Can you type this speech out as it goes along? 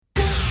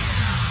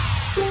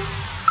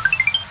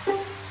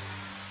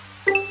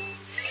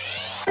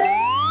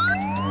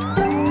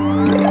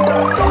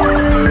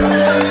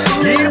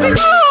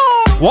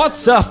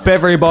What's up,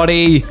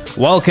 everybody?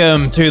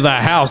 Welcome to the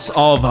House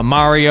of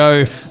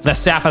Mario, the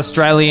South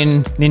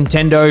Australian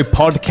Nintendo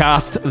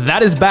podcast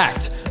that is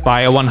backed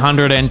by a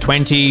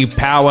 120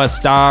 Power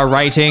Star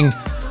rating.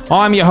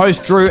 I'm your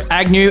host, Drew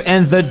Agnew,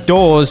 and the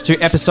doors to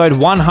episode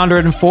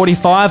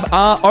 145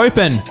 are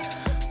open.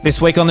 This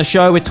week on the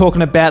show, we're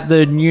talking about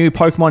the new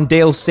Pokemon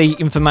DLC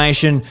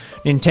information,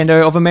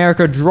 Nintendo of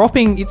America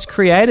dropping its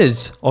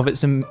creators of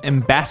its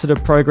ambassador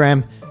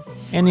program,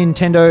 and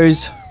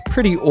Nintendo's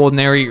pretty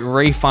ordinary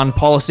refund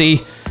policy.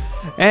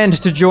 And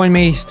to join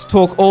me to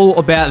talk all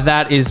about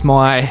that is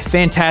my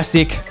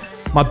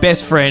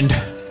best friend,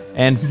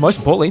 and most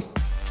importantly,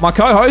 my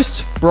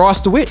co-host,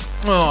 Bryce DeWitt.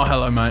 Oh,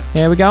 hello, mate.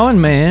 How we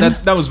going, man?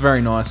 That was very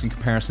nice in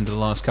comparison to the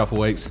last couple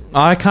of weeks.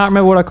 I can't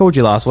remember what I called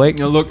you last week.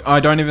 Look, I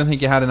don't even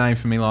think you had a name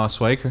for me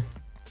last week.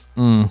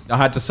 I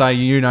had to say,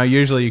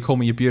 usually you call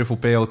me your beautiful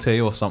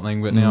BLT or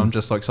something, but now I'm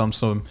just like some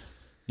sort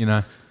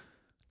of,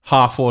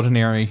 half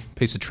ordinary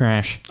piece of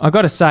trash. I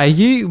got to say,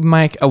 you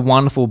make a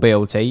wonderful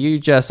BLT. You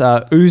just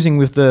are oozing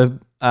with the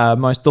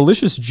most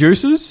delicious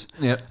juices.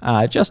 Yep.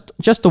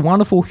 Just a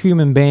wonderful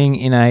human being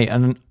in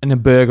a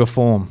burger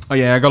form. Oh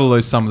yeah, I got to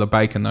lose some of the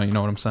bacon though. You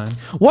know what I'm saying?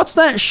 What's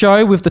that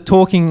show with the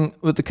talking?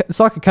 It's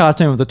like a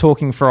cartoon with the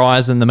talking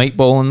fries and the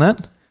meatball and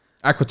that.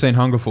 Aqua Teen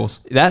Hunger Force.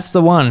 That's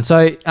the one.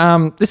 So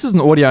this is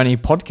an audio-only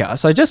podcast.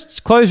 So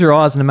just close your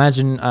eyes and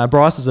imagine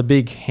Bryce is a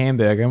big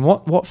hamburger. And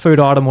what food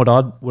item would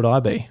I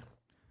be?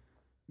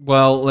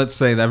 Well, let's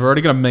see. They've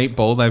already got a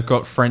meatball. They've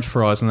got French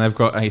fries, and they've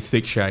got a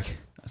thick shake.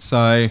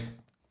 So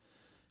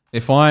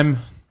if I'm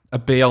a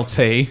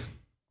BLT,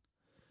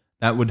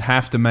 that would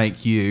have to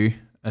make you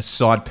a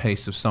side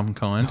piece of some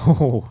kind.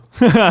 Oh.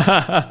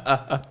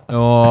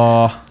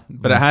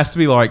 But it has to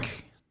be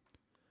like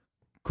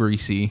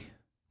greasy.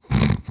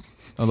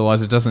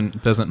 Otherwise, it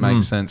doesn't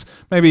make sense.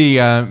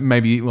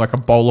 Maybe like a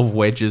bowl of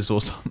wedges or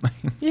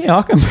something. Yeah,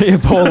 I can be a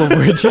bowl of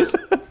wedges.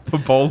 A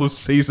bowl of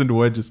seasoned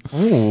wedges.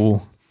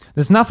 Ooh.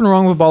 There's nothing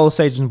wrong with a bowl of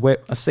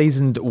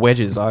seasoned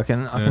wedges. I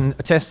can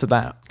attest to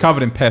that.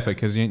 Covered in pepper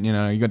because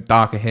you got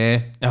darker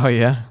hair. Oh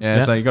yeah. Yeah.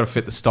 So you got to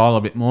fit the style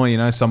a bit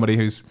more. Somebody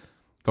who's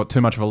got too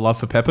much of a love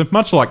for pepper,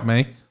 much like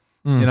me.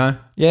 Yeah.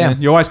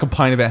 You always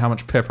complain about how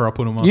much pepper I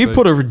put on my food. You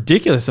put a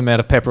ridiculous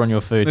amount of pepper on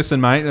your food.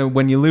 Listen, mate.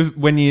 When you've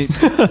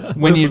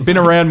been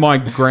around my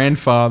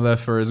grandfather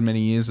for as many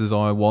years as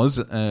I was,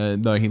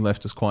 though he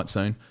left us quite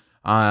soon,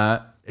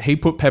 he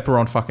put pepper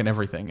on fucking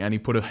everything, and he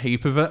put a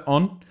heap of it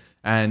on.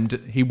 And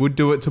he would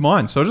do it to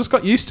mine. So I just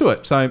got used to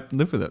it. So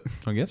live with it,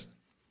 I guess.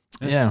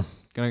 Yeah.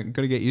 Got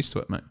to get used to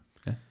it, mate.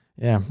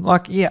 Yeah.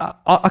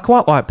 I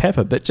quite like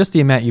pepper, but just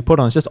the amount you put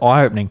on is just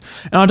eye-opening.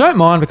 And I don't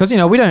mind because, we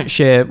don't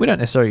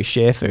necessarily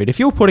share food. If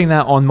you're putting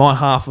that on my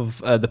half of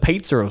the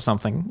pizza or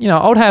something,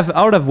 I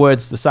would have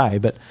words to say,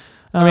 but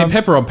I mean,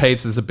 pepper on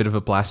pizza is a bit of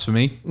a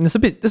blasphemy. It's a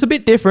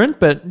bit different,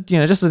 but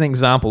just as an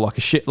example, like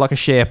a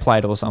share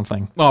plate or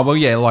something. Oh, well,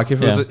 yeah, like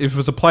if it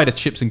was a plate of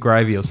chips and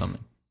gravy or something.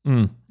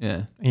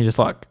 Yeah. And you just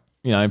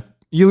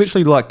you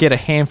literally get a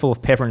handful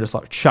of pepper and just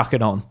chuck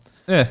it on.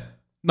 Yeah.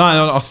 No,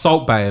 I'll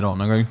Salt Bay it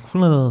on. I go,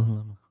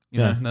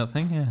 that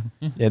thing?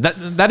 Yeah. Yeah,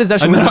 that is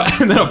actually...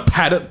 And then I'll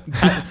pat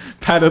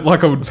it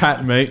like I would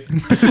pat meat.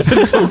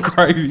 It's all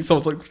gravy, so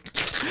it's like...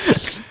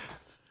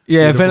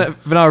 Yeah,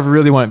 but I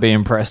really won't be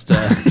impressed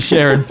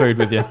sharing food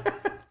with you.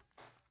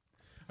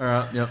 All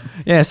right, yep.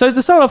 Yeah, so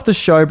to start off the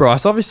show,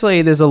 Bryce,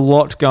 obviously there's a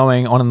lot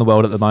going on in the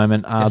world at the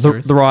moment.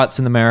 The riots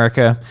in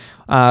America.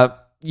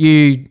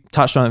 You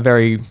touched on it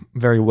very,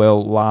 very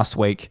well last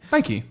week.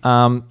 Thank you.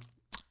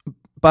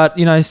 But,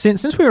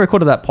 since we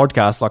recorded that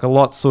podcast, a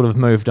lot sort of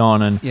moved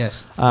on. And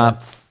yes. I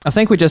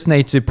think we just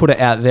need to put it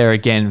out there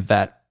again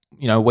that,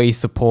 we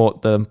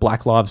support the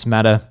Black Lives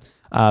Matter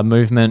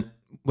movement,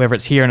 whether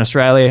it's here in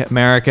Australia,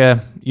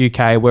 America,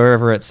 UK,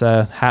 wherever it's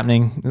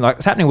happening.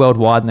 It's happening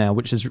worldwide now,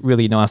 which is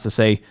really nice to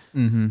see.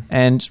 Mm-hmm.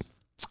 And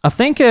I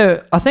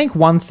think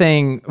one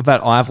thing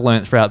that I've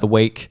learned throughout the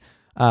week,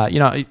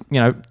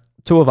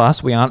 two of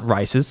us, we aren't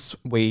racists.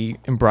 We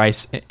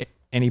embrace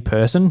any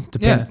person,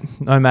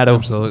 no matter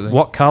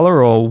what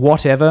color or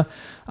whatever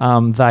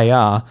they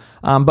are.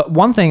 But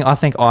one thing I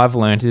think I've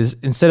learned is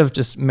instead of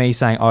just me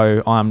saying,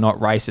 "Oh, I'm not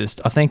racist,"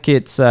 I think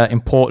it's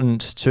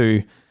important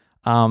to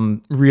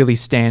really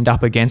stand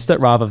up against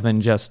it rather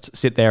than just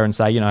sit there and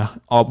say,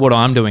 what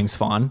I'm doing is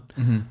fine.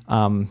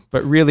 Mm-hmm.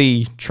 But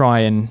really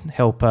try and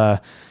help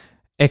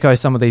echo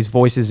some of these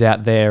voices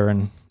out there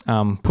and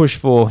push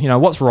for,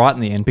 what's right in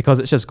the end, because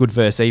it's just good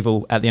versus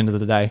evil at the end of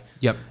the day.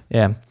 Yep.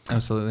 Yeah.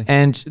 Absolutely.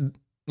 And,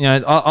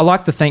 I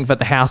like to think that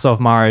the House of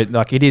Mario,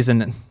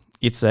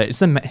 it's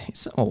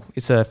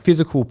a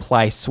physical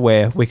place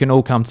where we can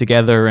all come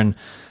together and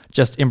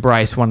just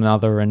embrace one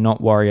another and not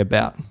worry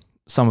about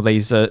some of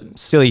these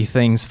silly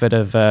things that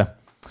have...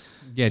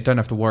 don't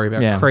have to worry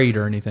about creed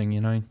or anything,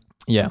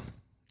 Yeah.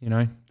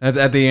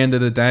 At the end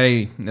of the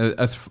day,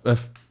 a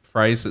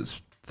phrase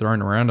that's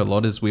thrown around a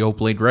lot is we all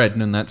bleed red,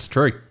 and that's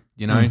true.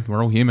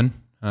 We're all human.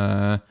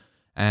 And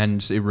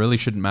it really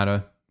shouldn't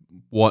matter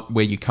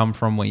where you come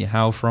from, where you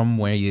hail from,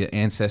 where your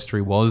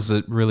ancestry was.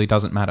 It really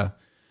doesn't matter.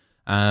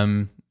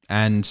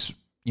 and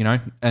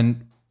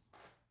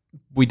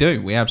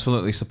we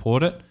absolutely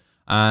support it.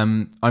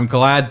 I'm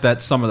glad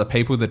that some of the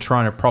people that are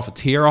trying to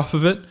profiteer off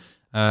of it,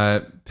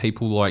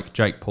 people like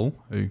Jake Paul,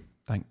 who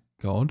thank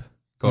God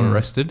got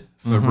arrested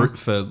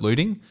for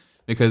looting,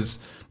 because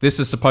this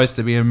is supposed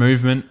to be a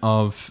movement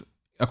of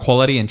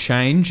equality and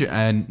change,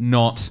 and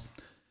not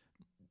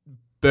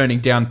burning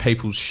down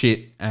people's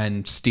shit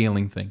and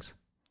stealing things.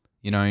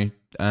 We're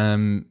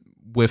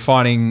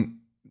fighting.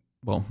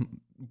 Well,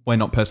 we're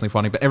not personally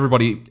fighting, but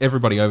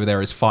everybody over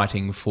there is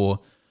fighting for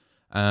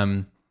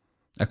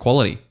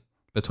equality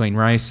between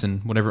race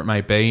and whatever it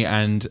may be.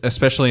 And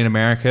especially in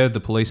America, the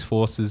police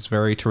force is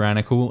very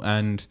tyrannical,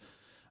 and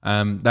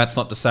that's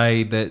not to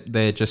say that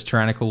they're just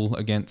tyrannical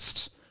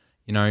against,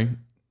 I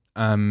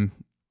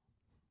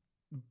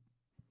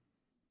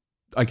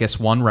guess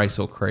one race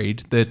or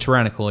creed. They're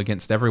tyrannical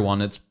against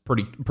everyone. It's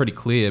pretty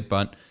clear,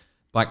 but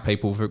black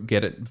people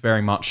get it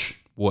very much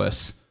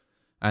worse,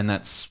 and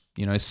that's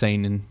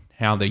seen in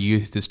how the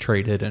youth is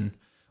treated and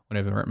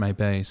whatever it may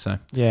be. So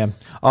yeah,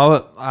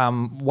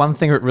 one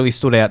thing that really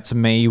stood out to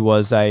me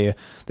was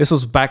this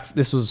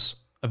was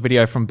a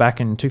video from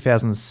back in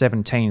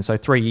 2017, so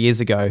 3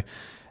 years ago,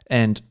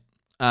 and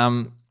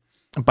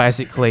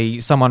basically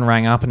someone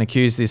rang up and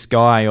accused this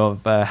guy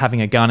of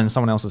having a gun in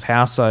someone else's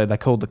house. So they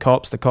called the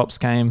cops. The cops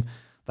came.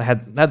 They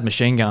had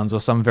machine guns or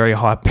some very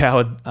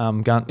high-powered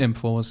gun.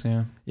 M4s,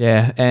 yeah.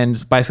 Yeah,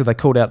 and basically they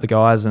called out the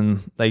guys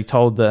and they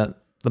told the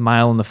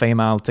male and the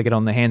female to get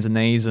on their hands and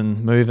knees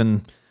and move,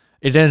 and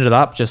it ended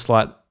up just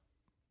like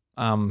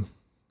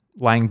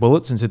laying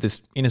bullets into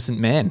this innocent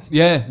man.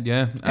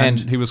 Yeah. And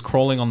he was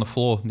crawling on the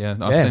floor. Yeah,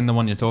 I've seen the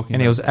one you're talking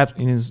about. And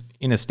he was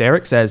in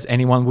hysterics, as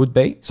anyone would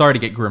be. Sorry to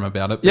get grim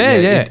about it. But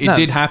Yeah. It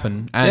did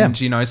happen. And,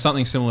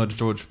 something similar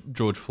to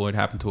George Floyd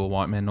happened to a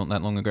white man not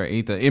that long ago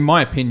either. In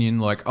my opinion,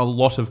 like, a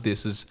lot of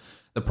this is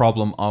the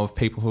problem of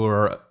people who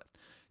are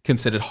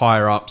considered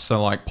higher up,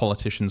 so like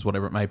politicians,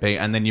 whatever it may be.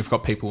 And then you've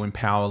got people in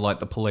power like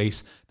the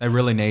police. They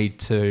really need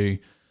to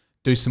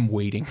do some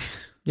weeding.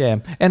 Yeah.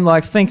 And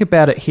like, think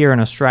about it here in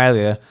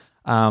Australia.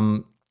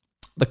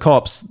 The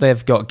cops,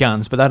 they've got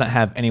guns, but they don't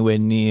have anywhere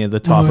near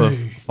the type of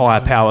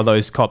firepower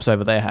those cops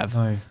over there have.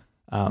 No.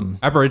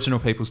 Aboriginal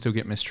people still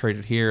get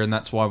mistreated here, and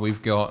that's why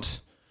we've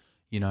got,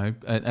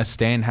 a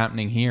stand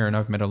happening here. And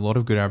I've met a lot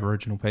of good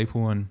Aboriginal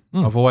people, and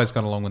I've always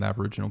got along with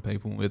Aboriginal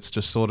people. It's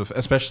just sort of,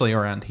 especially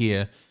around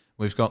here,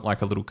 we've got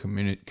like a little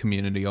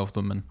community of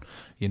them, and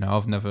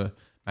I've never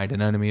made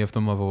an enemy of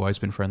them. I've always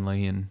been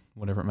friendly and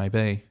whatever it may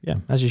be. Yeah,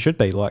 as you should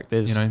be. Like,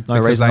 there's no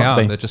because reason not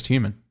to be. They're just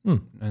human.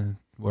 And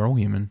we're all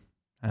human.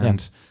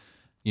 And,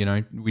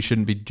 we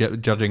shouldn't be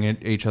judging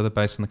each other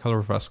based on the color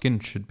of our skin.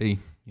 It should be,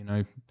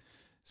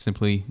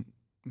 simply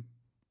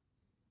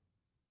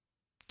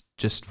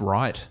just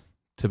right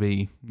to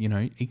be,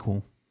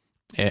 equal.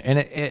 Yeah, and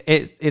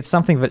it's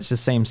something that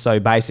just seems so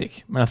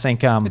basic. I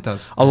think it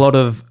does. A lot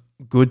of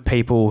good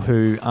people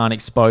who aren't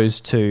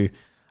exposed to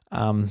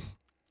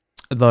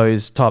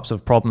those types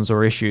of problems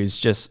or issues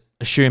just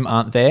assume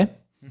aren't there.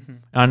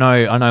 I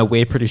know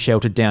we're pretty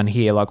sheltered down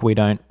here. Like,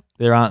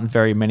 there aren't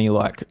very many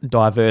like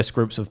diverse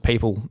groups of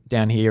people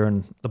down here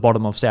in the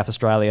bottom of South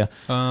Australia.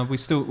 We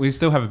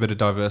still have a bit of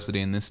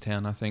diversity in this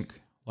town, I think.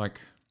 Like,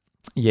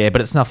 yeah,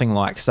 but it's nothing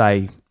like,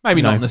 say,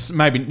 maybe not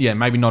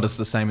not as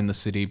the same in the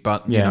city,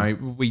 but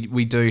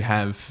we do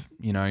have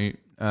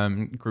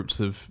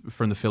groups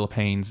from the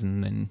Philippines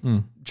and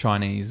then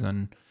Chinese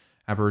and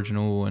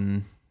Aboriginal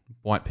and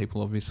white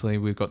people. Obviously,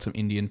 we've got some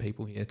Indian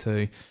people here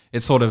too.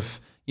 It's sort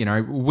of,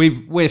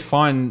 we're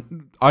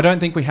fine. I don't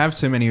think we have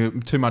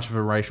too much of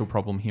a racial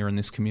problem here in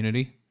this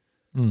community.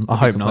 I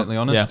hope not. Completely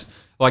honest. Yeah.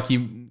 Like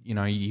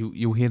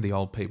you'll hear the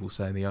old people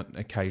say the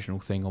occasional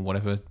thing or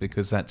whatever,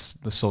 because that's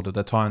the sort of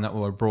the time that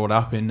we were brought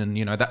up in, and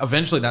that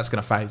eventually that's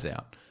going to phase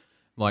out.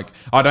 Like,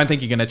 I don't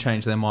think you're going to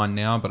change their mind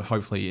now, but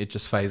hopefully it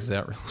just phases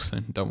out real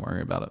soon. Don't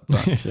worry about it.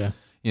 But, yeah.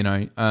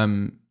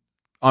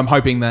 I'm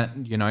hoping that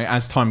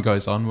as time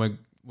goes on,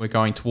 we're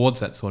going towards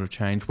that sort of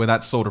change where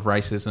that sort of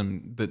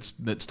racism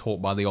that's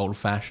taught by the old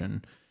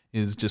fashioned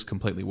is just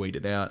completely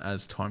weeded out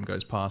as time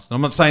goes past. And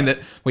I'm not saying that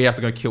we have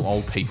to go kill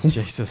old people.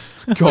 Jesus,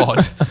 God,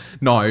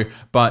 no.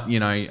 But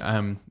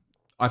I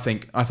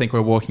think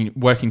we're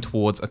working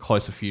towards a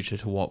closer future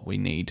to what we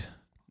need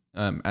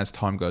as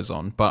time goes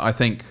on. But I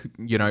think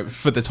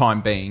for the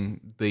time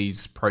being,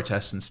 these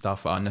protests and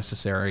stuff are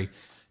necessary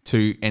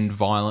to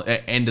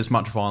end as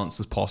much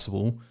violence as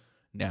possible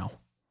now,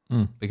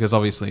 because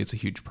obviously it's a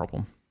huge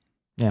problem.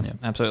 Yeah.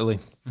 Absolutely.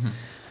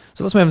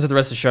 So let's move on to the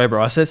rest of the show,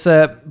 Bryce. It's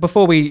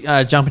before we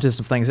jump into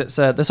some things,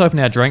 let's open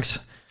our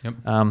drinks. Yep.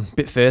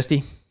 Bit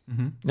thirsty.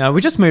 No,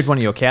 we just moved one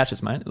of your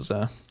couches, mate. It was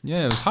it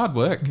was hard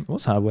work. It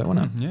was hard work,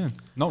 wasn't it? Yeah,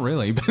 not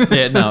really.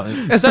 Yeah, no,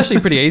 it's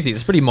actually pretty easy.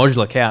 It's a pretty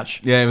modular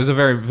couch. Yeah, it was a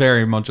very,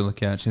 very modular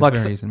couch. It's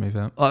very easy to move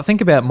out. Like,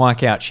 think about my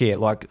couch here.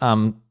 Like,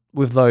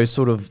 with those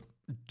sort of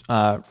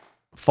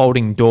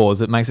folding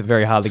doors. It makes it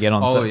very hard to get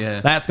on. Oh, so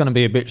yeah. that's going to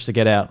be a bitch to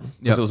get out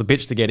because it was a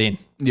bitch to get in.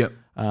 Yep.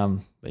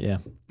 But yeah.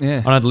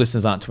 Yeah. I know the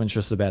listeners aren't too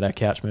interested about our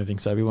couch moving,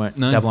 so we won't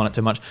dabble on it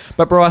too much.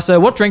 But Bryce,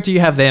 what drink do you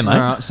have there, mate?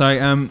 All right, so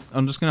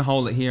I'm just going to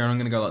hold it here and I'm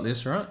going to go like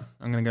this, right?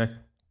 I'm going to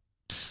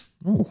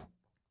go. Ooh.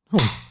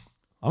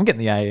 I'm getting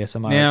the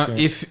ASMR Now,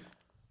 experience.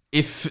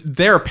 if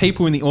there are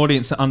people in the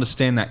audience that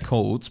understand that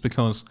call, it's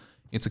because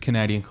it's a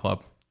Canadian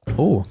club.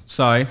 Oh.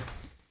 So,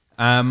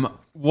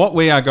 what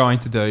we are going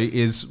to do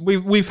is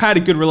we've had a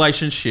good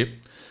relationship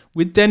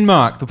with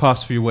Denmark the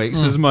past few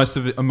weeks, as most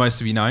of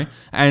you know,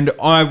 and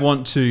I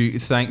want to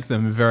thank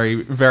them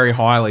very, very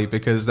highly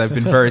because they've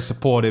been very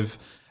supportive,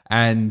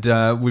 and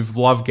we've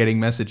loved getting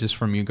messages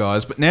from you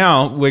guys. But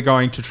now we're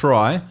going to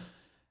try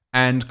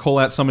and call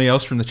out somebody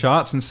else from the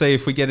charts and see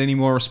if we get any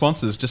more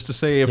responses, just to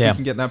see if we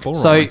can get that ball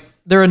rolling. So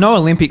there are no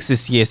Olympics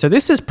this year, so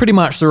this is pretty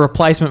much the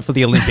replacement for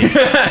the Olympics.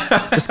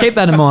 Just keep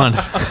that in mind.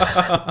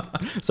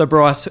 So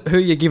Bryce, who are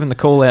you giving the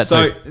call out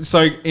to?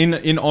 So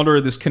in honor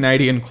of this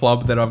Canadian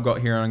club that I've got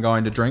here and I'm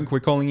going to drink,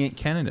 we're calling it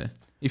Canada.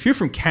 If you're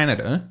from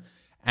Canada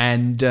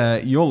and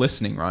you're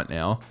listening right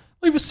now,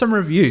 leave us some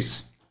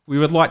reviews. We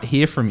would like to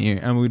hear from you,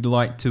 and we'd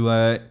like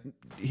to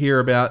hear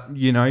about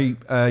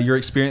your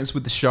experience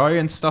with the show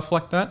and stuff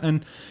like that.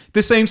 And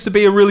this seems to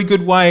be a really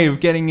good way of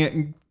getting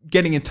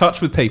in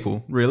touch with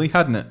people, really,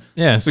 hadn't it?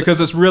 Yeah, because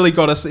it's really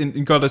got us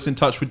in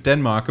touch with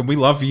Denmark, and we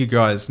love you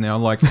guys now.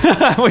 Like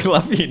we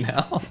love you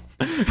now.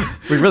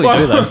 We really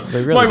do, though.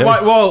 We really do.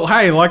 Well,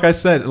 hey, like I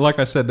said,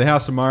 the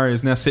House of Mario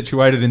is now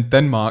situated in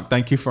Denmark.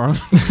 Thank you for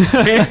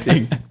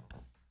understanding.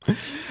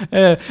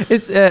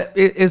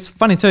 It's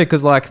funny too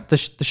because like the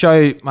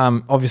show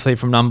obviously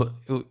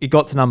it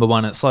got to number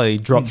one, it slowly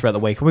dropped throughout the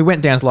week, and we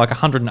went down to like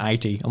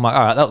 180. I'm like,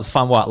 all right, that was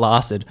fun while it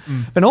lasted.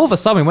 But all of a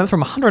sudden we went from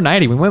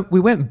 180, we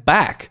went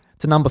back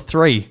to number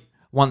 3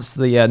 once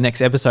the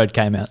next episode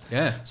came out.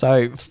 Yeah.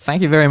 So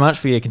thank you very much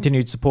for your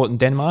continued support in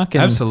Denmark.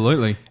 And,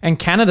 Absolutely. And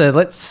Canada.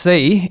 Let's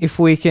see if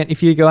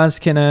you guys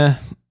can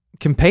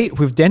compete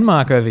with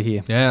Denmark over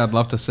here. Yeah, I'd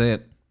love to see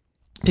it.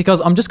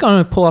 Because I'm just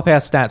going to pull up our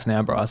stats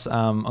now, Bryce.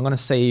 I'm going to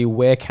see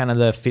where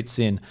Canada fits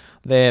in.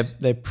 They're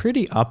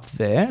pretty up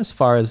there as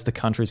far as the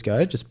countries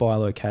go, just by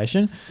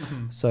location.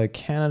 Mm-hmm. So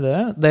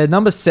Canada, they're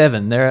number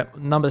 7. They're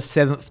number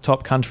 7th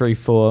top country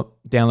for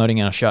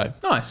downloading our show.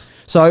 Nice.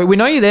 So we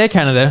know you're there,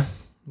 Canada.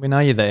 We know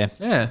you're there.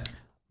 Yeah.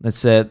 Let's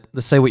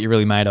see what you're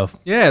really made of.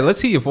 Yeah,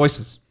 let's hear your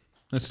voices.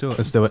 Let's do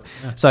it.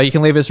 Yeah. So you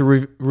can leave us a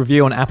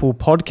review on Apple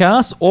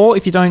Podcasts, or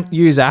if you don't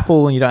use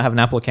Apple and you don't have an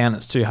Apple account,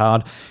 it's too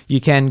hard, you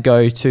can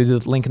go to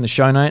the link in the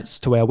show notes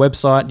to our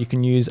website. You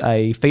can use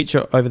a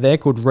feature over there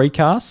called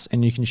Recasts,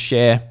 and you can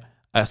share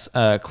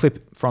a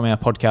clip from our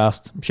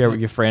podcast, share it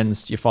with your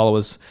friends, your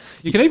followers.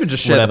 You can even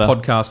just share the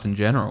podcast in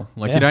general.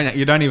 Like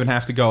you don't even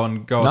have to go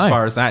as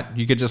far as that.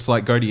 You could just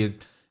like go to your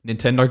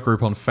Nintendo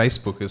group on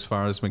Facebook, as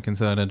far as we're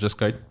concerned, and just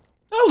go,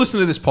 "I'll listen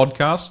to this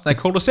podcast. They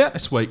called us out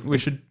this week. We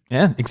should."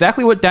 Yeah,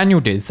 exactly what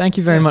Daniel did. Thank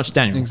you very much,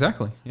 Daniel.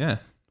 Exactly. Yeah.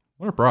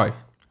 What a bro.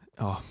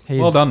 Oh,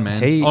 well done,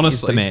 man. Honestly,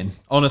 is the man.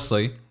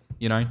 Honestly,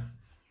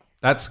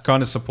 that's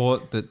kind of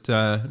support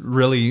that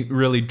really,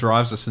 really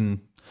drives us and,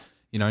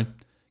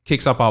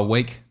 kicks up our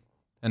week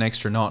an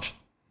extra notch.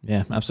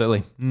 Yeah,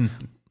 absolutely.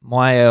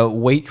 My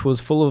week was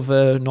full of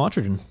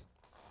nitrogen.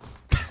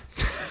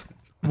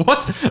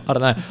 What? I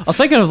don't know. I was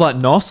thinking of like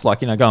NOS, like,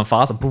 going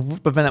faster,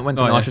 but then it went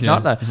to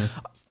nitrogen. Yeah.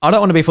 I don't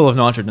want to be full of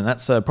nitrogen.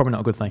 That's probably not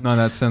a good thing. No,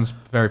 that sounds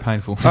very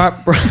painful. All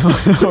right,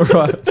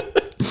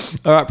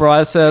 All right,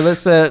 Bryce.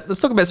 Let's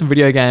talk about some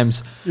video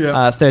games.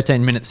 Yeah.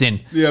 13 minutes in.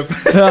 Yeah.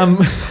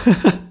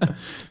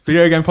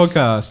 Video game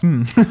podcast.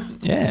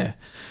 Yeah.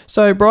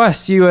 So,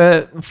 Bryce,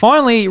 you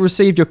finally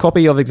received your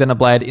copy of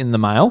Xenoblade in the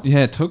mail.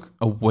 Yeah, it took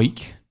a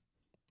week.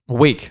 A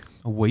week.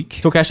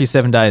 Took actually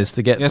 7 days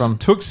to get from. It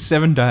took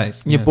 7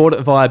 days. You bought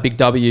it via Big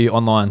W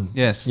online.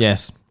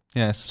 Yes.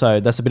 So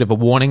that's a bit of a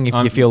warning if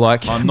you feel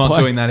like... I'm not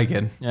doing that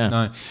again. Yeah.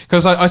 No.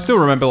 Because I still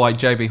remember like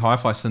JB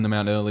Hi-Fi send them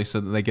out early so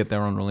that they get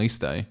there on release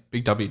day.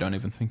 Big W don't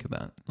even think of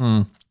that.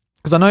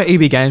 Because I know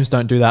EB Games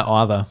don't do that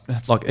either.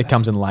 It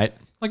comes in late.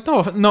 Like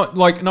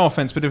no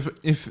offense, but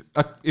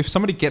if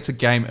somebody gets a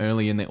game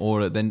early in their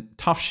order, then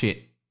tough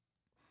shit.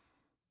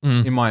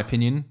 In my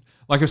opinion.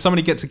 Like if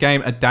somebody gets a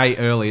game a day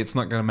early, it's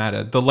not going to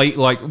matter. The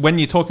like when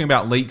you're talking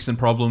about leaks and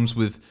problems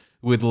with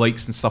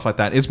leaks and stuff like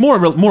that, it's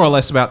more or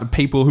less about the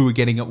people who are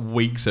getting it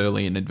weeks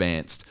early in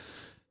advance.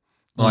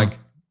 Like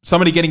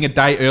somebody getting a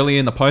day early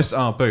in the post,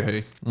 oh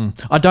boo-hoo.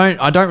 I don't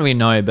really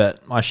know,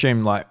 but I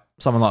assume like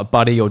someone like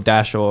Buddy or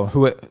Dash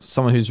or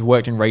someone who's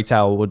worked in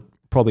retail would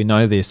probably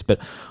know this. But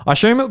I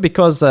assume it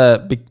because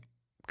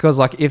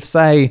like if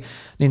say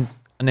a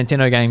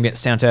Nintendo game gets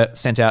sent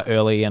out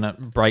early and it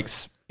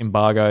breaks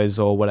embargoes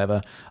or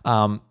whatever,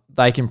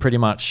 they can pretty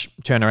much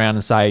turn around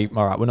and say,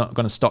 all right, we're not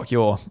going to stock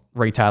your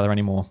retailer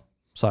anymore.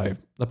 So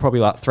they'll probably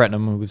like threaten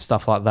them with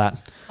stuff like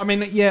that. I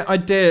mean, yeah, I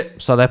dare.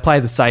 So they play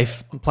it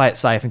safe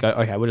and go,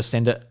 okay, we'll just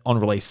send it on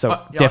release. So it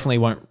definitely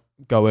won't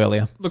go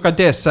earlier. Look, I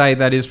dare say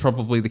that is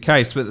probably the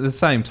case, but at the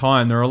same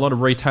time, there are a lot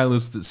of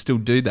retailers that still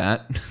do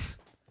that.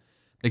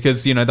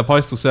 because the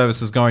postal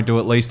service is going to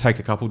at least take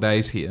a couple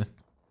days here.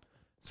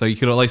 So you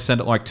could at least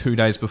send it like 2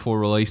 days before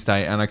release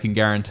date, and I can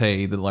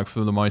guarantee that, like,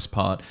 for the most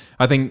part,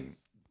 I think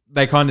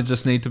they kind of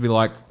just need to be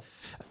like,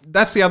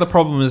 that's the other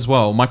problem as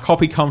well. My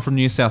copy come from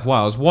New South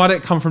Wales. Why did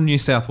it come from New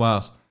South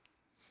Wales?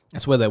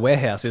 That's where their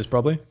warehouse is,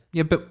 probably.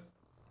 Yeah, but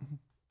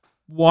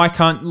why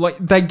can't, like,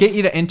 they get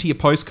you to enter your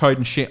postcode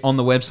and shit on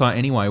the website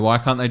anyway. Why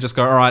can't they just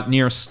go, all right,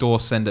 nearest store,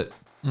 send it?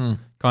 Kind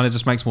of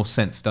just makes more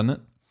sense, doesn't it?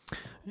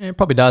 Yeah, it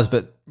probably does,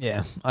 but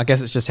yeah, I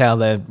guess it's just how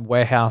their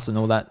warehouse and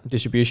all that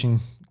distribution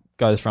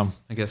goes from.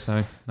 I guess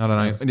so. I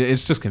don't know.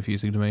 It's just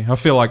confusing to me. I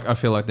feel like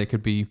there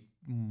could be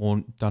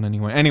more done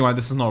anyway. Anyway,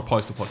 this is not a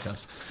postal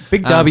podcast.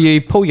 Big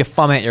W, pull your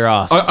thumb out your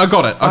ass. I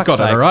got it. I got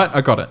it. All right.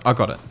 I got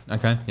it.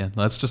 Okay. Yeah.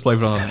 Let's just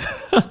leave it on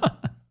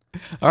that.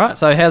 All right.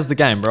 So how's the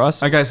game,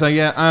 Bryce? Okay. So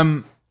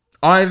yeah.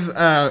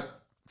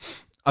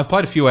 I've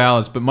played a few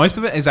hours, but most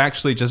of it has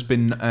actually just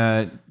been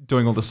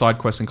doing all the side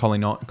quests in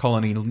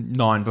Colony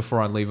 9 before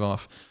I leave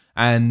off,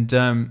 and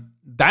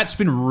that's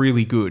been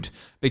really good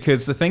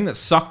because the thing that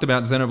sucked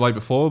about Xenoblade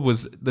before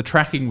was the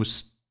tracking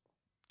was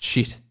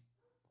shit.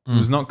 It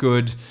was not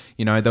good.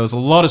 There was a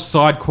lot of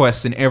side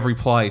quests in every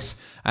place,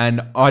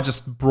 and I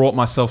just brought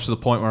myself to the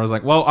point where I was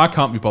like, well, I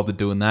can't be bothered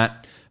doing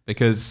that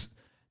because,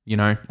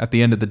 at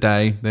the end of the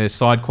day, they're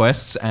side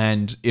quests,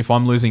 and if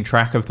I'm losing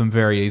track of them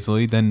very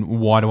easily, then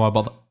why do I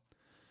bother?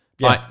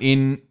 Yeah. But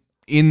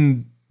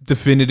in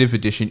Definitive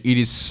Edition, it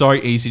is so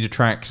easy to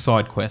track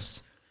side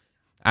quests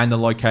and the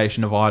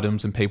location of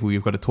items and people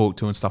you've got to talk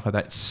to and stuff like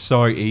that. It's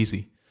so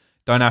easy.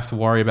 Don't have to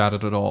worry about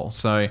it at all.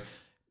 So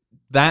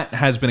that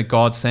has been a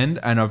godsend,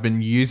 and I've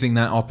been using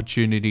that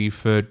opportunity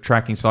for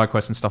tracking side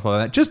quests and stuff like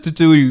that just to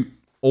do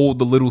all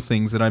the little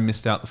things that I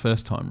missed out the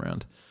first time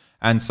around.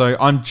 And so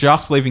I'm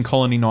just leaving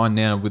Colony 9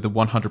 now with a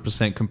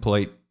 100%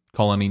 complete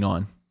Colony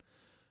 9.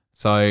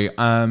 So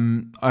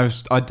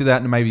I did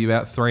that in maybe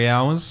about 3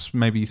 hours,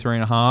 maybe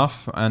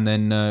 3.5. And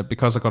then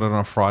because I got it on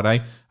a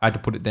Friday, I had to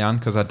put it down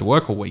because I had to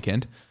work all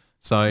weekend.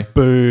 So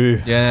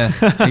boo. Yeah,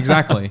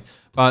 exactly.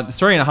 But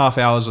 3.5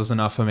 hours was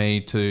enough for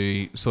me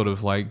to sort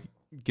of like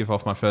give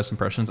off my first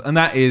impressions. And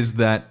that is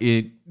that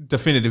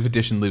Definitive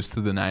Edition lives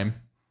to the name.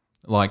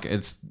 Like,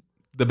 it's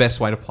the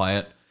best way to play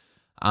it.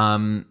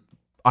 I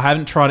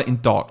haven't tried it in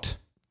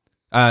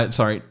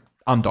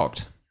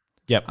undocked.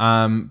 Yep.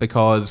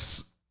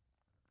 Because,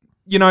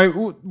 when I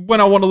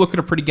want to look at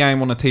a pretty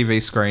game on a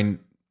TV screen,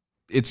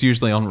 it's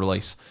usually on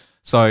release.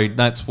 So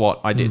that's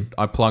what I did.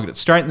 I plugged it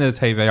straight into the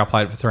TV. I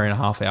played it for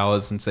 3.5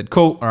 hours and said,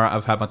 cool, all right,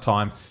 I've had my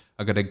time.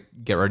 I've got to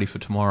get ready for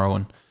tomorrow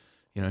and,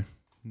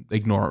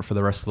 ignore it for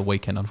the rest of the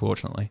weekend,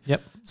 unfortunately.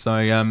 Yep.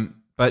 So,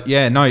 but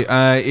yeah, no,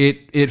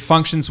 it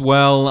functions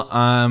well.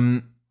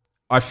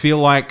 I feel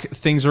like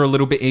things are a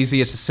little bit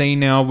easier to see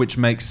now, which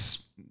makes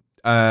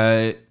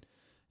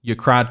your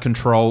crowd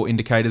control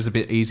indicators a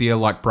bit easier,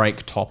 like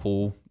break,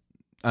 topple,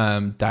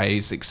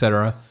 days,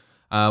 etc.,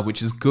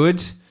 which is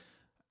good.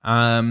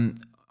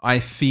 I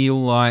feel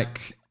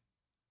like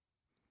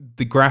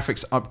the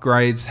graphics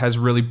upgrades has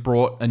really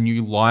brought a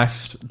new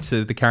life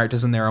to the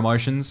characters and their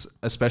emotions,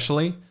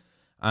 especially,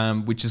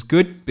 which is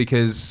good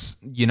because,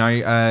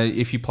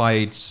 if you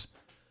played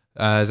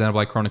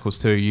Xenoblade Chronicles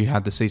 2, you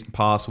had the season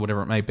pass or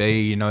whatever it may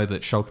be, you know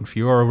that Shulk and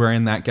Fiora were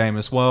in that game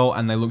as well,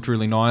 and they looked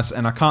really nice.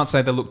 And I can't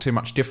say they looked too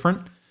much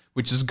different,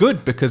 which is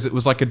good because it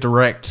was like a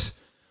direct,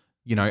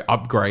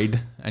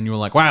 upgrade, and you were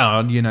like,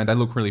 wow, they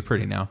look really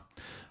pretty now.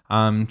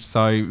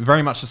 So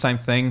very much the same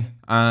thing.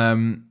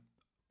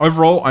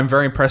 Overall, I'm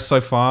very impressed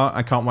so far.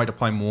 I can't wait to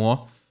play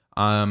more.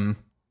 And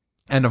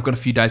I've got a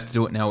few days to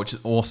do it now, which is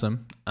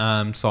awesome.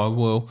 So I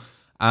will.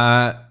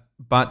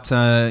 But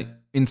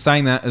in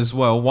saying that as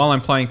well, while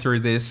I'm playing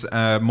through this,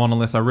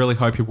 Monolith, I really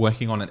hope you're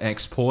working on an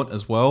export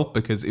as well,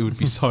 because it would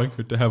be so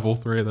good to have all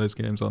three of those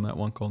games on that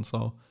one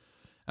console.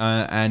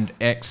 And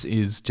X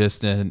is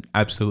just an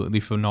absolutely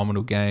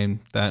phenomenal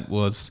game that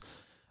was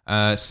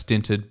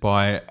stinted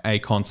by a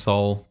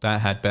console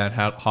that had bad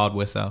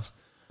hardware sales.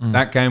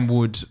 That game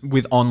would,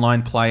 with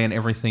online play and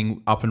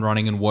everything up and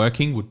running and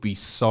working, would be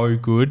so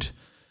good.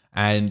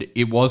 And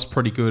it was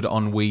pretty good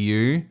on Wii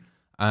U,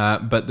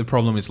 but the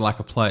problem is lack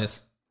of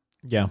players.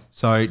 Yeah.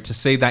 So to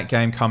see that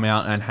game come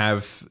out and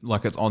have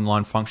like its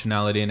online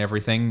functionality and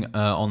everything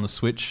on the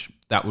Switch,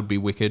 that would be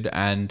wicked.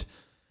 And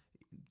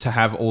to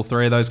have all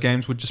three of those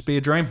games would just be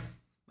a dream.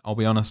 I'll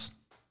be honest.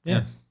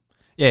 Yeah.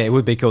 Yeah, it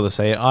would be cool to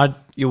see it.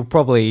 You'll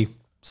probably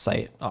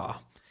say it.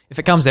 If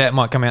it comes out, it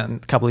might come out in a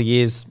couple of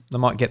years. They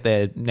might get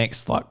their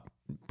next like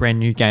brand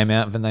new game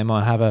out, and they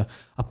might have a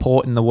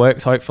port in the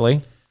works,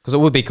 hopefully. Because it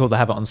would be cool to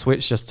have it on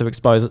Switch just to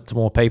expose it to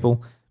more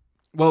people.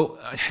 Well,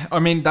 I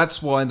mean,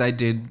 that's why they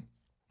did,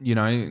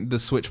 the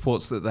Switch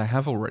ports that they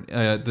have already.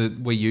 The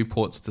Wii U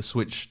ports to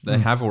Switch they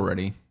have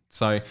already.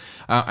 So,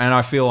 and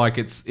I feel like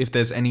if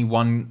there's any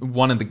one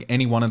of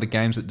the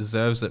games that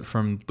deserves it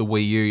from the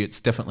Wii U, it's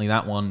definitely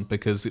that one,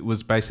 because it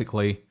was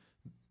basically,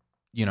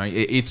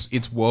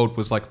 its world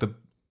was like the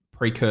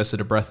precursor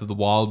to Breath of the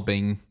Wild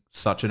being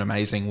such an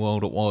amazing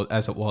world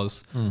as it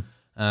was.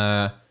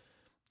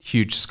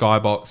 huge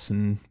skybox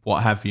and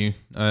what have you.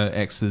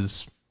 X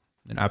is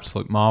an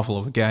absolute marvel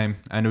of a game,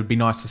 and it would be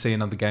nice to see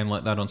another game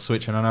like that on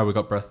Switch. And I know we've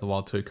got Breath of the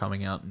Wild 2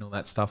 coming out and all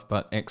that stuff,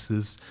 but X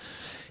is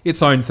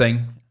its own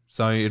thing.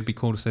 So it'd be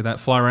cool to see that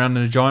fly around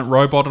in a giant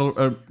robot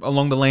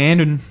along the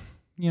land and,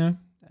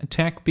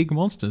 attack big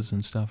monsters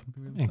and stuff.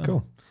 Yeah,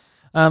 cool.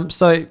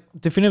 So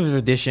Definitive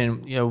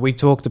Edition, we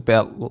talked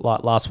about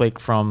like last week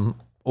from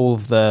all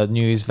of the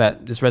news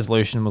that this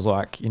resolution was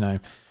like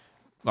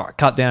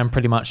cut down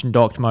pretty much in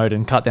docked mode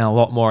and cut down a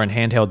lot more in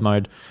handheld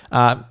mode.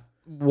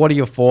 What are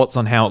your thoughts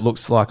on how it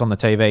looks like on the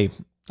TV?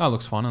 Oh, it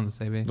looks fine on the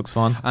TV. Looks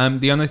fine.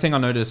 The only thing I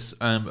notice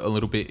a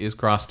little bit is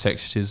grass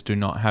textures do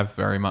not have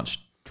very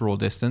much draw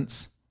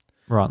distance.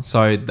 Right.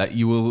 So that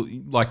you will,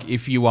 like,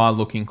 if you are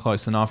looking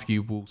close enough,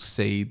 you will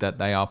see that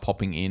they are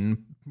popping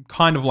in,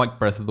 kind of like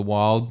Breath of the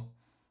Wild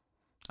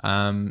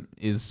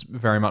is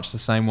very much the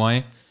same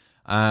way.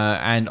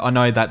 And I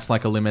know that's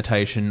like a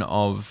limitation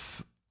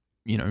of,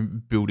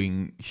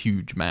 building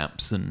huge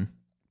maps and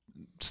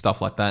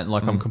stuff like that.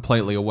 Like, I'm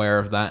completely aware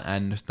of that,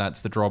 and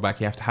that's the drawback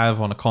you have to have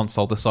on a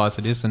console the size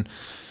it is. And,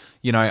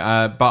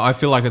 but I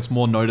feel like it's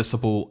more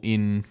noticeable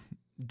in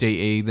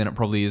DE than it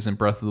probably is in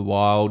Breath of the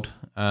Wild,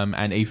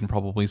 and even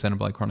probably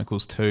Xenoblade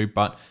Chronicles 2.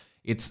 But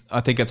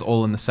I think it's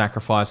all in the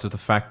sacrifice of the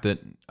fact that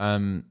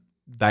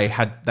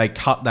they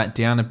cut that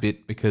down a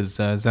bit because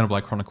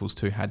Xenoblade Chronicles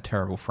 2 had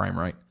terrible frame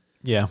rate.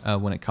 Yeah.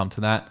 When it come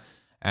to that,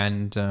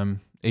 and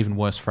even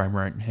worse frame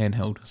rate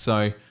handheld.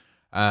 So,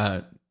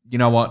 you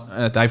know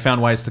what? They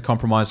found ways to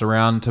compromise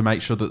around to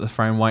make sure that the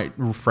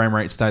frame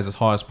rate stays as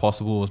high as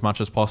possible, as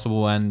much as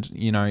possible, and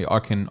I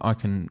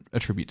can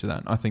attribute to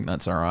that. I think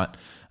that's all right,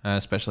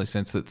 especially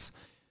since it's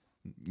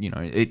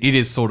it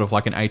is sort of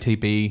like an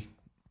ATB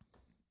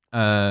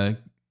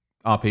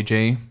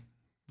RPG,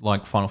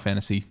 like Final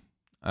Fantasy,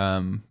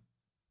 the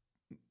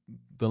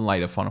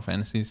later Final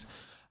Fantasies,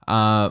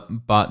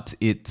 but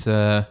it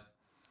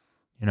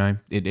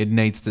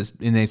needs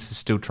to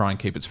still try and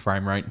keep its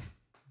frame rate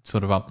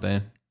sort of up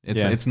there.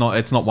 It's not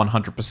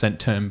 100%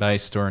 turn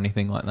based or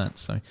anything like that.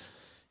 So,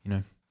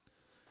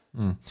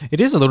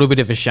 It is a little bit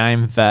of a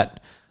shame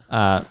that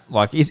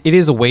it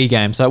is a Wii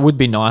game, so it would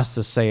be nice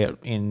to see it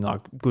in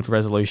like good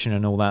resolution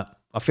and all that.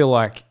 I feel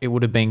like it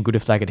would have been good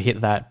if they could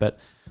hit that, but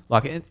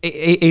like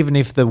even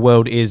if the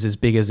world is as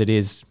big as it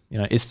is,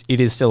 it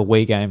is still a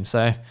Wii game.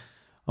 So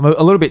I'm a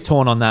little bit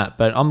torn on that,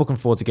 but I'm looking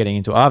forward to getting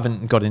into it. I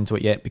haven't got into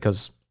it yet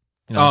because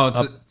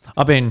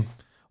I've been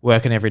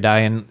working every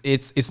day, and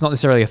it's not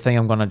necessarily a thing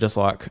I'm gonna just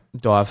like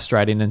dive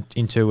straight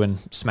into and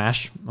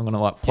smash. I'm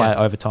gonna like play it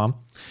over time.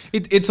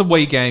 It's a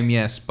Wii game,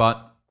 yes,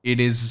 but it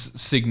is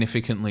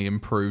significantly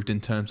improved in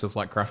terms of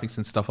like graphics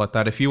and stuff like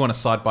that. If you want to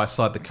side by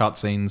side the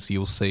cutscenes,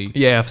 you'll see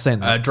I've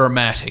seen that. A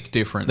dramatic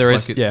difference. There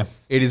is, it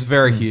is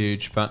very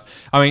huge. But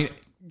I mean,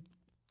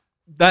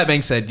 that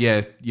being said,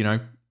 it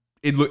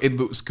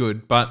looks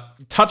good.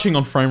 But touching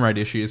on frame rate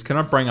issues, can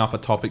I bring up a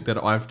topic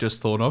that I've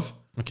just thought of?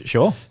 Okay,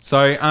 sure.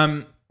 So,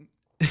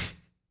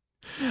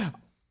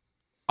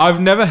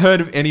 I've never heard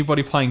of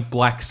anybody playing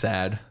Black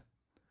Sad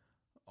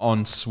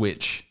on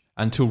Switch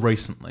until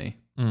recently.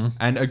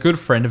 And a good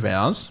friend of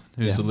ours,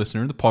 who's a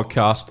listener of the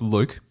podcast,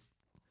 Luke,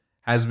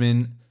 has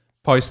been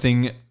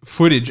posting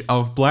footage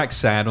of Black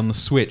Sad on the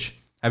Switch.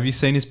 Have you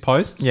seen his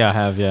posts? Yeah, I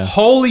have, yeah.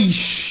 Holy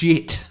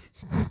shit.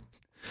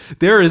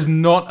 There is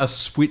not a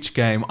Switch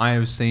game I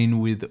have seen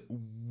with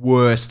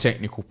worse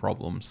technical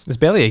problems. There's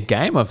barely a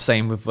game I've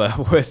seen with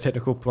worse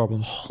technical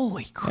problems.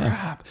 Holy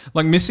crap. Yeah.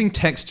 Like missing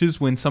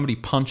textures when somebody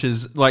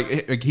punches.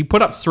 Like he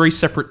put up 3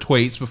 separate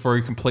tweets before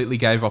he completely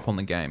gave up on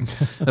the game.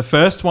 The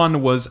first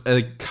one was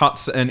an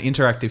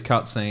interactive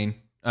cutscene,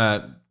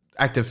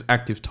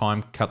 active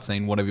time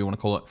cutscene, whatever you want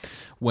to call it,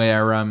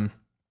 where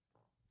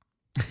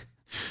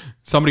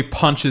somebody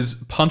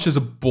punches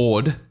a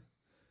board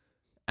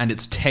and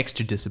its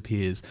texture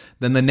disappears.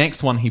 Then the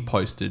next one he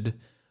posted,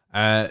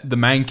 the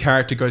main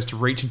character goes to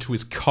reach into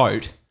his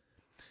coat.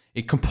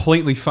 It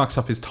completely fucks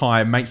up his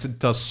tie,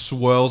 does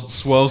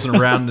swirls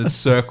around in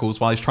circles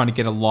while he's trying to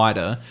get a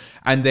lighter.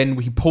 And then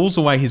he pulls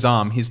away his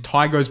arm. His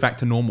tie goes back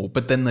to normal,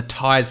 but then the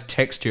tie's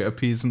texture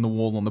appears in the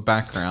wall on the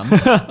background.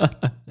 Yeah,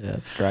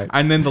 that's great.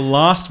 And then the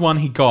last one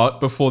he got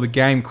before the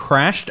game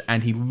crashed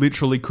and he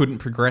literally couldn't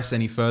progress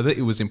any further.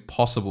 It was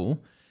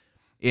impossible.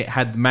 It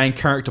had the main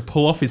character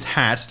pull off his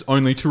hat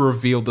only to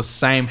reveal the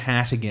same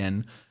hat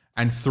again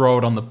and throw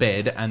it on the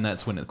bed, and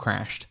that's when it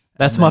crashed.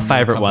 That's my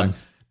favorite one.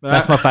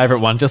 That's my favorite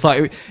one. Just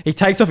like he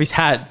takes off his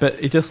hat, but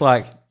he just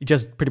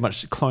pretty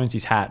much clones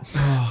his hat.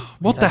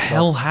 What the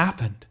hell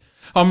happened?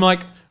 I'm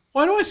like,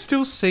 why do I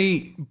still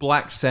see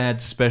Black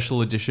Sad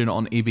Special Edition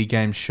on EB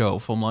Games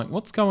shelf? I'm like,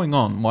 what's going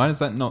on? Why is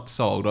that not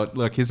sold?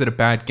 Like, is it a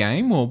bad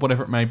game or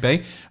whatever it may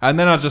be? And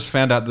then I just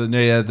found out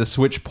that the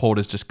Switch port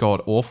is just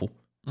god awful.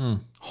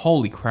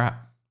 Holy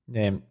crap!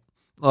 Yeah,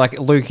 like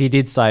Luke, he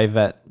did say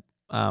that.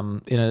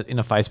 In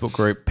a Facebook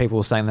group, people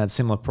were saying they had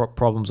similar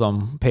problems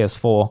on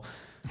PS4.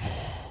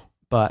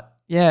 But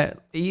yeah,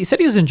 he said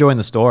he was enjoying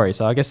the story,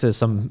 so I guess there's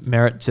some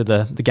merit to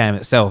the game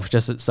itself.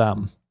 Just it's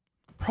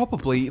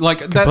Probably like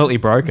completely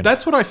broken.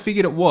 That's what I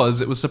figured it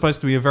was. It was supposed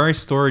to be a very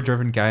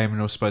story-driven game, and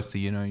it was supposed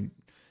to,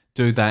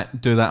 do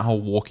that whole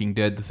Walking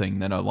Dead thing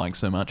that I like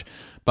so much.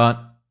 But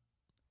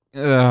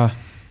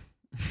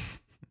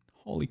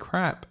holy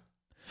crap!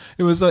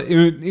 It was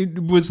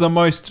the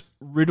most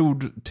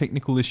riddled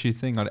technical issue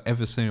thing I'd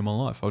ever seen in my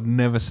life. I'd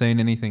never seen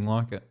anything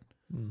like it.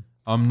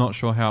 I'm not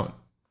sure how it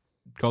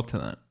got to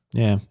that.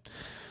 Yeah.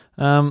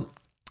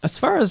 As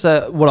far as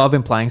what I've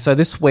been playing, so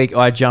this week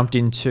I jumped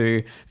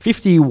into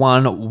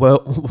 51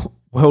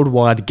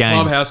 worldwide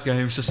games. Clubhouse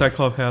games, just say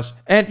Clubhouse.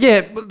 And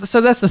yeah,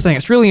 so that's the thing.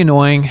 It's really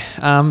annoying.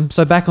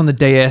 So back on the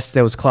DS,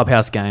 there was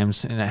Clubhouse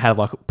games, and it had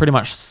like pretty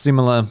much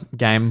similar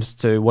games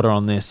to what are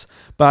on this.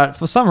 But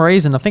for some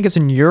reason, I think it's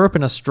in Europe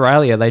and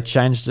Australia, they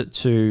changed it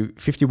to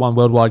 51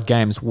 worldwide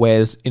games,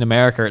 whereas in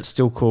America, it's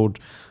still called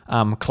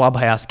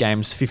Clubhouse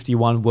games,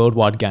 51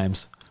 worldwide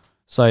games.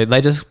 So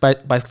they just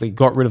basically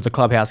got rid of the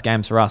Clubhouse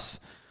games for us.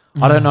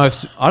 I don't know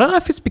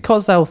if it's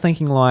because they were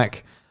thinking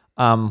like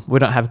we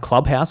don't have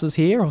clubhouses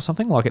here or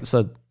something, like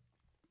don't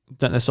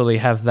necessarily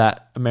have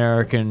that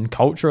American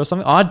culture or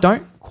something. I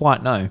don't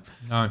quite know.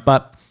 No.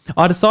 But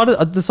I decided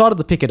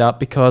to pick it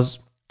up because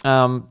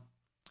my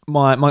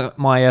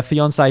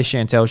fiancée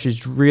Chantel,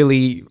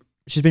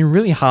 she's been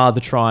really hard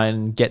to try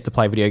and get to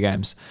play video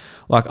games.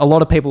 Like a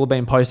lot of people have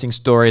been posting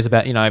stories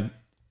about,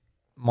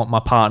 my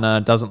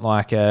partner doesn't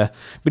like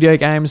video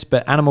games,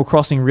 but Animal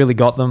Crossing really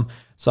got them.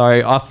 So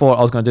I thought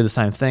I was going to do the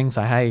same thing.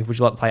 Say, hey, would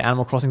you like to play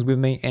Animal Crossing with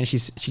me? And she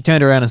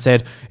turned around and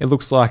said, it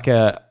looks like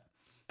an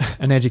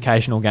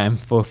educational game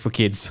for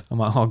kids. I'm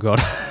like, oh God.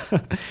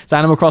 So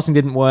Animal Crossing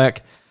didn't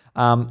work.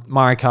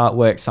 Mario Kart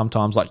works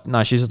sometimes. Like,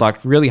 no, she's just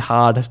like really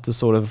hard to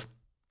sort of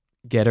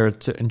get her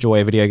to enjoy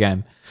a video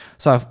game.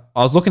 So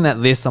I was looking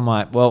at this. I'm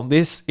like, well,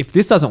 if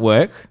this doesn't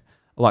work,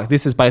 like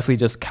this is basically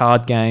just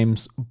card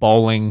games,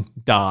 bowling,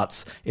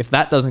 darts. If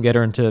that doesn't get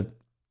her into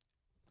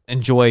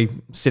enjoy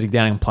sitting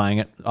down and playing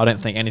it, I don't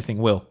think anything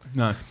will.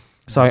 No.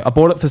 So I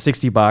bought it for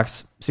 $60.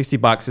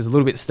 $60 is a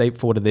little bit steep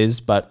for what it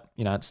is, but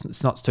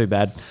it's not too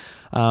bad.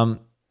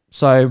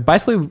 So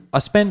basically I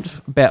spent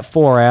about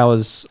 4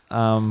 hours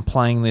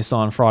playing this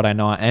on Friday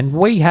night, and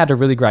we had a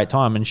really great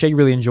time, and she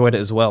really enjoyed it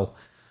as well.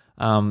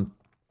 And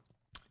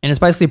it's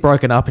basically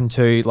broken up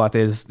into like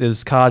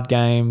there's card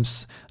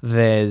games,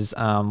 there's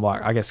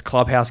like I guess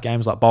clubhouse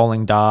games like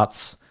bowling,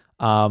 darts,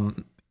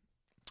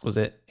 was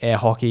it air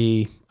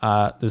hockey,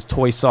 there's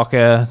toy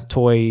soccer,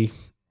 toy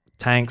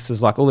tanks,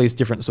 there's like all these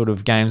different sort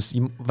of games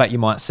that you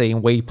might see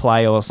in Wii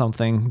Play or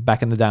something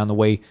back in the day on the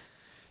Wii.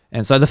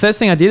 And so the first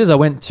thing I did is I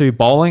went to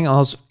bowling,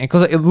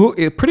 because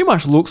it pretty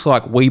much looks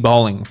like Wii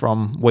Bowling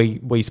from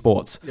Wii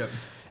Sports. Yep.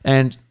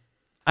 And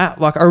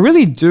I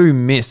really do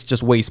miss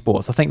just Wii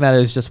Sports. I think that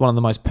is just one of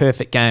the most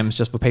perfect games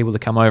just for people to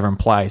come over and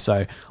play. So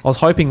I was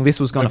hoping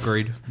this was going to...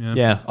 Agreed.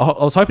 I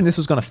was hoping this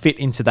was going to fit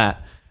into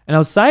that. And I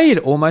would say it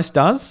almost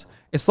does.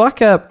 It's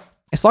like a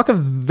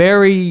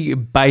very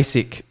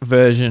basic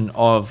version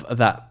of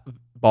that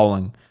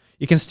bowling.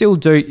 You can still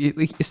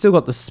it's still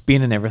got the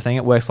spin and everything.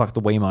 It works like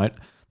the Wiimote.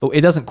 But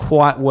it doesn't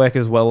quite work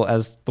as well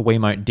as the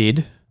Wiimote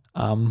did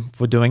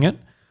for doing it.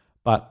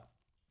 But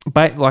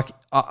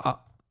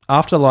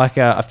after like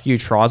a few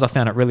tries, I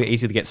found it really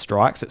easy to get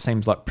strikes. It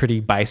seems like pretty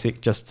basic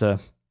just to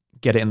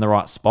get it in the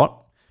right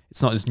spot.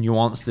 It's not as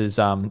nuanced as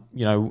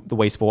the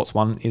Wii Sports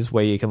one is,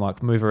 where you can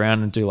like move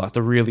around and do like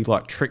the really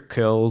like trick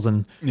curls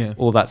and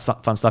all that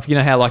fun stuff. You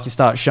know how like you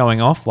start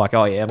showing off like,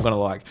 oh yeah, I'm gonna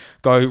like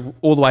go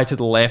all the way to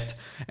the left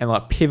and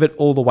like pivot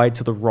all the way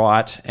to the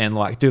right and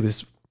like do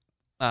this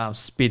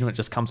spin which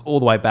just comes all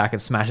the way back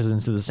and smashes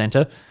into the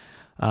center.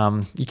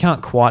 You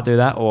can't quite do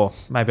that, or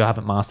maybe I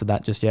haven't mastered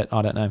that just yet.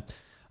 I don't know.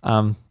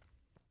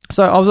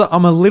 So I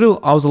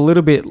was a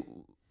little bit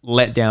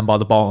let down by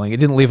the bowling. It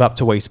didn't live up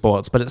to Wii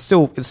Sports, but it's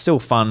still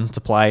fun to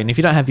play. And if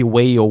you don't have your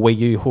Wii or Wii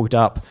U hooked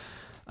up,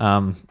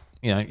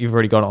 you've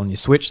already got it on your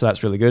Switch, so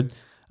that's really good.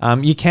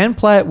 You can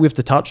play it with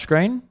the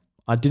touchscreen.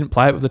 I didn't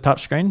play it with the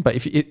touchscreen, but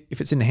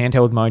if it's in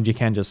handheld mode, you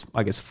can just,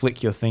 I guess,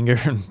 flick your finger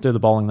and do the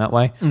bowling that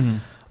way.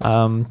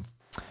 Mm-hmm.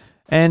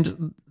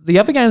 And the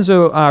other games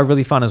are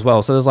really fun as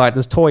well. So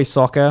there's toy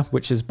soccer,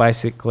 which is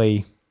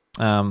basically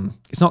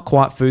it's not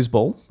quite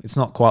foosball. It's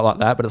not quite like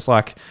that, but it's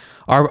like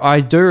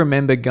I do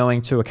remember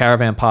going to a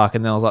caravan park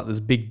and there was like this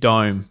big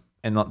dome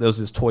and like there was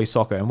this toy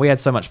soccer, and we had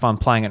so much fun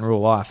playing it in real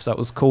life. So it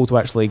was cool to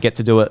actually get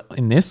to do it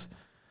in this.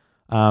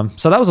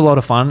 So that was a lot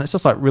of fun. It's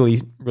just like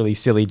really, really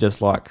silly,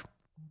 just like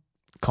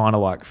kind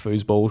of like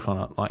foosball, kind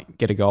of like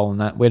get a goal and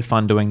that. We had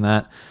fun doing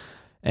that.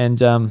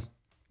 And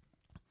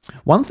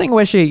one thing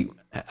where she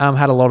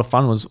had a lot of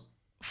fun was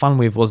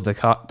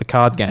the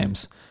card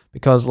games,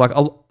 because like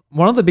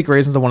one of the big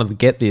reasons I wanted to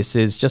get this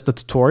is just the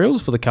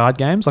tutorials for the card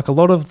games. Like a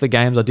lot of the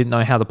games I didn't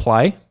know how to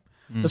play,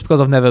 just because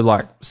I've never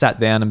like sat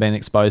down and been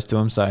exposed to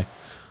them. So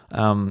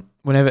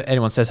whenever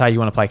anyone says, hey, you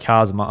want to play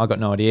cards, I'm like, I got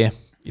no idea,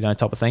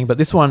 type of thing. But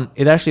this one,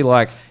 it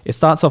actually it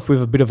starts off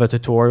with a bit of a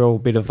tutorial,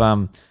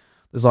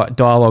 there's like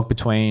dialogue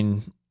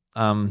between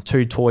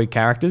two toy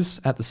characters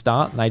at the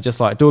start, and they just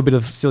like do a bit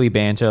of silly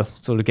banter,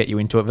 sort of get you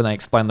into it, but they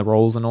explain the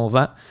rules and all of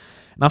that.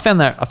 And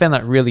I found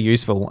that really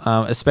useful,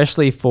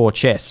 especially for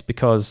chess,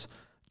 because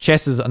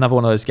chess is another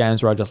one of those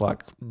games where I just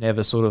like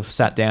never sort of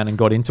sat down and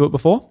got into it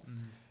before.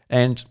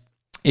 And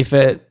it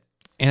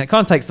kind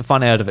of takes the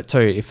fun out of it too.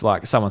 If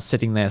like someone's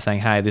sitting there saying,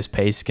 hey, this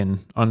piece can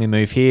only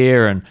move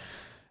here,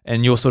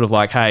 and you're sort of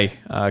like, hey,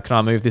 can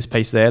I move this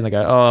piece there? And they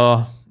go,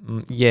 oh,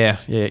 yeah,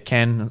 it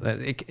can.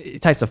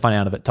 It takes the fun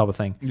out of it, type of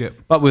thing. Yep.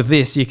 But with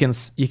this, you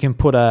can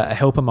put a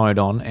helper mode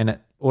on, and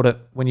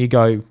when you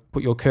go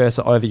put your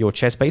cursor over your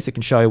chess piece, it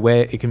can show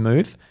where it can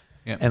move,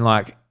 and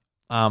like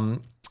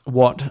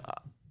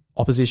what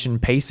opposition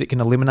piece it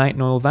can eliminate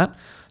and all of that.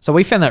 So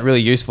we found that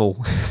really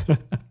useful.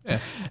 Yeah.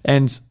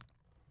 And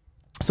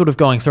sort of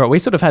going through it, we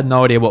sort of had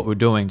no idea what we were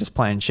doing, just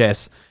playing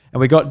chess,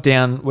 and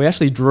we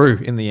actually drew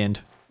in the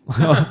end.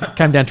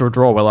 Came down to a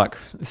draw. We're like,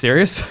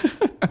 serious?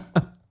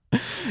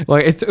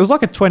 Like it was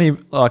like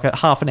a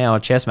half an hour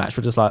chess match.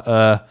 We're just like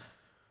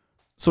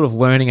sort of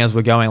learning as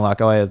we're going,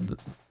 like, oh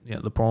yeah,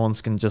 the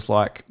pawns can just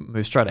like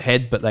move straight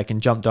ahead, but they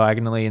can jump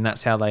diagonally, and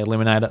that's how they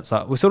eliminate it.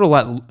 So we sort of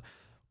like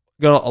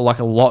got like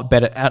a lot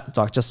better at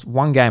like just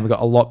one game. We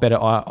got a lot better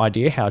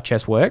idea how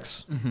chess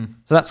works. Mm-hmm.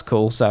 So that's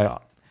cool.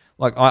 So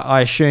like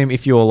I assume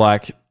if you're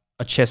like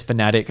a chess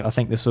fanatic, I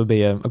think this would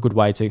be a good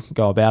way to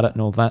go about it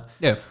and all that.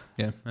 Yeah,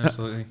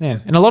 absolutely. Yeah,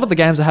 and a lot of the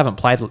games I haven't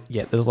played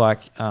yet. There's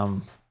like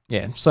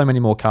so many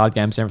more card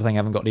games and everything I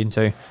haven't got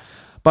into.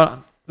 But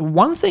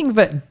one thing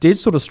that did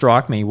sort of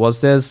strike me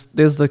was there's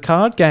the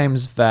card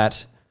games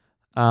that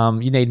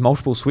you need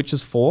multiple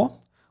switches for.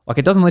 Like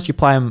it doesn't let you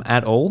play them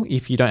at all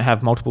if you don't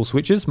have multiple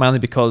switches, mainly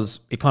because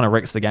it kind of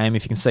wrecks the game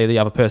if you can see the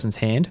other person's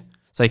hand.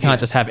 So you can't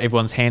just have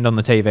everyone's hand on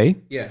the TV.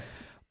 Yeah.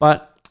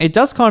 But it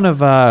does kind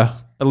of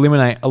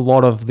eliminate a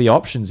lot of the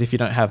options if you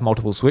don't have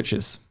multiple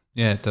switches.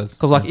 Yeah, it does.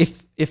 Because like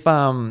if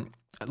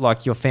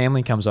like your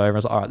family comes over and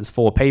it's like, all right, there's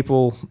 4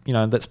 people,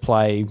 let's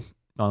play, I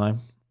don't know,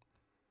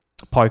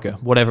 poker,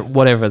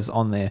 whatever's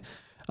on there.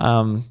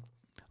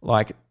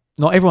 Like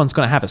not everyone's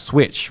going to have a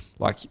Switch.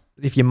 Like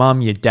if your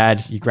mum, your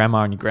dad, your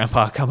grandma and your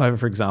grandpa come over,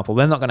 for example,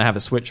 they're not going to have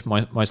a Switch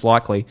most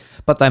likely,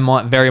 but they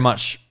might very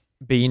much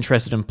be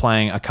interested in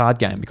playing a card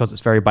game because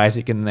it's very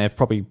basic and they've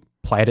probably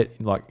played it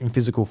like in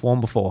physical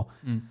form before.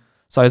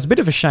 So it's a bit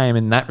of a shame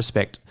in that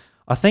respect.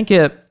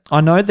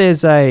 I know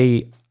there's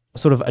a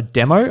sort of a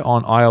demo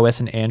on iOS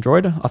and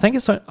Android. I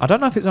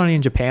don't know if it's only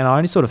in Japan. I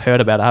only sort of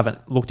heard about it. I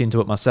haven't looked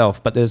into it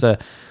myself, but I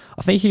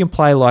think you can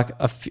play like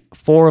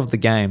 4 of the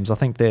games. I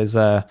think there's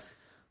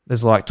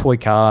like toy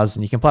cars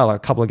and you can play like a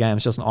couple of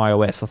games just on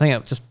iOS. I think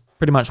it just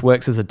pretty much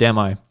works as a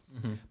demo,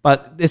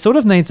 but there sort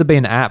of needs to be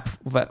an app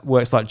that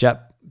works like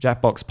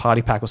Jackbox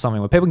Party Pack or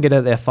something where people can get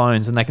out their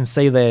phones and they can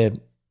see their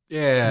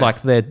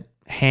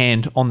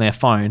hand on their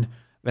phone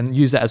and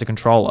use that as a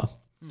controller.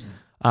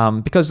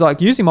 Because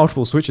like using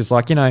multiple switches,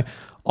 like,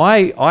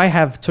 I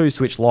have 2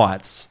 Switch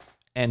lights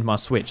and my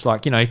Switch,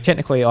 like,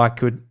 technically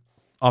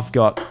I've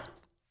got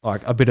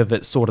like a bit of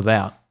it sorted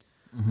out,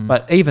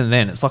 but even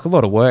then it's like a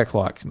lot of work.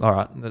 Like, all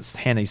right, let's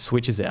hand these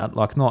switches out.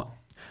 Like not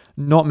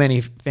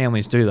many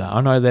families do that.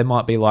 I know there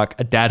might be like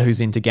a dad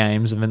who's into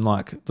games and then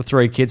like the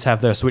 3 kids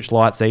have their Switch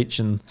lights each,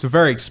 and it's a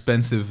very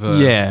expensive,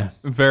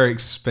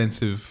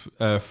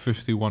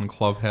 51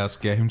 Clubhouse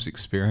games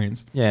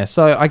experience. Yeah.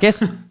 So I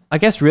guess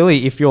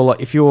really if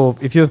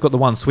you've got the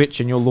one Switch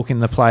and you're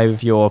looking to play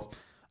with your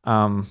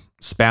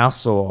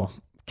spouse or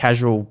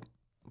casual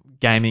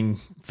gaming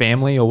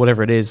family or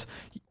whatever it is,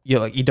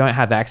 you don't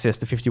have access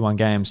to 51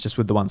 games just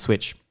with the one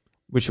Switch,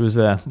 which was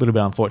a little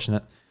bit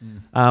unfortunate.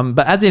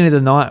 But at the end of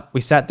the night,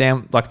 we sat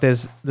down. Like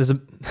there's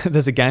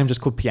a game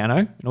just called Piano,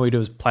 and all you do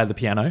is play the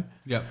piano.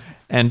 Yeah.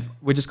 And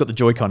we just got the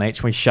Joy-Con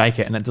each. We shake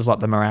it, and it does like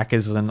the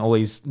maracas and all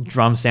these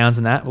drum sounds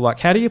and that. We're like,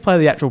 how do you play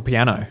the actual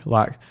piano?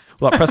 Like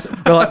we're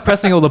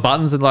pressing all the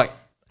buttons, and like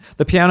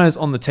the piano's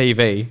on the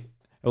TV.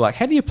 We're like,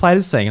 how do you play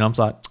this thing? And I'm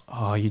like,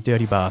 oh, you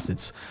dirty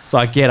bastards. So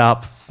I get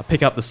up, I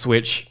pick up the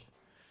Switch,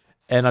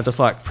 and I just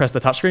like press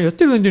the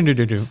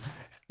touchscreen.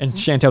 And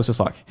Chantel's just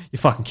like, you're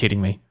fucking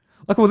kidding me.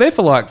 Like we're there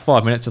for like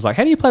 5 minutes, just like,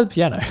 how do you play the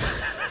piano?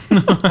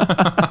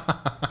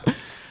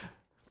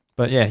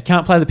 But yeah, you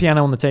can't play the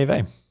piano on the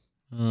TV.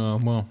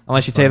 Well,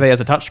 unless your TV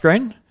has a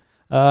touchscreen,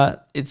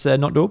 it's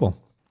not doable.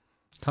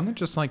 Can't they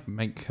just like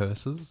make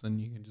cursors and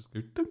you can just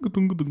go?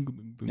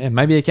 Yeah,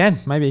 maybe you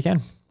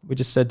can. We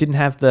just didn't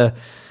have the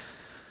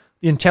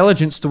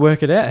intelligence to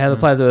work it out how to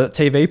play the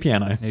TV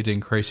piano. You need to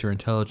increase your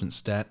intelligence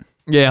stat.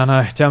 Yeah, I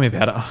know. Tell me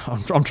about it.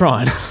 I'm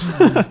trying.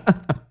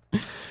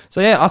 So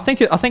yeah, I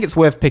think it's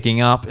worth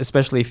picking up,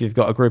 especially if you've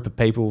got a group of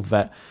people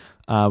that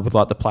would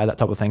like to play that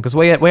type of thing. Because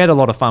we had a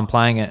lot of fun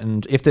playing it,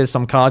 and if there's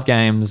some card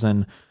games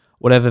and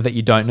whatever that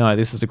you don't know,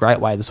 this is a great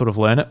way to sort of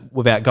learn it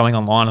without going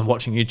online and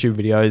watching YouTube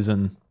videos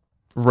and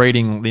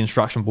reading the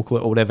instruction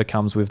booklet or whatever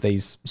comes with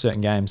these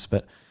certain games.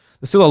 But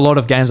there's still a lot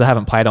of games I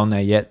haven't played on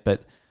there yet.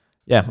 But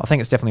yeah, I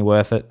think it's definitely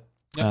worth it.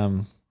 Yep.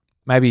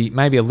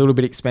 Maybe a little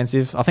bit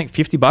expensive. I think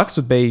 $50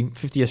 would be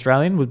 50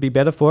 Australian would be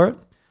better for it.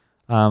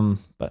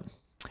 But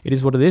it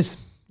is what it is.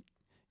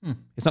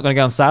 It's not going to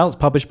go on sale. It's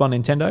published by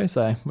Nintendo.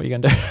 So what are you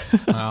going to do?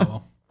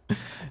 Well.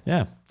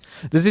 Yeah.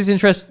 Does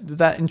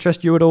that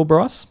interest you at all,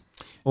 Bryce?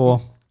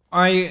 Or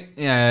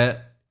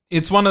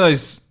it's one of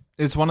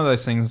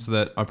those things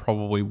that I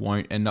probably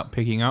won't end up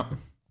picking up.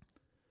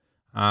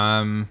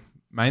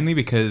 Mainly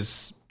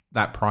because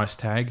that price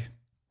tag.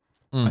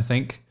 I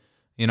think,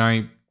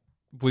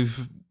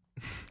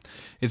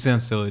 it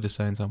sounds silly to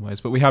say in some ways,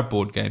 but we have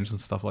board games and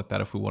stuff like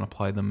that if we want to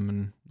play them.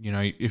 And,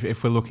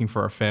 if we're looking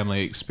for a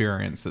family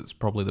experience, that's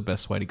probably the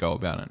best way to go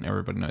about it. And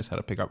everybody knows how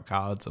to pick up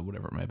cards or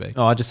whatever it may be.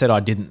 Oh, I just said I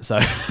didn't, so.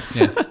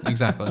 Yeah,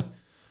 exactly.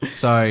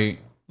 So,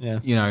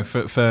 yeah.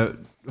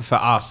 For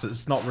us,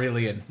 it's not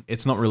really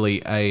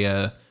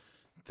a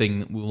thing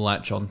that we'll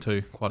latch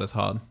onto quite as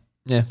hard.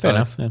 Yeah, fair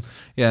enough. Yeah.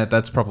 Yeah,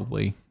 that's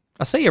probably...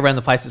 I see around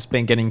the place it's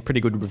been getting pretty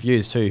good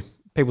reviews too.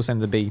 People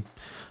seem to be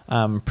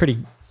pretty...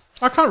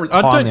 I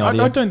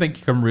don't think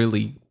you can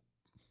really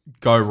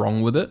go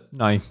wrong with it.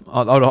 No,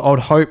 I would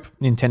hope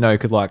Nintendo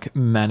could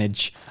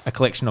manage a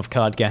collection of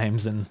card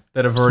games and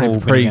that have already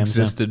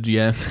pre-existed.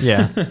 Yeah.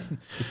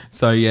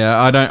 So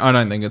I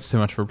don't think it's too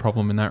much of a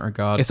problem in that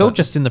regard. It's all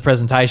just in the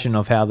presentation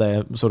of how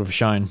they're sort of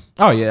shown.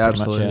 Oh yeah,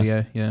 absolutely.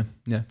 Much,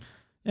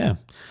 yeah.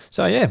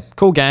 So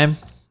cool game.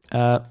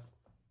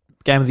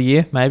 Game of the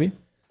year maybe.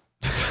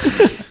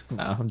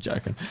 No, I'm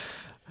joking.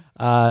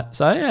 I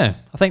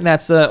think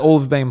that's all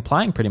we've been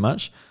playing pretty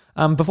much.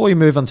 Before you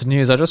move on to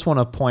news, I just want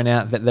to point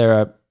out that there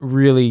are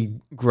really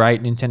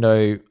great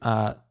Nintendo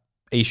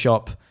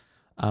eShop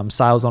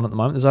sales on at the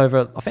moment. I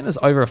think there's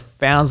over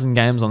 1,000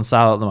 games on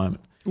sale at the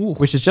moment,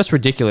 which is just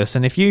ridiculous.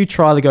 And if you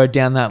try to go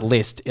down that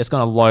list, it's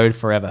going to load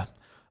forever.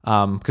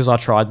 Because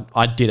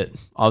I did it.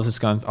 I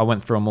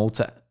went through them all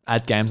to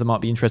add games I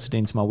might be interested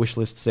in to my wish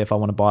list to see if I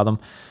want to buy them.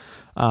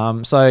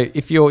 So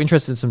if you're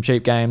interested in some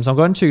cheap games, I'm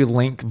going to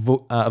link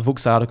a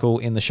Vooks article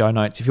in the show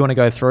notes. If you want to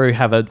go through,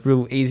 have a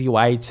real easy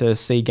way to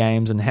see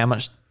games and how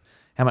much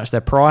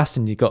they're priced,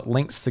 and you've got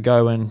links to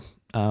go and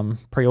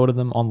pre-order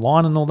them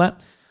online and all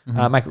that.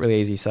 Make it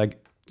really easy. So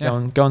go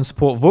and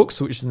support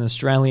Vooks, which is an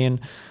Australian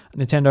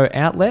Nintendo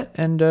outlet,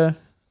 and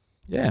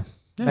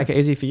make it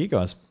easy for you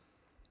guys.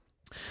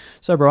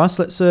 So Bryce,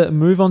 let's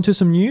move on to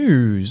some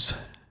news.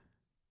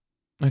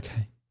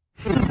 Okay.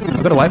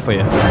 I've got to wait for you.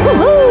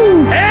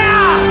 Woohoo!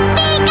 Yeah!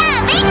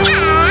 Pika,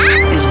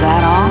 pika! Is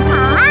that all?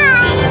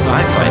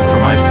 I fight for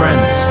my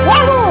friends.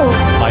 Yahoo!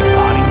 My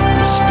body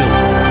is still.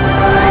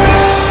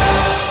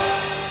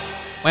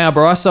 Wow,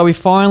 Bryce, so we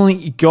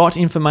finally got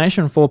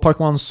information for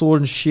Pokemon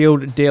Sword and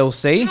Shield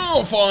DLC.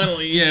 Oh,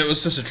 finally. Yeah, it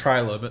was just a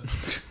trailer,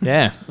 but...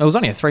 Yeah, it was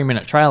only a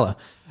 3-minute trailer.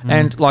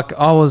 And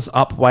I was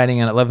up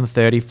waiting at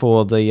 11:30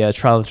 for the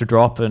trailer to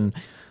drop, and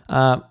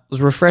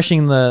was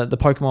refreshing the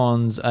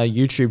Pokemon's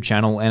YouTube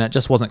channel, and it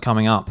just wasn't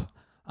coming up.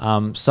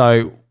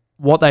 So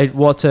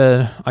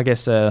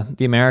the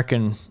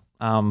American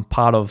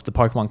part of the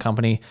Pokemon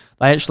company,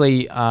 they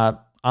actually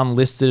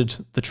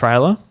unlisted the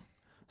trailer,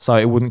 so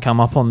it wouldn't come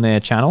up on their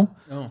channel.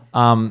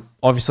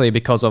 Obviously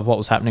because of what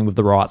was happening with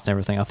the rights and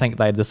everything. I think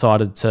they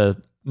decided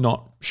to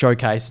not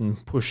showcase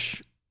and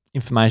push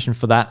information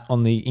for that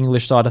on the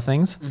English side of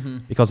things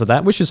because of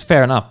that, which is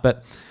fair enough.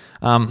 But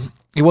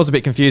it was a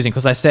bit confusing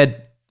because they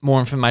said more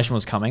information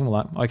was coming. We're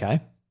like, okay,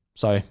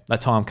 so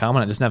that time come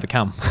and it just never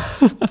come.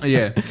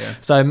 Yeah.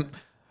 So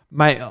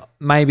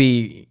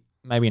maybe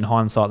in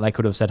hindsight they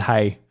could have said,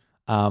 hey,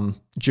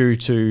 due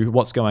to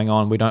what's going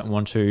on, we don't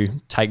want to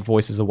take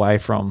voices away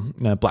from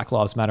Black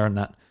Lives Matter and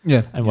that,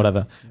 and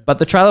whatever. But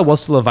the trailer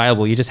was still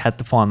available. You just had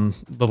to find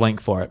the link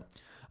for it.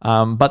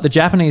 But the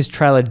Japanese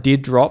trailer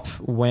did drop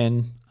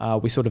when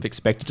we sort of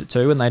expected it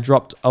to, and they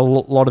dropped a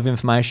lot of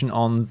information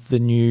on the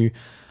new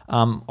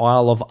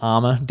Isle of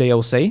Armor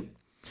DLC,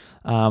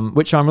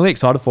 which I'm really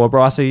excited for.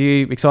 Bryce, are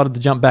you excited to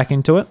jump back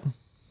into it?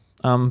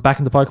 Back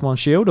into Pokemon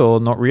Shield,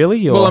 or not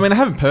really? Or? Well, I mean, I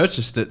haven't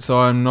purchased it, so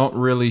I'm not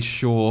really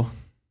sure.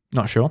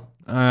 Not sure?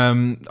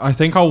 I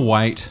think I'll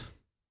wait,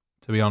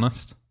 to be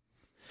honest.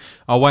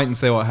 I'll wait and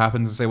see what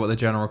happens and see what the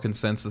general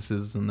consensus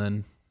is, and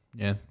then,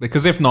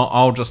 because if not,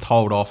 I'll just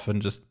hold off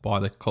and just buy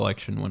the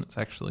collection when it's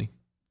actually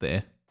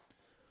there.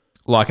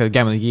 Like a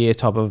Game of the Year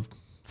type of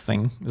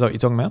thing? Is that what you're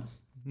talking about?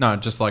 No,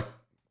 just like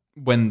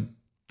when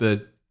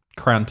the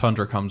Crown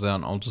Tundra comes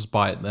out, I'll just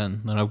buy it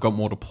then. Then I've got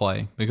more to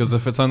play. Because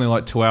if it's only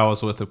like 2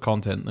 hours worth of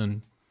content,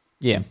 then...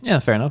 Yeah,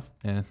 fair enough.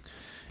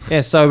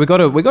 Yeah, so we got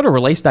a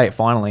release date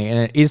finally, and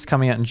it is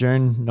coming out in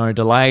June. No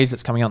delays.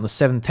 It's coming out on the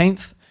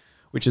 17th,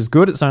 which is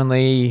good. It's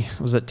only,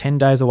 10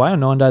 days away or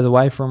 9 days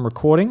away from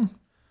recording?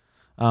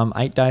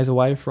 8 days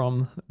away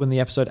from when the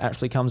episode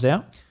actually comes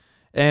out.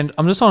 And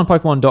I'm just on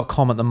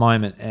Pokemon.com at the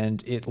moment,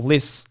 and it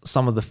lists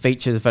some of the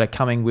features that are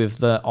coming with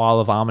the Isle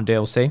of Armor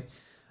DLC.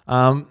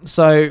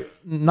 So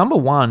number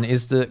one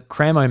is the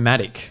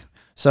Cramomatic.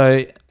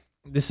 So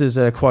this is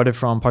quoted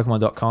from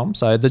Pokemon.com.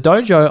 So the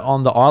dojo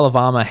on the Isle of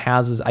Armor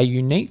houses a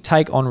unique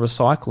take on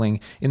recycling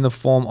in the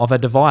form of a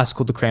device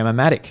called the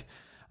Cramomatic.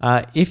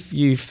 If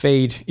you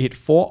feed it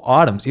 4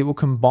 items, it will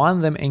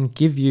combine them and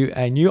give you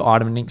a new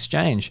item in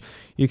exchange.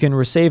 You can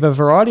receive a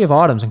variety of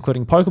items,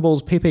 including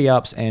Pokeballs,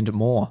 PP-ups, and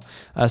more.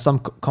 Some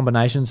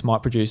combinations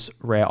might produce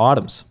rare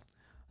items.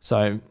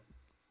 So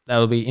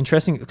that'll be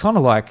interesting. It's kind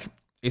of like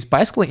it's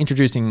basically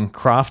introducing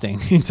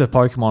crafting into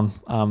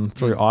Pokemon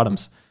through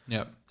items.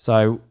 Yep.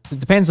 So it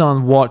depends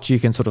on what you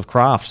can sort of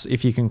craft.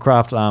 If you can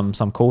craft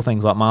some cool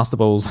things like Master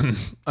Balls and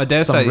I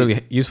dare some say,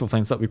 really useful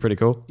things, that'd be pretty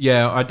cool.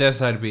 Yeah, I dare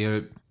say it'd be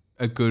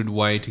a good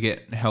way to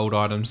get held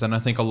items, and I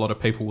think a lot of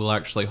people will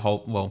actually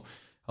hold. Well,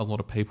 a lot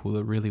of people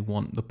that really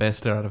want the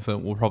best out of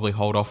it will probably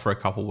hold off for a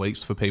couple of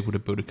weeks for people to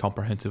build a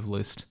comprehensive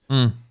list,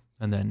 and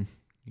then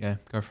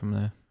go from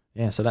there.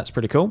 Yeah, so that's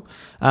pretty cool.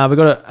 We've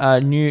got a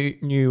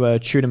new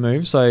tutor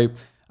move. So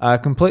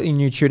completely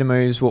new tutor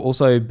moves will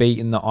also be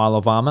in the Isle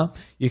of Armor.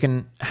 You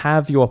can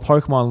have your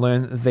Pokemon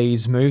learn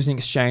these moves in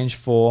exchange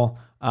for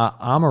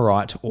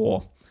Armorite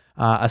ore,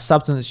 a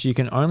substance you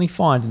can only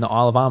find in the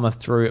Isle of Armor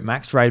through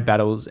max raid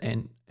battles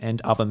and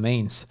other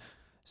means.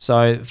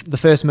 So the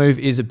first move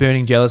is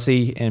Burning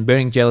Jealousy, and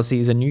Burning Jealousy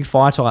is a new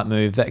fire type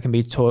move that can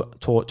be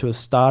taught to a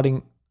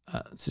starting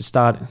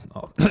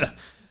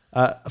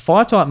a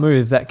fire type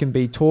move that can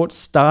be taught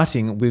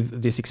starting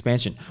with this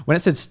expansion. When it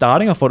said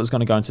starting, I thought it was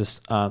going to go into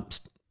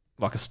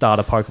like a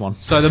starter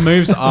Pokemon. So the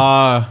moves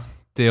are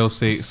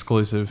DLC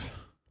exclusive.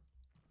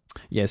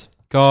 Yes.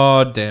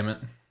 God damn it.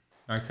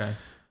 Okay.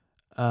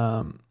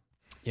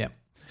 Yeah.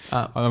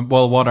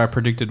 Well, what I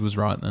predicted was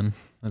right then.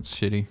 That's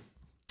shitty.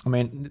 I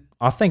mean,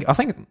 I think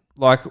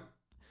like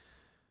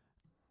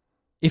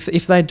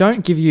if they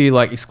don't give you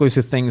like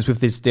exclusive things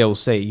with this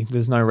DLC,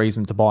 there's no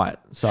reason to buy it.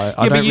 So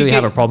I don't really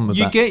have a problem with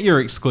that. You get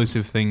your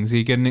exclusive things.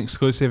 You get an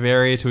exclusive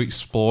area to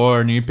explore,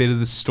 a new bit of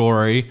the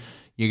story.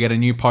 You get a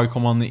new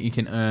Pokemon that you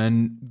can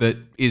earn that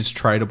is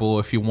tradable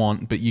if you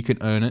want, but you can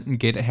earn it and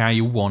get it how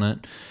you want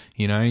it.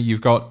 You know,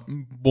 you've got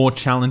more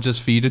challenges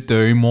for you to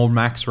do, more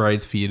max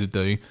raids for you to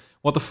do.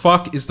 What the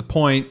fuck is the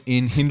point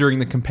in hindering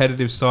the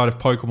competitive side of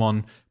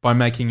Pokemon by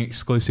making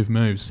exclusive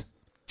moves?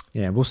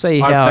 Yeah, we'll see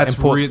how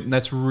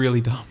that's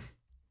really dumb.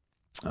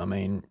 I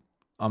mean,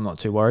 I'm not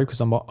too worried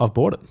because I've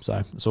bought it,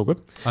 so it's all good.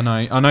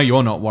 I know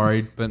you're not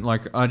worried, but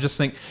like I just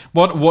think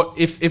what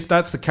if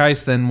that's the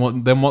case, then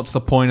what's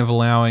the point of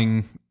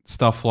allowing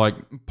stuff like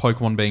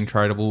Pokemon being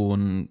tradable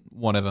and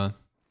whatever?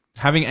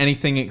 Having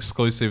anything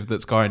exclusive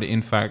that's going to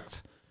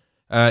impact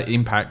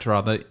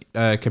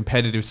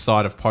competitive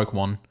side of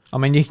Pokemon. I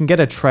mean, you can get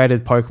a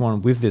traded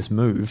Pokemon with this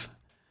move.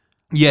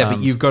 Yeah, but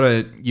you've got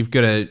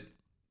to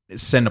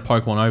send a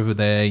Pokemon over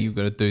there. You've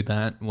got to do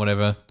that,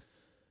 whatever.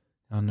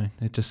 I don't know.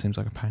 It just seems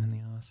like a pain in the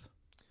ass.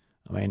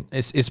 I mean,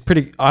 it's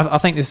pretty. I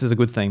think this is a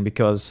good thing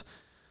because,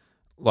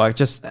 like,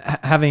 just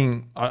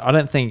having. I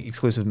don't think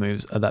exclusive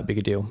moves are that big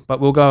a deal.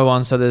 But we'll go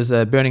on. So there's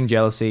a Burning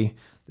Jealousy.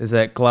 There's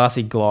a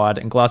Glassy Glide,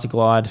 and Glassy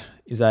Glide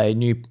is a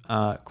new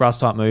grass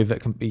type move that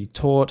can be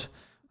taught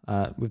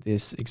with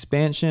this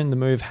expansion. The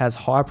move has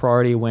high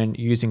priority when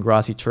using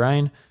grassy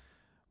terrain,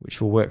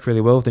 which will work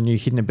really well with the new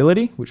hidden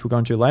ability, which we'll go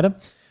into later.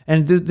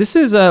 And this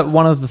is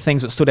one of the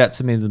things that stood out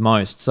to me the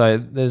most. So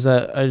there's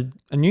a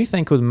new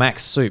thing called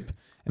Max Soup.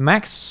 And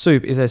Max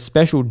Soup is a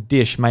special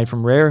dish made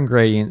from rare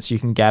ingredients you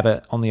can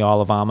gather on the Isle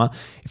of Armor.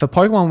 If a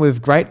Pokemon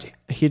with great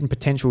hidden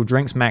potential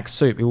drinks Max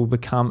Soup, it will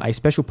become a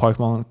special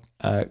Pokemon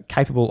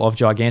capable of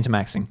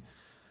Gigantamaxing.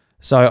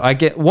 So I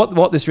get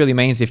what this really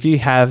means. If you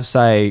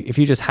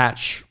just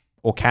hatch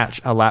or catch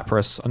a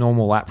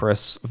normal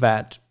Lapras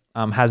that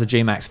has a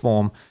G-Max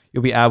form,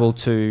 you'll be able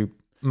to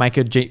make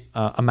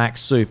a Max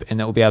Soup,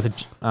 and it will be able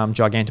to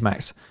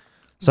Gigantamax.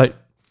 So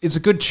it's a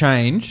good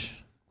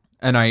change,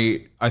 and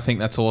I think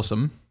that's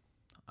awesome.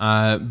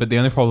 But the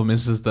only problem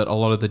is that a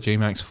lot of the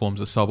G-Max forms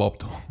are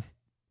suboptimal.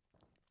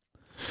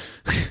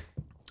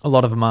 A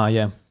lot of them are,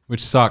 yeah.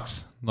 Which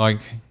sucks. Like,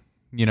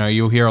 you know,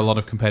 you'll hear a lot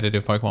of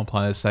competitive Pokemon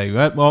players say,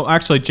 well,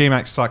 actually,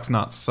 G-Max sucks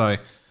nuts, so...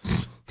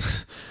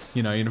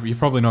 You know, you're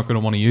probably not going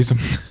to want to use them.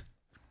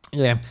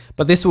 Yeah,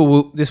 but this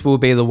will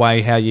be the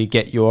way how you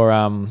get your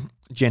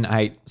Gen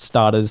 8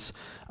 starters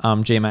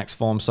G-Max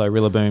form, so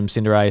Rillaboom,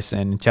 Cinderace,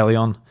 and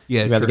Inteleon.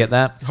 Yeah, you'll be able to get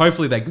that.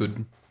 Hopefully they're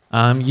good.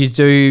 You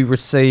do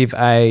receive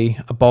a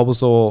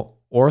Bulbasaur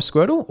or a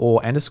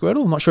Squirtle and a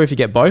Squirtle. I'm not sure if you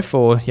get both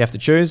or you have to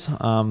choose.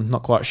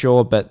 Not quite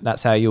sure, but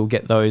that's how you'll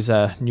get those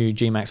new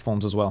G-Max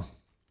forms as well.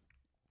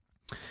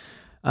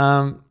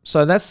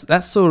 So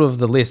that's sort of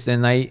the list,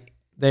 and they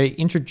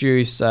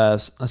introduce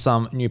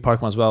some new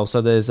Pokemon as well.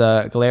 So there's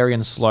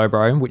Galarian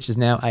Slowbro, which is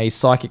now a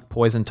Psychic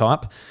Poison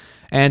type.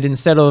 And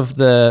instead of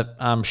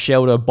the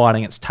Shelter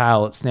biting its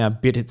tail, it's now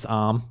bit its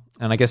arm.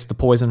 And I guess the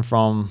poison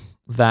from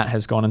that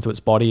has gone into its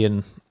body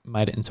and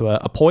made it into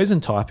a poison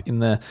type in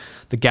the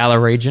Galar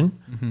region.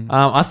 Mm-hmm.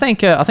 I think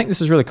this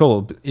is really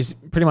cool. He's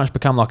pretty much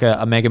become like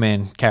a Mega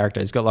Man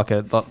character. He's got like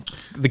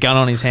the gun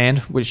on his hand,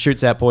 which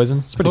shoots out poison.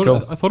 It's pretty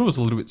cool. I thought it was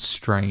a little bit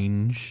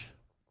strange,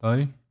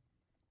 though.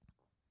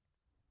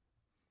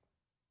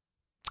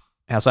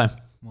 How so?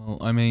 Well,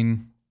 I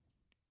mean,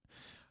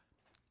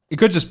 it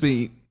could just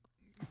be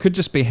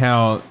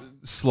how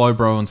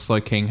Slowbro and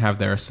Slowking have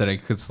their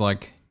aesthetic. It's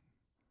like,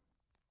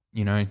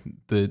 you know,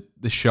 the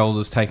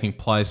shoulder's taking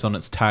place on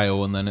its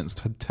tail, and then it's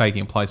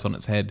taking place on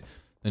its head.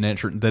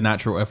 The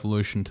natural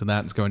evolution to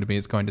that is going to be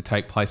it's going to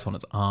take place on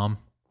its arm.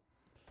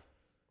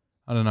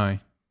 I don't know.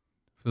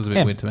 Feels a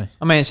bit weird to me.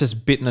 I mean, it's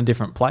just bit in a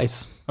different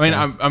place.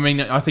 I mean,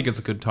 I think it's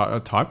a good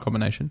type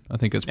combination. I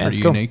think it's pretty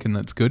unique, and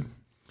that's good.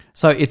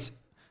 So it's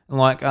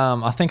like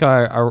I think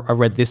I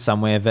read this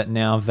somewhere that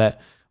now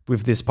that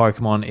with this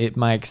Pokemon, it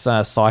makes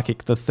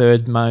Psychic the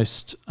third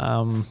most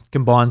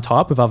combined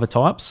type with other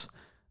types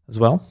as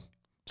well.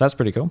 So that's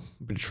pretty cool.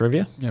 A bit of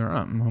trivia. Yeah,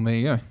 right. Well, there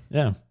you go.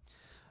 Yeah.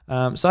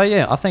 So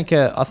yeah, I think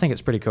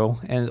it's pretty cool,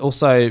 and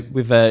also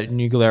with a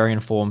new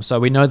Galarian form. So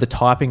we know the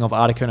typing of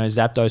Articuno,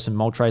 Zapdos, and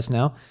Moltres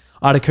now.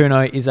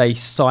 Articuno is a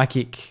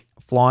Psychic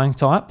flying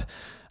type.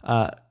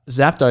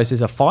 Zapdos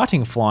is a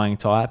fighting flying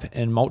type,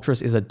 and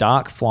Moltres is a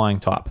dark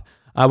flying type.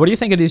 What do you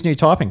think of these new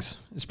typings?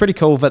 It's pretty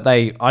cool that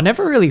I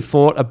never really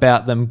thought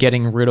about them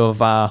getting rid of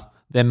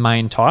their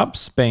main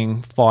types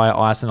being fire,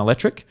 ice, and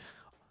electric.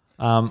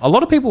 A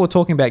lot of people were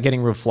talking about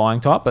getting rid of flying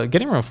type, but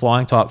getting rid of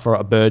flying type for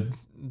a bird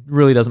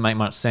really doesn't make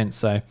much sense.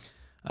 So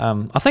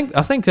I think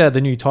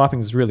the new typing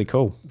is really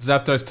cool.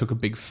 Zapdos took a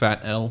big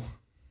fat L.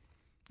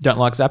 Don't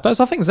like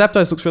Zapdos? I think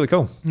Zapdos looks really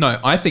cool. No,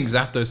 I think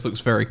Zapdos looks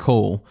very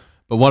cool.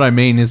 But what I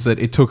mean is that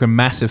it took a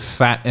massive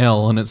fat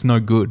L and it's no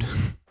good.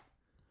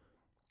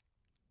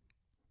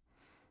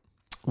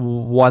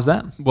 Why's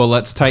that? Well,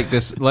 let's take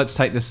this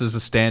as a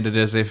standard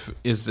as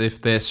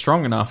if they're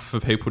strong enough for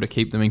people to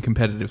keep them in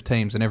competitive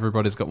teams and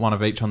everybody's got one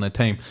of each on their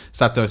team.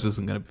 Zapdos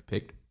isn't going to be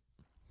picked.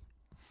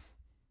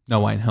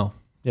 No way in hell.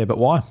 Yeah, but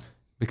why?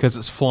 Because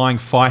it's flying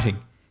fighting.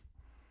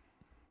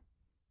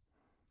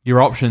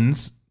 Your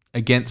options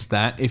against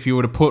that, if you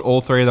were to put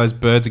all three of those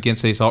birds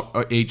against each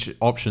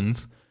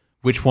options,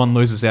 which one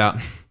loses out?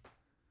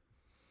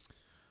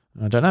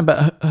 I don't know,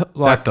 but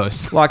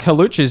Zapdos. Like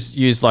Hawlucha is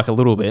used like a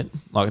little bit,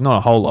 like not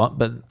a whole lot,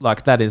 but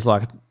like that is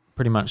like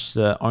pretty much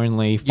the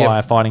only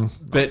flying fighting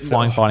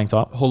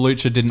type.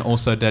 Hawlucha didn't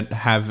also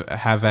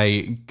have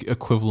a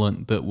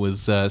equivalent that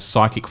was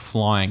psychic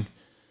flying,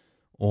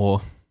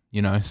 or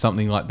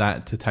something like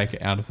that to take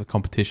it out of the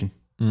competition.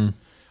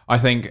 I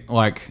think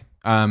like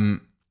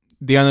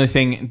the only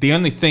thing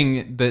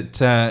that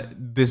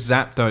this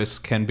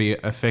Zapdos can be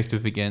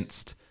effective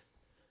against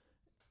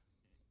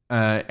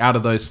out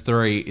of those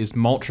three is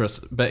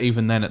Moltres, but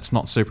even then it's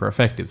not super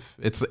effective.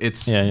 It's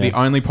the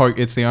only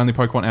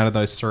Pokemon out of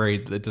those three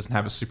that doesn't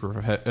have a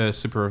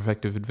super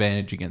effective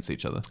advantage against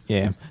each other.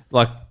 Yeah,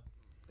 like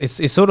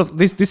it's sort of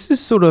this is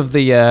sort of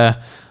the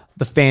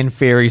fan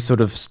fairy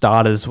sort of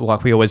starters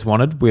like we always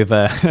wanted with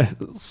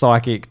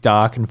Psychic,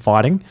 Dark, and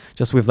Fighting,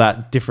 just with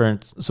that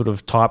different sort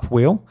of type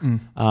wheel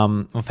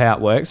of how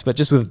it works. But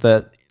just with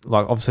the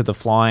obviously the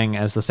flying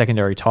as the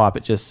secondary type,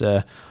 it just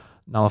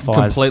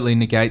nullifies, completely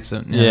negates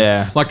it.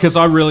 Yeah. Like because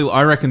I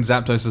reckon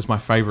Zapdos is my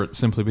favorite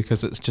simply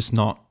because it's just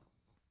not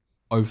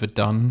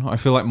overdone. I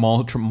feel like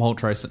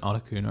Moltres and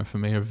Articuno for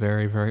me are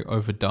very, very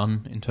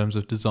overdone in terms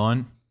of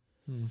design.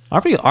 I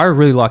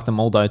really like them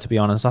all though, to be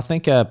honest. I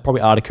think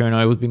probably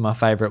Articuno would be my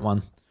favorite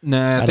one.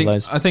 I think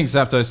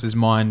Zapdos is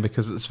mine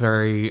because it's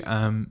very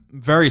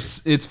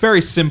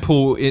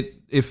simple.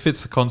 It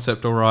fits the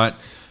concept all right.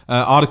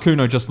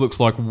 Articuno just looks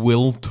like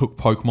Will took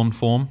Pokemon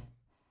form,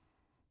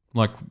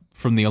 like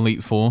from the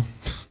Elite Four.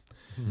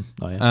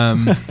 Oh,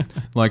 yeah.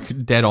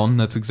 Like dead on.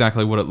 That's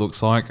exactly what it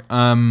looks like.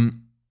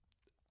 And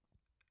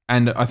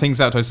I think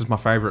Zapdos is my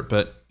favorite,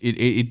 but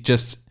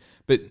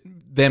but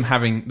them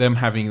having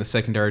the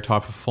secondary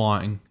type of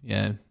flying,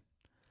 yeah.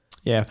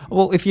 Yeah.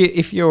 Well, if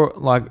you're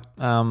like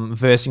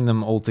versing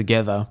them all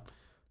together,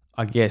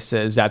 I guess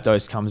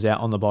Zapdos comes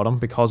out on the bottom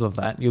because of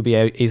that. You'll be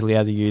easily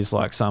able to use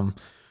like some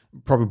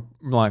probably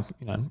like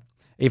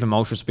even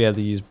Moltres will be able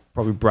to use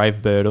probably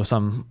Brave Bird or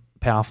some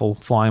powerful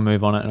flying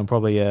move on it, and it'll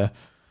probably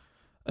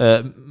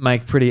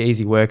make pretty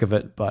easy work of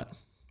it. But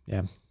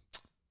yeah,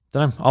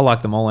 don't know. I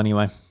like them all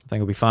anyway. I think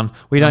it'll be fun.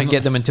 We don't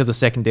get them until the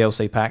second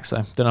DLC pack,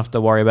 so don't have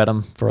to worry about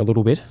them for a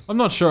little bit. I'm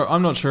not sure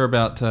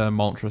about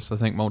Moltres. I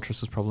think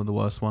Moltres is probably the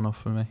worst one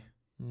off for me.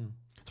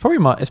 It's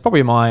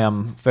probably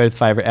my third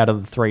favorite out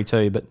of the three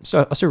too, but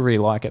I still really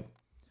like it.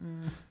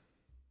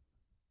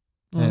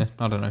 Yeah,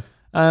 I don't know.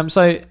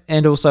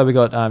 And also we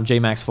got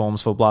G-Max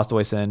forms for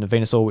Blastoise and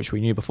Venusaur, which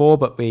we knew before,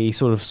 but we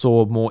sort of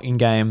saw more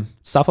in-game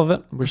stuff of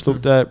it, which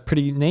looked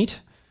pretty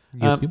neat.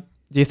 Yep.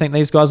 Do you think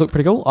these guys look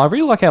pretty cool? I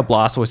really like how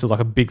Blastoise is like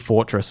a big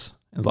fortress.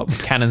 It's like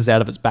with cannons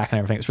out of its back and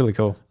everything. It's really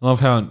cool. I love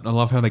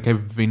how they gave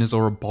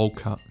Venusaur a bowl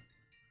cut.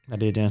 I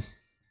did, yeah.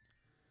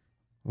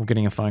 We're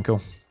getting a phone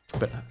call.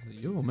 But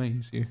you or me?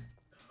 It's you.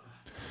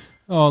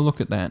 Oh, look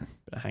at that.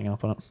 Better hang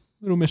up on it.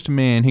 Little Mr.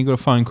 Man, he got a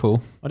phone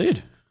call. I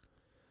did.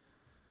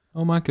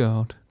 Oh my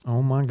god.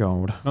 Oh my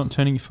god. Not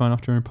turning your phone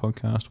off during a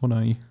podcast. What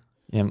are you?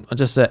 Yeah, I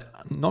just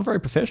not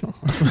very professional.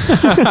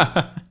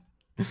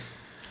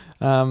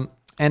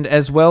 And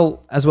as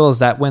well as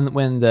that,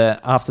 when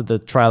after the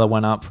trailer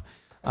went up,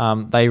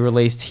 they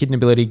released Hidden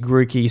Ability,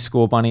 Grookey,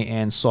 Scorbunny,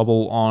 and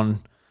Sobble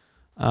on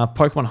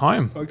Pokemon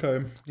Home.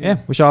 Okay. Yeah,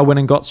 which I went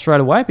and got straight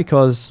away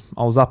because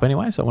I was up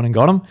anyway, so I went and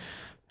got them.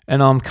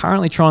 And I'm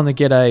currently trying to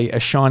get a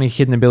shiny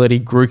Hidden Ability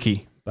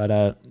Grookey,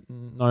 but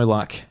no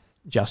luck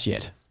just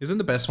yet. Isn't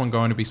the best one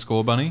going to be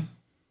Scorbunny?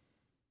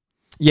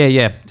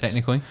 Yeah.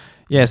 Technically?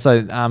 Yeah,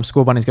 so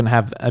Score Bunny's going to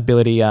have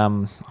ability.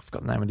 I've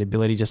got the name of the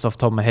ability just off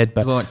the top of my head,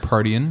 but Is it like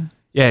Protean?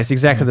 yeah, it's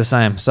exactly the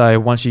same. So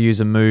once you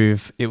use a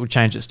move, it will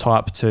change its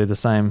type to the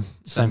same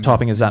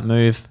typing as that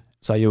move.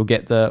 So you'll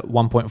get the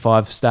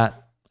 1.5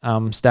 stat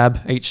stab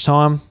each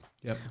time,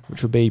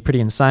 which would be pretty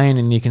insane.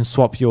 And you can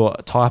swap your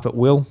type at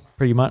will,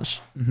 pretty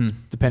much,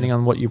 depending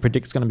on what you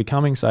predict is going to be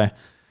coming. So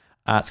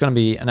it's going to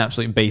be an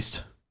absolute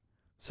beast.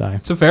 So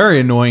It's a very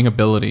annoying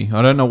ability.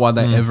 I don't know why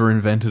they ever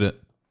invented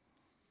it.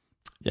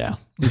 yeah,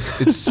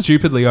 It's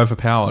stupidly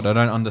overpowered. I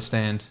don't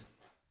understand.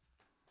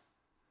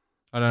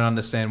 I don't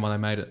understand why they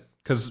made it.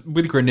 Because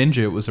with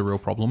Greninja, it was a real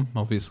problem,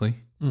 obviously.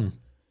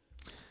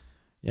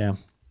 Yeah.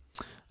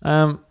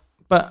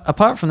 But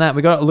apart from that,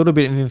 we got a little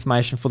bit of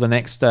information for the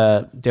next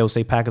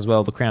DLC pack as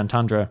well, the Crown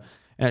Tundra.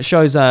 And it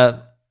shows,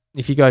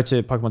 if you go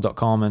to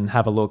Pokemon.com and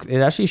have a look, it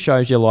actually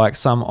shows you like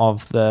some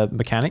of the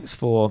mechanics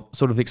for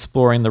sort of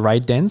exploring the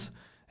raid dens.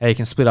 How you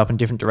can split up in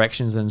different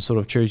directions and sort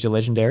of choose your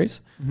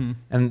legendaries.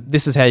 And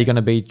this is how you're going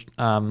to be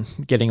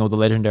getting all the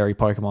legendary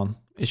Pokemon.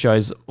 It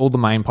shows all the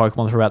main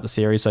Pokemon throughout the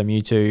series, so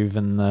Mewtwo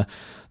and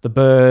the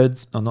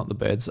birds. Oh, not the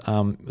birds.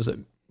 Was it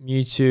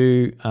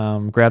Mewtwo,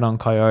 Groudon,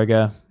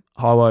 Kyogre,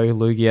 Ho-Oh,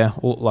 Lugia,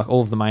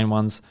 all of the main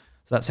ones.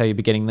 So that's how you'll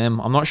be getting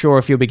them. I'm not sure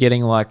if you'll be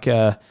getting like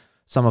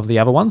some of the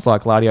other ones,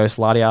 like Latios,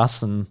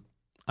 Latias, and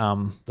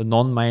the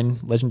non-main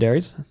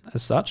legendaries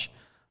as such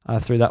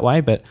through that way.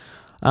 But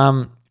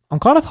I'm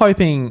kind of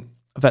hoping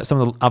that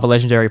some of the other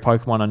legendary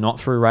Pokemon are not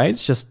through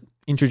raids, just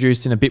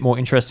introduced in a bit more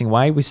interesting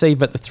way. We see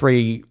that the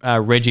 3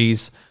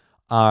 Reggies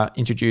are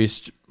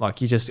introduced,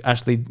 like you just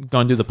actually go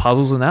and do the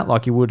puzzles and that,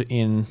 like you would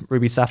in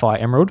Ruby, Sapphire,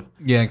 Emerald.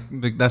 Yeah,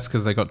 that's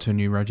because they got 2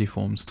 new Reggie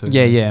forms too.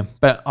 Yeah.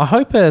 But I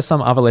hope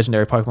some other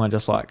legendary Pokemon are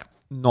just like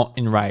not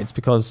in raids,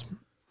 because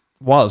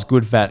while it's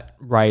good that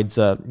raids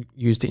are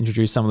used to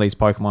introduce some of these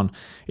Pokemon,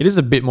 it is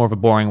a bit more of a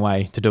boring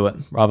way to do it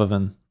rather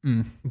than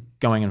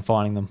going and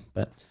finding them.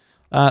 But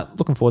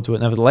looking forward to it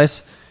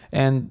nevertheless.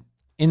 And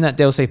in that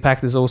DLC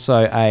pack, there's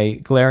also a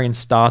Galarian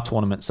Star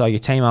Tournament. So you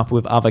team up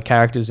with other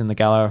characters in the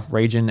Galar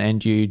region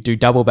and you do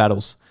double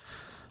battles.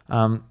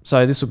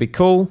 So this will be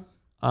cool.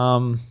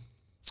 And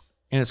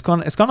it's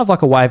kind of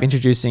like a way of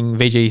introducing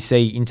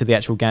VGC into the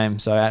actual game.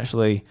 So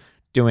actually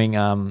doing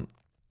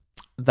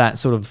that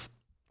sort of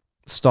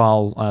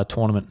style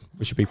tournament,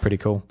 which would be pretty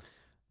cool.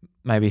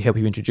 Maybe help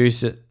you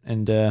introduce it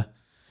and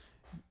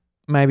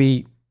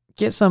maybe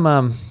get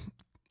some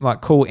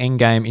like cool end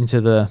game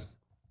into the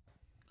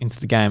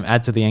game,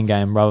 add to the end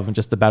game rather than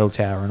just the battle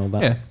tower and all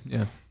that.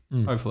 Yeah.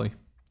 Hopefully.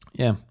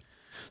 Yeah.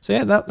 So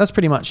yeah, that's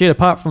pretty much it.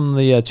 Apart from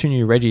the 2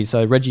 new Reggies,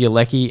 so Reggie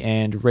Alecki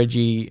and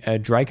Reggie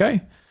Draco.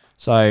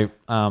 So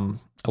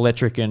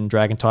electric and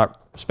dragon type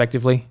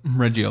respectively.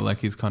 Reggie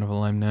Alecki is kind of a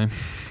lame name.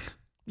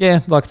 Yeah,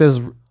 like there's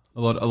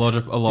a lot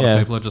of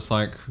people are just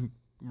like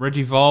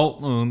Reggie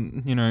Volt, or,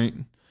 you know,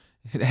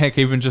 heck,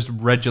 even just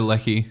Reggie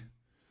Alecki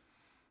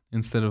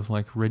instead of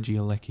like Reggie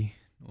Alecki,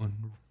 or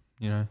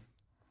you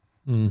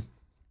know,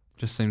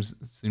 just seems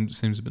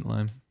a bit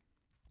lame.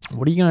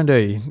 What are you gonna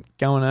do?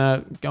 Go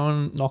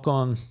and knock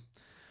on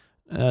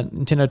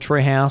Nintendo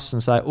Treehouse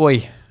and say,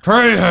 "Oi,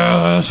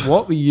 Treehouse,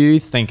 what were you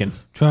thinking?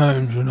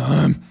 Change the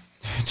name."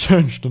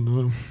 Change the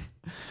name.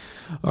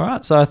 All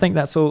right, so I think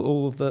that's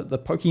all of the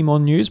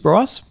Pokemon news,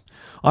 Bryce.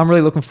 I'm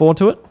really looking forward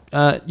to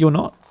it. You're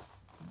not,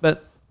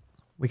 but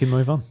we can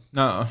move on.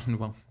 No,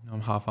 well,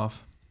 I'm half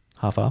off.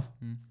 Half.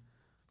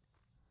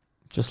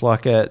 Just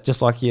like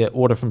your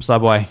order from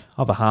Subway.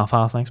 I have a half,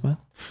 thanks, man.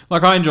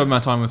 Like, I enjoyed my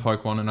time with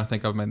Pokemon, and I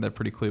think I've made that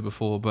pretty clear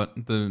before, but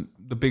the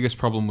biggest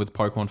problem with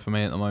Pokemon for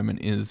me at the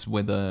moment is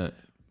whether,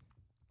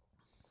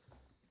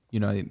 you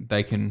know,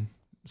 they can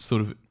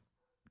sort of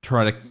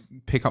try to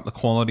pick up the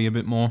quality a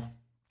bit more.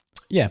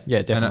 Yeah,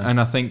 definitely. And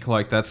I think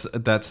like that's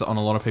on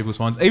a lot of people's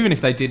minds. Even if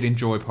they did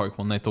enjoy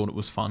Pokemon, they thought it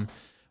was fun,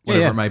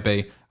 whatever it may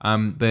be.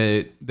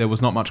 There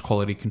was not much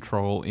quality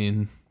control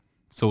in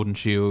Sword and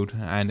Shield,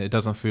 and it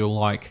doesn't feel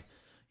like,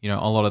 you know,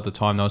 a lot of the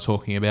time they were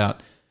talking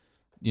about,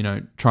 you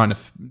know, trying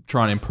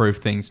to improve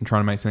things and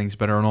trying to make things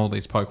better and all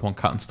these Pokemon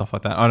cut and stuff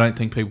like that. I don't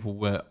think people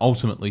were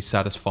ultimately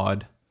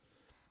satisfied.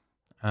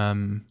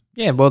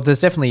 Yeah, well,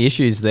 there's definitely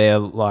issues there.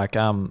 Like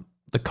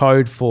the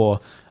code for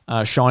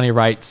shiny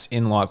rates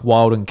in like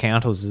wild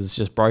encounters is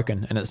just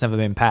broken and it's never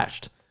been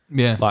patched.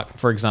 Yeah. Like,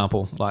 for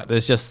example, like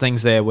there's just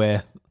things there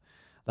where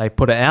they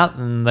put it out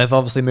and they've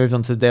obviously moved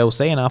on to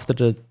DLC, and after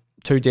the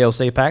 2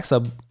 DLC packs,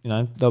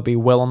 they'll be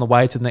well on the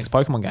way to the next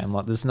Pokemon game.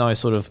 Like there's no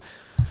sort of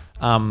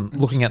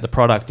looking at the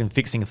product and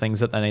fixing things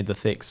that they need to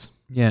fix.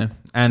 Yeah.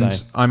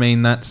 And I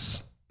mean,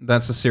 that's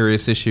a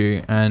serious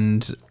issue,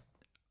 and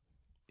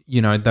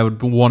you know, they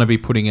would want to be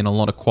putting in a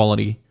lot of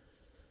quality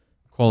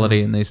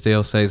in these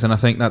DLCs, and I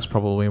think that's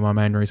probably my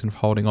main reason for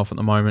holding off at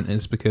the moment,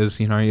 is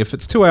because, you know, if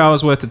it's 2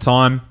 hours worth of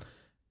time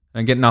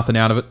and get nothing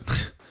out of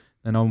it,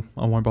 then I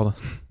won't bother.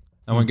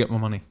 I won't get my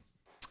money.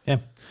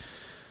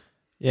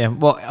 Yeah,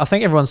 well, I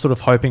think everyone's sort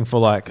of hoping for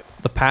like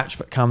the patch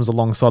that comes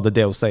alongside the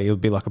DLC. It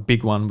would be like a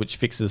big one which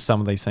fixes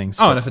some of these things.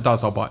 Oh, and if it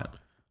does, I'll buy it.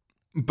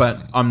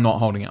 But I'm not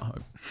holding out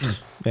hope.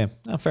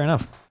 Yeah, fair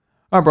enough.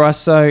 All right, Bryce.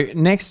 So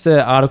next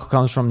article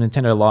comes from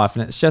Nintendo Life,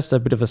 and it's just a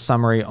bit of a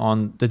summary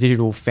on the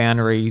Digital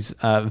Foundry's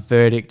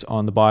verdict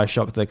on the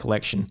BioShock The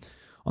Collection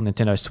on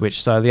Nintendo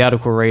Switch. So the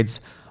article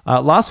reads,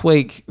 last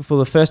week, for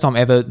the first time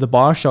ever, the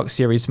BioShock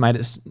series made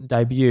its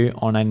debut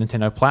on a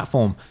Nintendo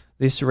platform.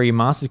 This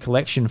remastered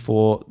collection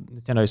for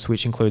Nintendo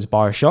Switch includes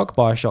BioShock,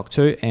 BioShock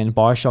 2, and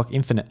BioShock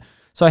Infinite.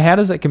 So how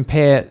does it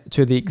compare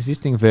to the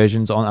existing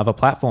versions on other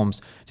platforms?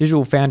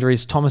 Digital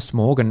Foundry's Thomas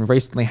Morgan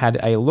recently had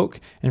a look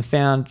and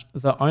found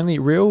the only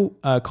real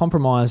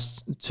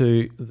compromise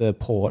to the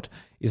port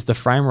is the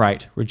frame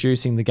rate,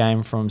 reducing the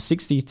game from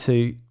 60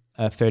 to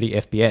 30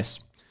 FPS.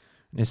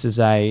 This is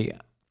a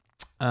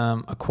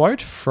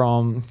quote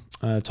from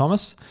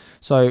Thomas.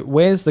 So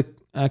whereas the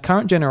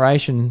current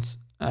generations,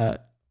 the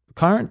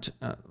current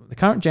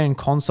gen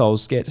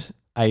consoles get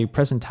a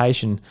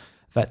presentation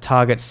that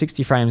targets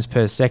 60 frames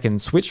per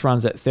second, Switch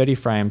runs at 30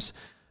 frames,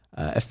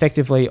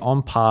 effectively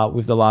on par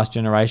with the last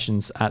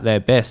generations at their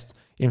best.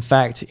 In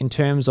fact, in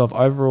terms of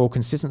overall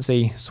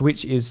consistency,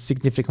 Switch is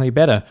significantly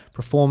better.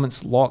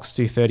 Performance locks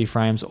to 30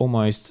 frames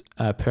almost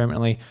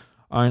permanently,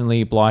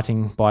 only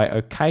blighting by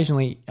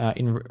occasionally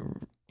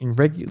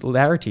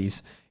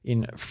irregularities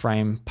in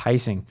frame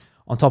pacing.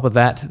 On top of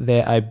that,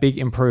 there are big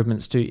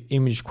improvements to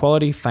image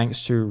quality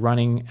thanks to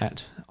running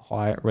at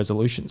high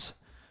resolutions.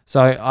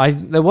 So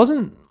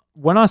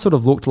when I sort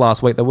of looked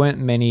last week, there weren't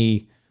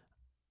many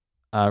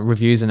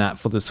reviews in that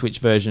for the Switch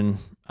version,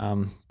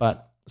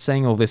 but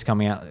seeing all this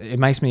coming out, it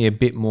makes me a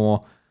bit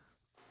more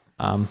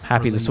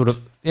happy to sort of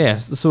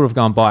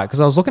go and buy it, because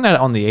I was looking at it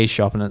on the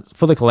eShop, and it's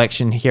for the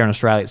collection here in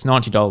Australia. It's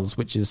 $90,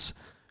 which is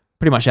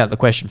pretty much out of the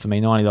question for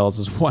me. $90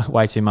 is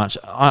way too much.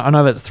 I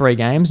know that's 3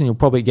 games, and you'll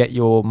probably get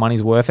your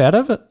money's worth out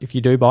of it if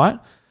you do buy it.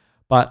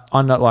 But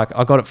I'm not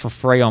I got it for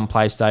free on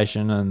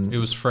PlayStation, and It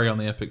was free on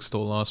the Epic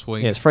Store last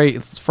week. yeah, it's free.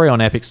 It's free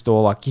on Epic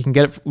Store. Like, you can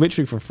get it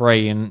literally for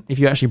free, and if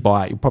you actually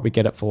buy it, you'll probably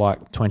get it for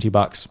like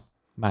 $20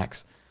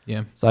 max.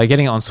 Yeah. So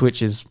getting it on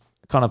Switch is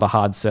kind of a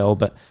hard sell,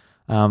 but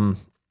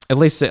at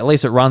least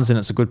it runs and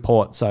it's a good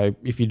port. So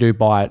if you do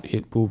buy it,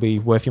 it will be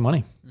worth your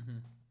money.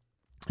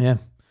 Mm-hmm. Yeah.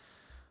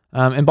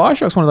 And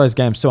BioShock's one of those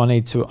games too. I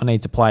need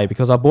to play,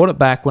 because I bought it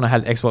back when I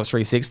had Xbox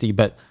 360,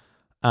 but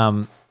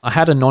I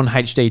had a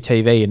non-HD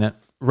TV, and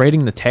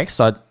reading the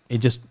text, it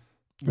just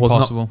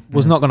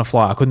was not going to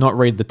fly. I could not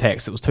read the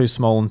text. It was too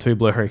small and too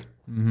blurry.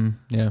 Mm-hmm.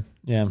 Yeah.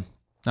 Yeah.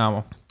 Oh,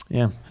 well.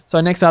 Yeah.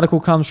 So next article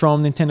comes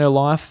from Nintendo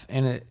Life,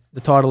 and the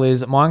title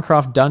is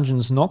Minecraft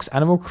Dungeons knocks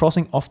Animal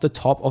Crossing off the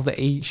top of the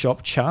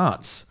eShop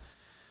charts.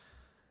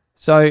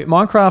 So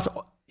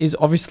Minecraft is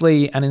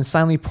obviously an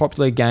insanely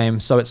popular game,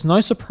 so it's no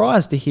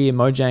surprise to hear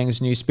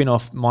Mojang's new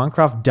spin-off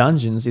Minecraft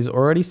Dungeons is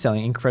already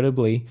selling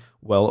incredibly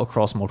well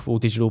across multiple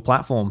digital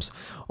platforms.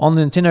 On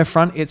the Nintendo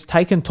front, it's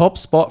taken top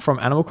spot from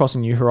Animal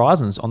Crossing New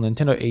Horizons on the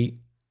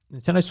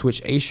Nintendo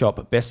Switch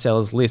eShop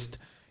bestsellers list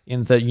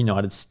in the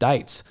United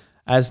States.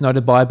 As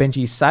noted by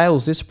Benji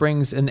Sales, this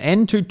brings an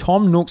end to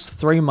Tom Nook's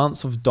 3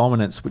 months of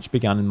dominance, which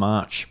began in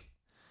March.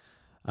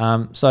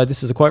 So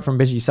this is a quote from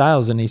Benji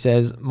Sales, and he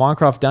says,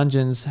 Minecraft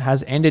Dungeons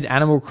has ended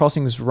Animal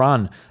Crossing's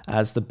run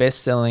as the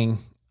best-selling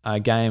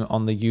game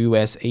on the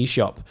US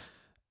eShop.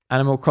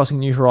 Animal Crossing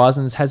New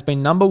Horizons has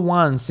been number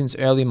 1 since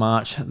early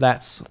March.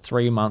 That's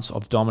 3 months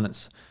of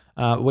dominance.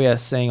 We are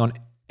seeing on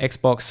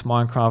Xbox,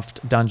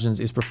 Minecraft Dungeons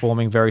is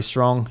performing very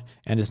strong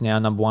and is now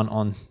number 1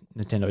 on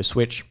Nintendo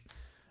Switch.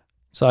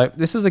 So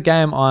this is a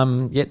game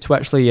I'm yet to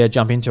actually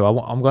jump into.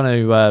 I'm going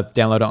to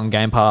download it on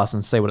Game Pass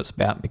and see what it's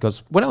about,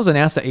 because when it was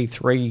announced at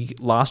E3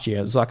 last year,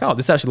 it was like, oh,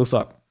 this actually looks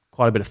like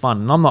quite a bit of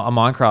fun. And I'm not a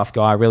Minecraft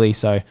guy, really,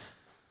 so it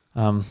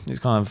kind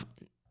of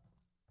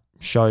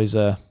shows...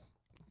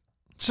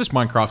 It's just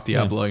Minecraft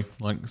Diablo,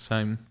 like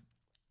same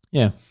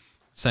possum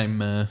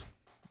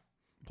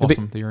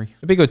theory.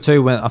 It'd be good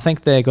too when I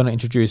think they're going to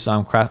introduce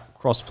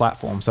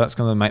cross-platform, so that's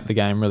going to make the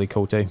game really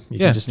cool too. You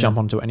can just jump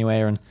onto it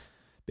anywhere, and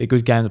be a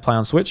good game to play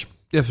on Switch.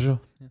 Yeah, for sure.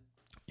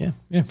 Yeah,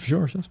 for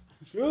sure.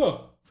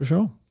 For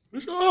sure.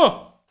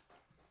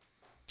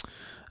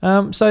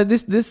 So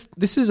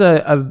this is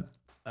a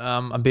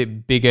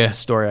bit bigger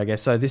story, I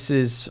guess. So this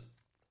is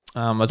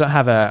I don't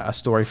have a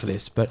story for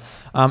this, but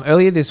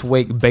earlier this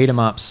week, Beat 'em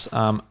Ups,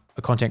 a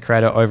content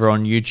creator over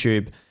on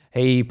YouTube,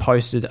 he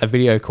posted a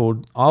video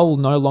called "I'll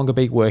no longer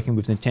be working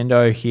with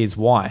Nintendo. Here's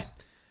why."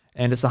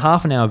 And it's a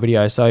half an hour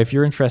video, so if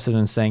you're interested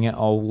in seeing it,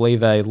 I'll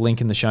leave a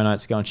link in the show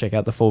notes to go and check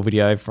out the full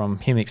video from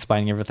him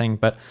explaining everything.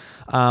 But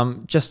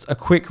just a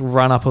quick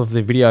run-up of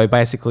the video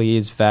basically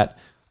is that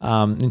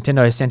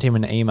Nintendo sent him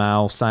an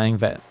email saying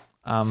that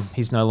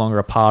he's no longer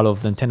a part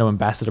of the Nintendo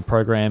Ambassador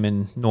program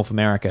in North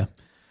America.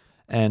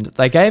 And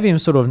they gave him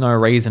sort of no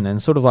reason,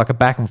 and sort of like a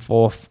back and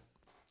forth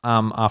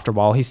after a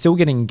while. He's still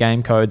getting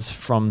game codes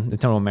from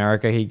Nintendo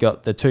America. He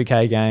got the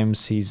 2K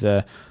games,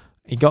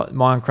 he got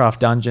Minecraft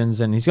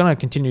Dungeons, and he's going to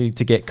continue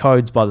to get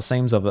codes by the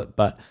seams of it.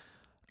 But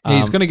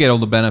he's going to get all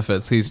the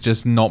benefits. He's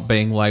just not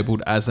being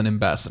labeled as an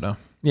ambassador.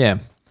 Yeah.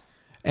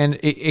 And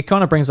it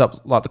kind of brings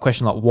up like the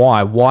question, like,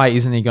 why? Why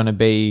isn't he going to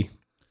be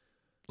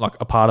like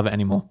a part of it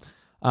anymore?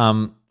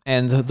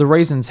 And the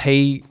reasons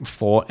he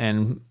fought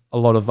and a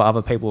lot of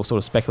other people sort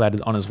of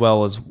speculated on as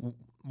well, as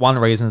one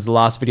reason is the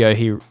last video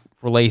he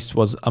released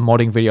was a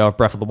modding video of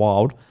Breath of the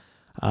Wild,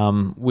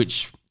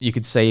 which you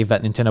could see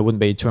that Nintendo wouldn't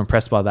be too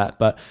impressed by that.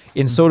 But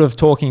in sort of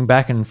talking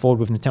back and forward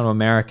with Nintendo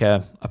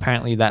America,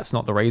 apparently that's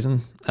not the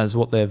reason, as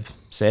what they've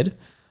said.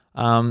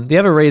 The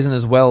other reason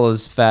as well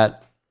is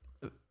that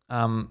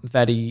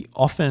he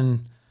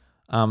often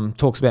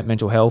talks about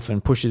mental health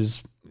and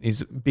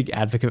is a big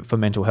advocate for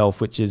mental health,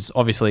 which is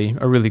obviously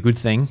a really good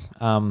thing.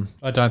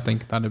 I don't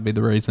think that would be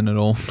the reason at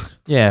all.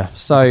 Yeah,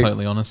 so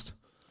Completely honest.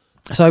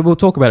 So we'll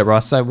talk about it,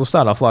 Bryce. So we'll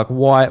start off, like,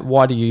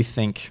 why do you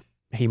think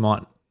he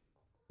might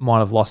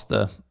have lost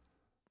the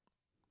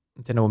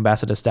Nintendo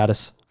ambassador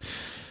status?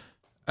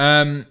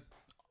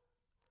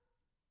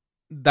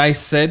 They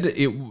said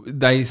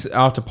they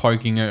after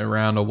poking it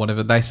around or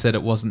whatever, they said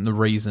it wasn't the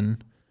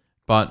reason,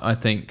 but I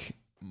think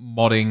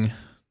modding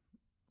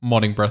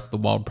Breath of the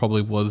Wild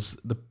probably was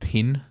the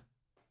pin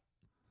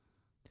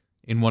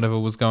in whatever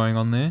was going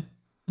on there.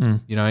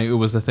 You know, it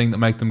was the thing that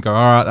made them go,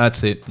 all right,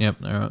 that's it. Yep,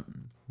 all right,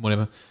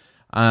 whatever.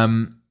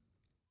 To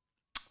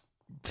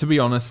be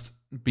honest,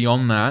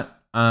 beyond that,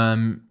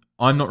 I'm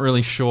not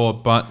really sure,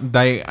 but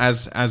they,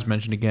 as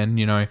mentioned again,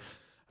 you know,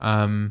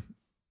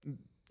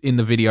 in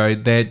the video,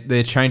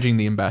 they're changing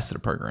the ambassador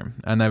program,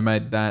 and they've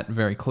made that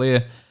very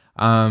clear,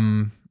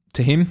 to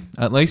him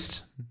at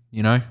least,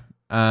 you know,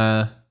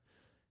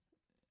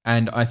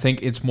 and I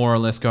think it's more or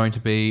less going to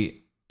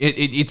be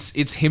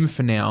it's him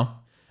for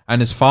now,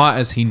 and as far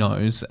as he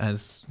knows,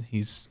 as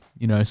he's,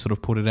 you know, sort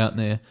of put it out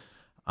there,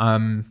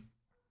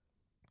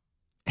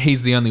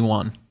 he's the only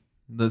one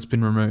that's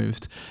been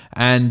removed,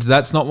 and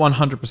that's not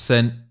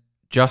 100%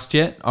 just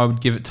yet. I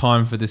would give it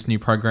time for this new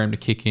program to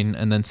kick in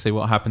and then see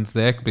what happens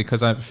there,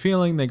 because I have a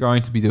feeling they're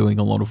going to be doing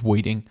a lot of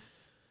weeding,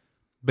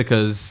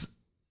 because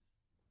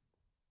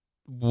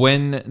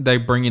when they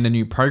bring in a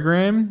new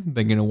program,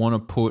 they're going to want to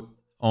put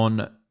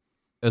on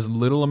as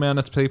little amount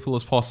of people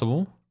as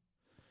possible,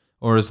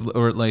 or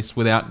at least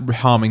without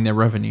harming their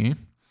revenue,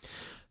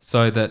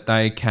 so that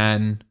they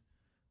can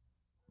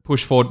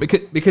push forward,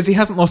 because he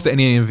hasn't lost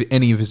any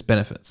of his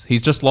benefits.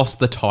 He's just lost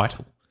the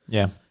title.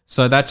 Yeah.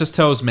 So that just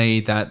tells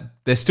me that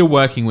they're still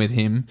working with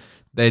him.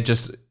 They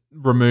just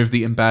removed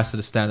the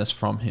ambassador status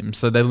from him.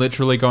 So they're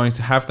literally going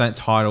to have that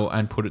title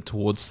and put it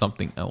towards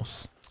something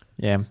else.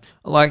 Yeah.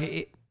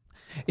 Like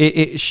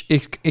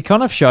it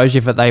kind of shows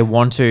you that they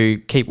want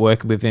to keep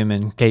working with him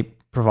and keep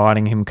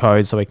providing him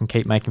codes so he can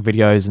keep making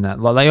videos and that.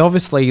 Like, they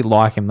obviously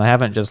like him. They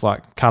haven't just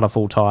like cut off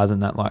all ties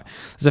and that. Like,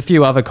 there's a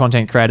few other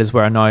content creators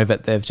where I know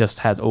that they've just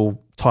had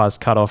all ties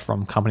cut off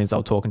from companies they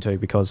were talking to,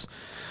 because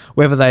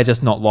whether they're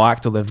just not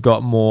liked or they've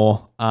got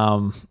more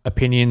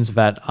opinions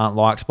that aren't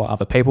liked by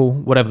other people,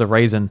 whatever the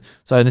reason.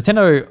 So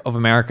Nintendo of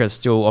America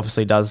still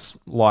obviously does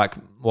like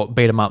what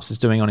Beat 'em Ups is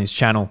doing on his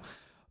channel.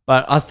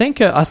 But I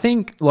think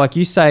like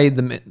you say,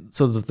 the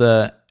sort of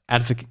the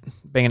advocate,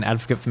 being an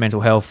advocate for mental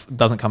health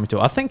doesn't come into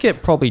it. I think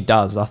it probably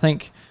does. I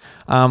think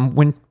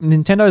when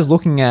Nintendo is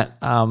looking at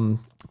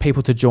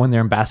people to join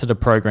their ambassador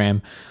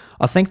program,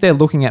 I think they're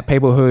looking at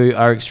people who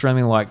are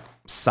extremely like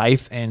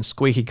safe and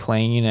squeaky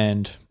clean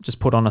and just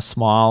put on a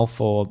smile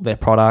for their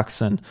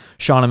products and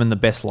shine them in the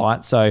best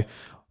light. So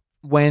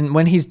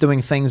when he's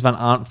doing things that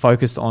aren't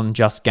focused on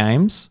just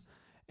games,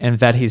 and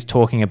that he's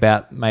talking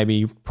about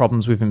maybe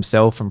problems with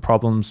himself and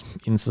problems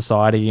in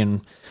society,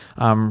 and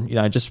you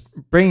know, just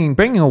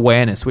bringing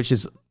awareness, which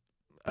is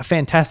a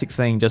fantastic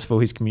thing just for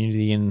his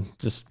community and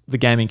just the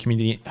gaming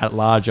community at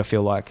large. I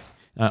feel like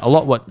a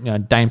lot what, you know,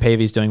 Dane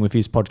Peavy's doing with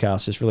his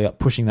podcast, just really like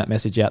pushing that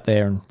message out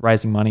there and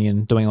raising money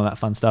and doing all that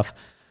fun stuff.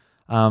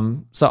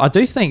 So I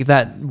do think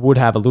that would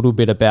have a little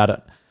bit about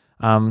it.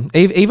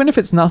 Even if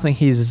it's nothing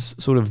he's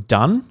sort of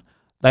done,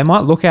 they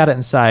might look at it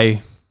and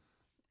say,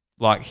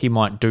 like, he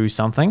might do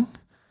something.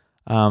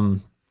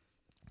 And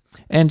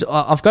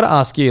I've got to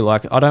ask you,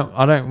 like, I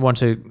don't want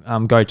to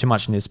go too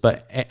much in this,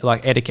 but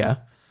like Etika,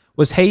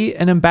 was he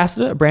an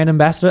ambassador, a brand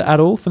ambassador at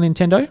all for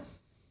Nintendo?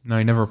 No,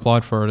 he never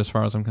applied for it as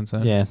far as I'm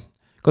concerned. Yeah.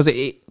 Because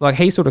like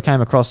he sort of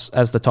came across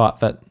as the type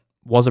that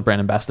was a brand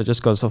ambassador just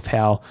because of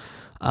how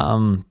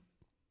his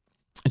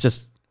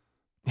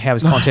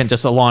content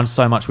just aligns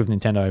so much with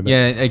Nintendo. But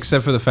yeah,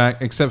 except for the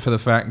fact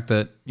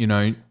that, you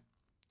know,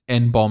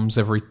 N-bombs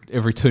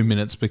every 2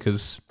 minutes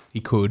because he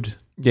could.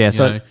 Yeah,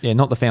 so yeah,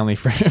 not the family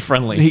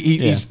friendly.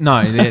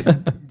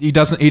 He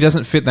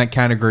doesn't fit that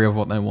category of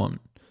what they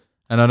want,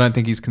 and I don't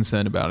think he's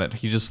concerned about it.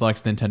 He just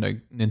likes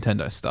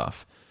Nintendo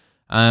stuff.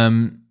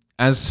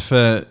 As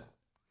for,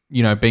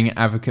 you know, being an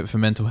advocate for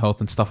mental health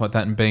and stuff like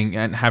that,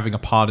 and having a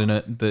part in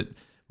it that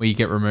where you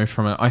get removed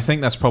from it, I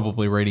think that's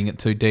probably reading it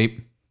too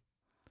deep.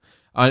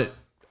 I'd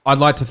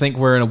like to think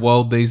we're in a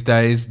world these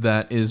days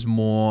that is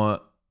more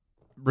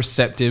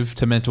receptive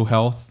to mental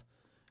health,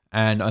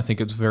 and I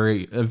think it's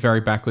a very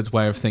backwards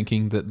way of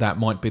thinking that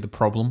might be the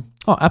problem.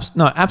 Oh,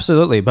 no,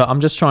 absolutely. But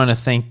I'm just trying to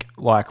think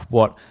like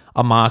what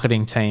a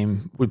marketing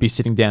team would be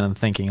sitting down and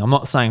thinking. I'm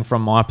not saying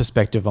from my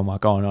perspective, I'm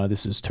like, oh no,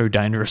 this is too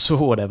dangerous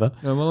or whatever.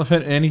 No, well, if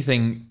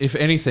anything,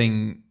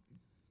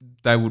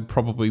 they would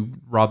probably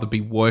rather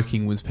be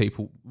working with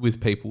people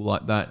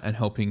like that and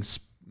helping,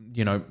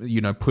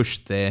 push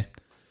their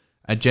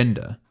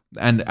agenda.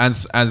 And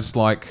as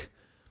like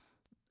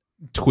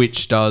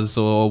Twitch does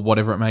or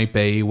whatever it may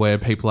be, where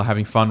people are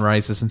having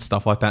fundraisers and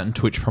stuff like that, and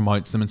Twitch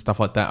promotes them and stuff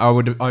like that, I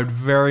would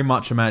very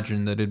much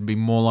imagine that it'd be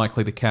more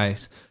likely the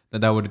case that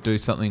they would do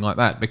something like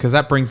that, because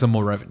that brings them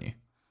more revenue,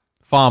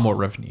 far more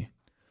revenue.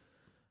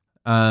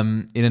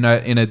 In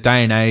a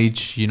day and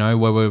age, where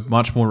we're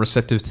much more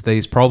receptive to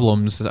these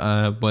problems,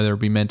 whether it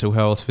be mental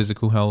health,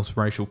 physical health,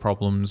 racial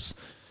problems,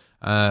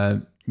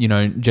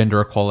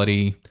 gender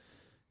equality,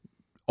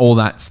 all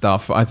that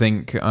stuff. I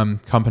think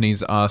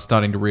companies are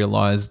starting to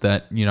realize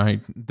that,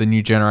 the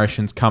new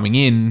generations coming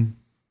in,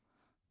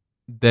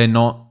 they're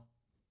not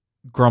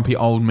grumpy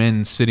old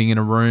men sitting in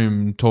a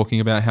room talking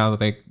about how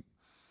their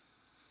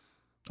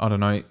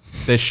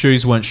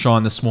shoes weren't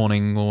shined this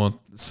morning or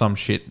some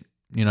shit,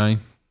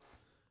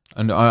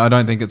 And I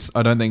don't think it's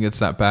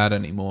that bad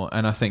anymore.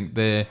 And I think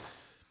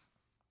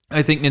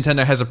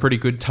Nintendo has a pretty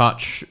good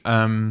touch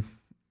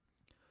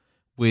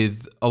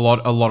with a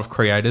lot of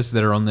creators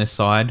that are on their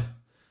side.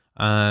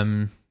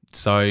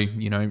 So,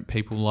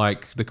 people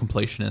like the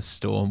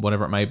Completionist or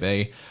whatever it may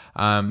be,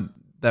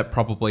 that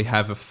probably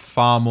have a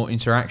far more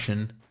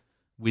interaction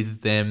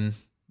with them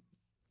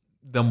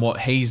than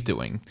what he's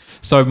doing.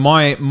 So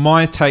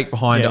my take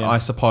behind it, I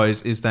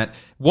suppose, is that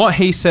what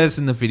he says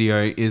in the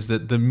video is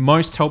that the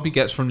most help he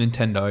gets from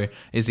Nintendo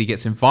is he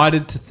gets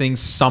invited to things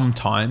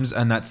sometimes,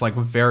 and that's like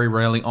very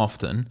rarely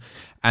often,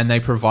 and they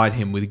provide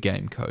him with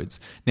game codes.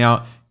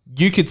 Now,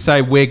 you could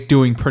say we're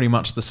doing pretty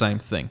much the same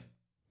thing.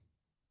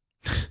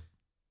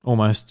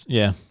 Almost,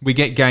 yeah. We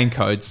get game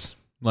codes.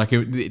 Like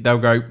they'll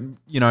go,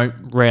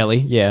 rarely,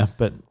 yeah.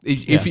 But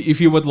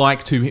if you would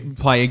like to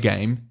play a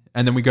game,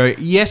 and then we go,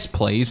 yes,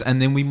 please,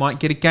 and then we might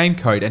get a game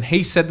code. And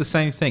he said the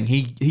same thing.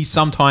 He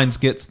sometimes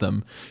gets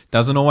them.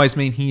 Doesn't always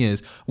mean he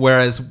is.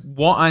 Whereas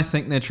what I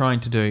think they're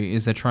trying to do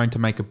is they're trying to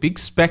make a big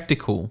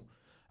spectacle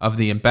of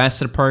the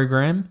ambassador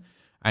program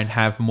and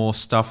have more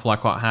stuff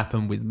like what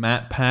happened with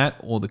MatPat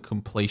or the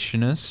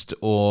Completionist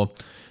or,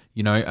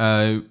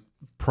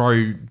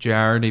 Pro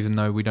Jared, even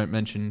though we don't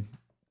mention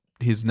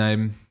his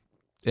name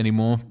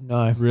anymore.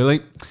 No.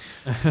 Really?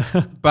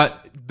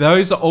 But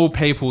those are all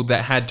people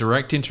that had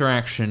direct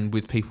interaction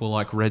with people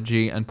like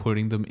Reggie and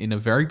putting them in a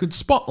very good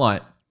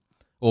spotlight,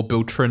 or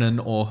Bill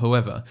Trinan or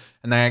whoever.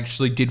 And they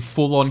actually did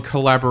full-on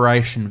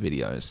collaboration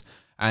videos.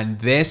 And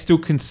they're still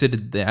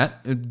considered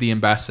that, the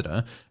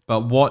ambassador.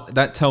 But what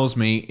that tells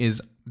me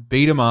is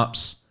Beat 'em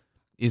Ups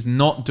is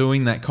not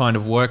doing that kind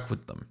of work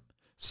with them.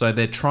 So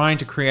they're trying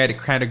to create a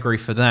category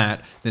for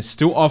that. They're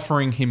still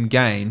offering him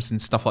games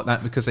and stuff like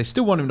that because they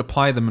still want him to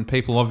play them, and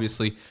people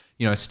obviously,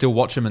 still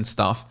watch him and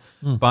stuff.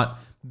 But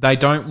they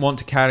don't want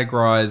to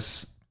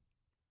categorize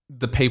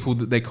the people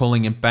that they're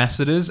calling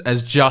ambassadors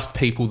as just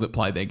people that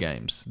play their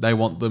games. They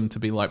want them to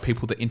be like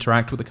people that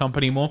interact with the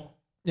company more.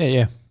 Yeah.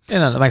 Yeah,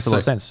 no, that makes a lot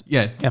of sense.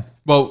 Yeah.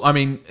 Well, I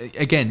mean,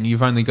 again,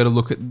 you've only got to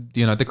look at,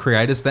 the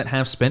creators that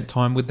have spent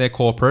time with their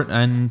corporate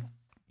and,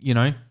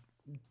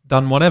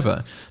 done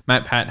whatever.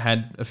 MatPat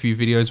had a few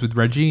videos with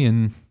Reggie,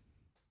 and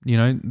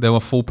there were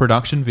full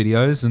production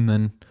videos, and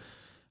then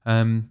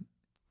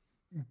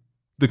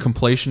the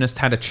Completionist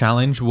had a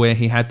challenge where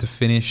he had to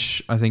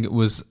finish, I think it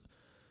was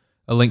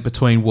A Link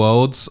Between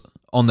Worlds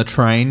on the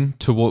train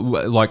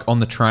on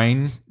the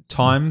train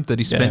time that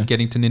he spent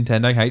getting to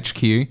Nintendo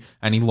HQ,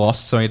 and he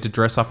lost, so he had to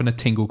dress up in a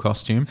Tingle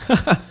costume.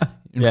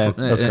 That's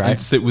great. And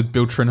sit with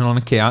Bill Trinan on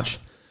a couch.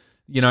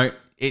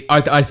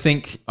 I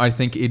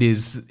think it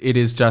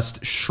is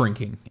just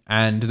shrinking,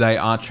 and they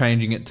are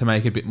changing it to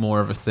make it a bit more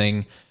of a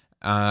thing.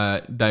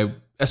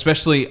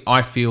 Especially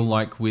I feel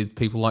like with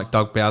people like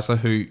Doug Bowser,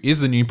 who is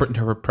the new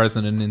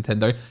president of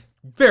Nintendo,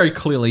 very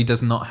clearly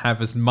does not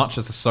have as much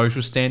as a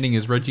social standing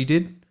as Reggie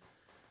did,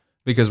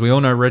 because we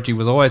all know Reggie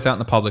was always out in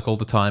the public all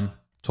the time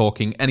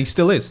talking, and he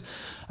still is.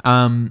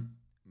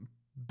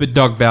 But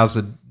Doug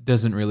Bowser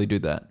doesn't really do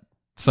that.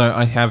 So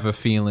I have a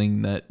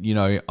feeling that,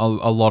 a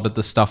lot of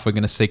the stuff we're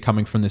going to see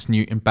coming from this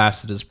new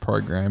ambassadors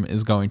program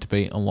is going to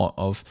be a lot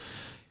of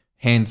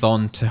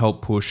hands-on to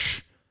help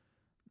push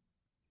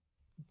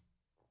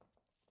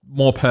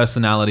more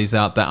personalities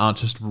out that aren't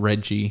just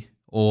Reggie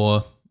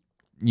or,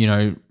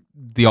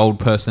 the old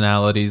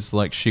personalities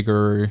like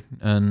Shigeru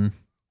and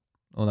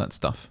all that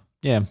stuff.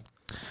 Yeah.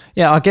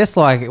 Yeah, I guess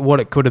like what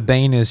it could have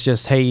been is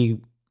just he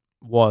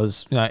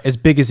was, as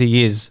big as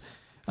he is,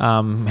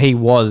 he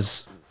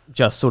was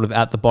just sort of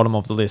at the bottom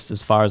of the list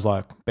as far as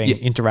like being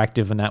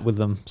interactive and that with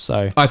them.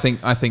 So I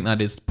think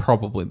that is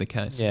probably the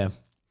case. Yeah.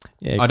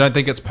 I don't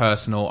think it's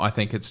personal. I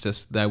think it's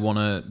just they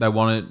want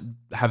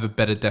to have a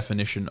better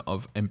definition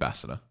of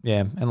ambassador.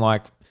 Yeah, and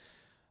like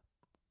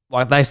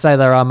they say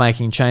they are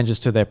making changes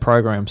to their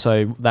program,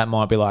 so that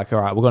might be like,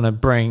 all right, we're going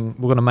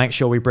to make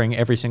sure we bring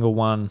every single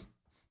one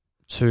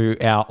to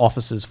our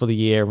offices for the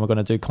year, and we're going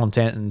to do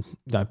content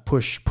and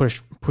push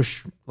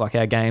like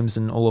our games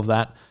and all of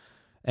that,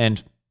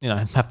 and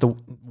have to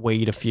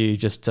weed a few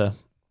just to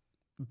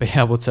be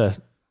able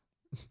to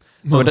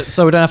So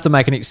we don't have to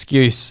make an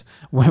excuse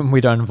when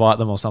we don't invite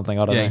them or something.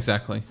 I don't know.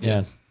 Exactly.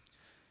 Yeah.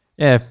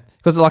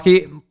 Because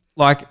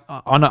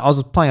I know I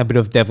was playing a bit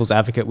of devil's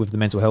advocate with the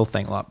mental health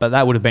thing, but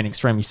that would have been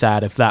extremely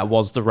sad if that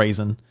was the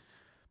reason,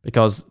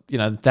 because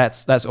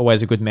that's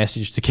always a good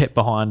message to get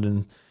behind,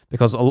 and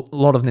because a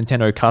lot of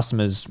Nintendo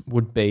customers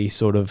would be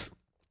sort of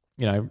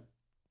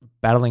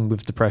battling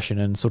with depression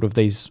and sort of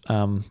these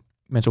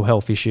mental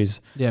health issues.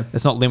 Yeah,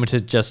 it's not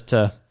limited just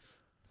to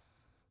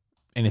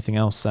anything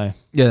else. So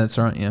yeah, that's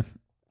right. Yeah.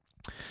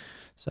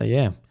 So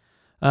yeah,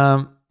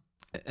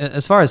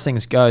 as far as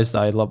things goes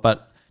though,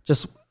 but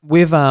just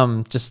with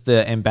just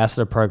the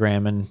ambassador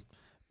program and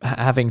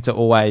having to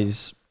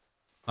always,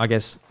 I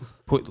guess,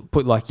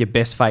 put like your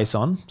best face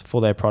on for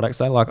their products.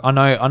 So like I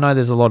know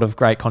there's a lot of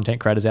great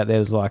content creators out there.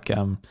 There's like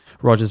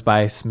Rogers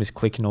Base, Miss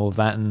Click, and all of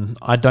that. And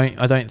I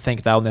don't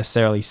think they'll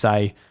necessarily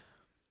say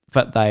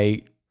that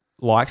they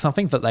like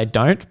something that they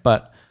don't,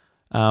 but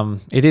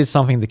it is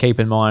something to keep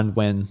in mind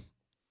when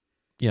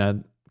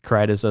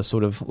creators are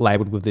sort of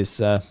labelled with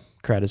this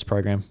creators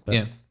program.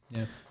 But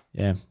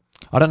yeah.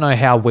 I don't know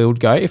how we would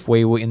go if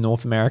we were in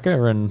North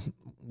America and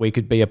we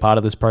could be a part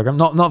of this program.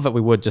 Not that we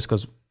would, just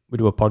because we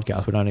do a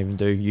podcast. We don't even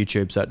do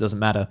YouTube, so it doesn't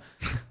matter.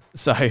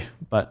 So,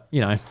 but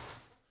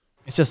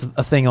it's just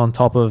a thing on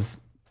top of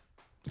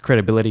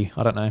credibility.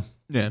 I don't know.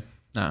 Yeah,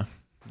 no,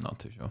 not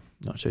too sure.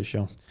 Not too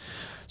sure.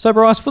 So,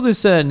 Bryce, for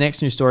this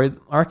next news story,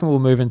 I reckon we'll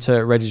move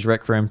into Reggie's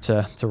Rec Room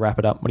to wrap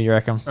it up. What do you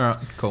reckon? All right,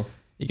 cool.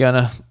 You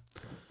gonna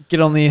get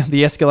on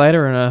the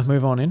escalator and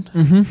move on in?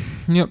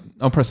 Mm-hmm. Yep.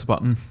 I'll press the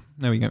button.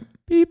 There we go.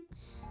 Beep.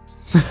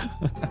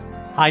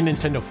 Hi,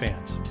 Nintendo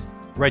fans.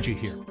 Reggie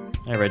here.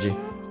 Hey, Reggie.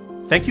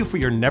 Thank you for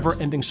your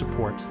never-ending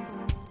support,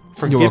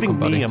 for You're giving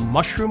welcome, me buddy. a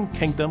mushroom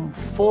kingdom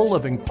full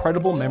of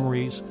incredible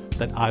memories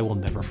that I will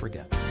never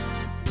forget.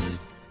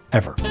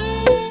 Ever.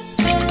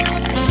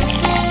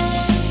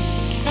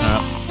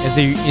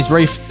 Is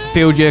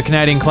refilled your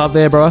Canadian club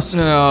there, Bryce?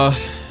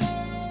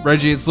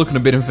 Reggie, it's looking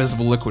a bit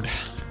invisible liquid.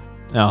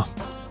 No.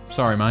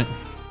 Sorry, mate.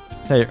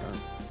 So,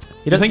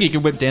 You don't think you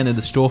could whip down to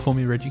the store for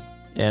me, Reggie?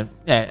 Yeah,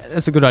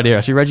 that's a good idea,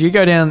 actually, Reggie. You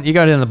go down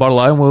to the bottle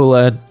and we'll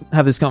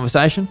have this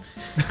conversation,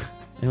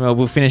 and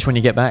we'll finish when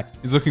you get back.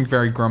 He's looking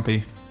very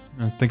grumpy.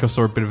 I think I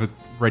saw a bit of a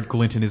red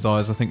glint in his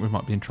eyes. I think we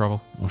might be in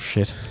trouble. Oh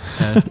shit!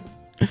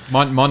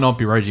 Might not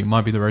be Reggie. It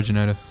might be the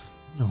Reginator.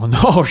 Oh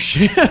no,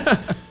 shit!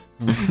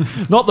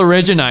 Not the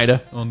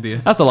Reginator. Oh dear.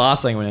 That's the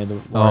last thing we need to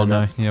worry Oh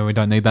no, about. yeah, we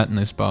don't need that in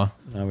this bar.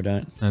 No, we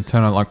don't.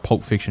 Turn out like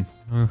Pulp Fiction.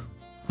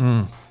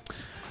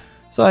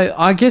 So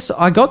I guess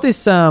I got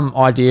this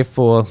idea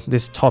for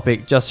this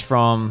topic just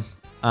from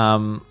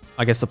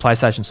I guess the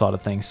PlayStation side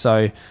of things.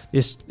 So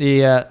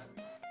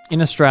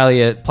in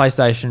Australia,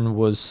 PlayStation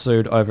was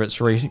sued over its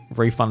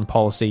refund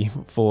policy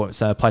for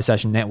its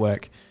PlayStation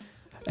Network,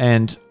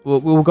 and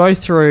we'll go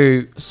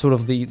through sort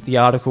of the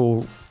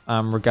article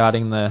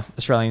regarding the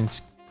Australian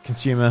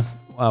consumer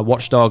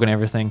watchdog and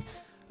everything,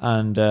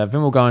 and then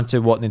we'll go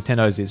into what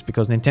Nintendo's is,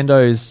 because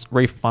Nintendo's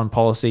refund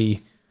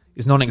policy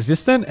is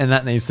non-existent, and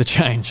that needs to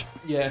change.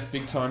 Yeah,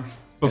 big time.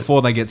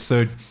 Before they get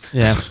sued.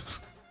 Yeah.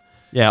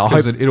 Yeah, I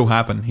hope it'll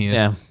happen here.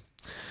 Yeah.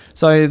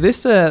 So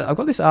this, I've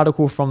got this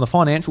article from the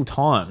Financial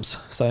Times.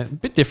 So a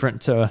bit different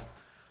to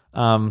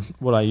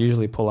what I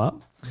usually pull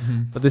up,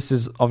 but this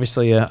is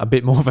obviously a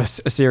bit more of a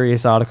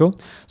serious article.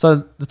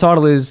 So the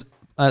title is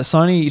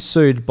Sony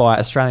sued by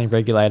Australian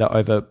regulator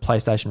over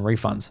PlayStation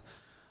refunds,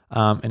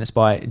 and it's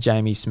by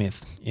Jamie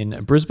Smith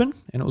in Brisbane,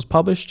 and it was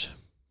published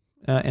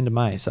end of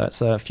May, so it's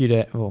a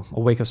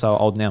week or so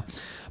old now.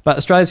 But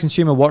Australia's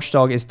consumer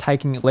watchdog is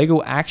taking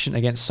legal action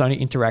against Sony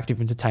Interactive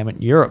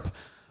Entertainment Europe,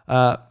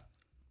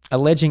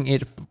 alleging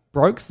it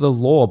broke the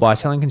law by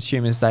telling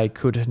consumers they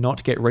could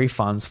not get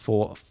refunds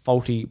for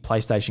faulty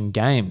PlayStation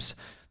games.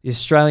 The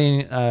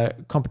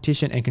Australian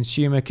Competition and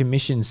Consumer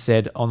Commission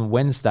said on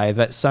Wednesday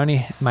that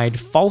Sony made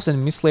false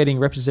and misleading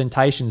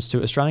representations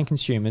to Australian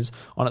consumers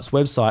on its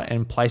website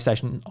and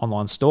PlayStation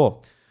online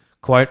store.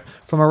 Quote,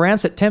 from around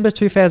September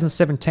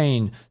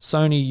 2017,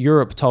 Sony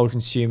Europe told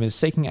consumers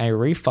seeking a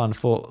refund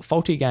for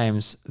faulty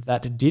games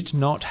that did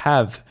not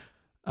have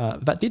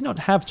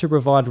to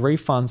provide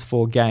refunds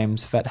for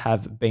games that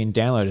have been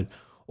downloaded,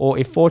 or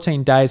if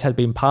 14 days had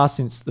been passed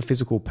since the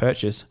physical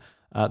purchase,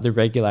 the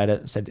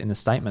regulator said in the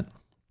statement.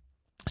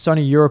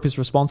 Sony Europe is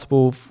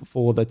responsible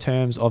for the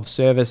terms of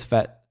service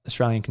that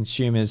Australian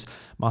consumers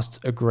must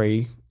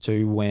agree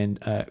to when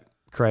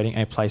creating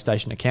a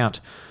PlayStation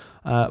account.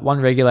 One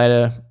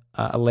regulator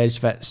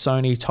alleged that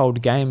Sony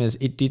told gamers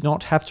it did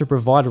not have to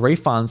provide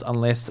refunds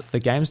unless the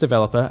game's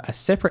developer, a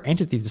separate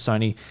entity to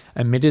Sony,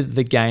 admitted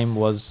the game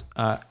was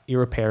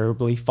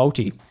irreparably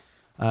faulty.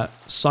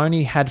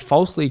 Sony had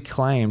falsely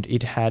claimed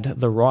it had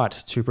the right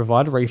to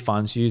provide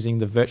refunds using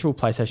the virtual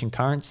PlayStation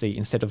currency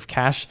instead of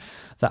cash,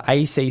 the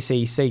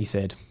ACCC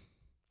said.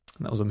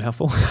 That was a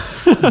mouthful.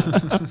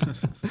 The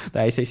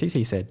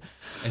ACCC said.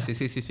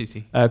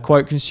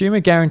 Quote,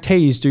 consumer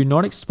guarantees do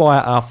not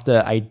expire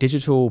after a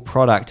digital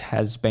product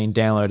has been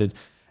downloaded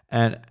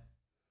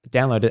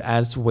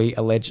as we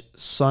allege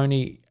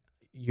Sony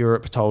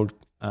Europe told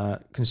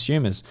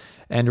consumers,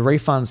 and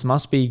refunds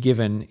must be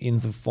given in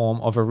the form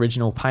of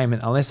original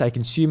payment unless a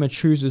consumer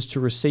chooses to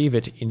receive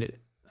it in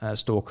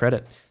store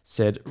credit,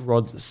 said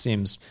Rod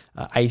Sims,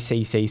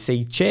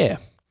 ACCC chair.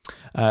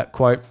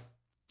 Quote,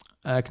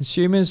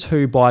 consumers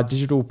who buy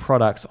digital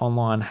products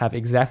online have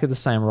exactly the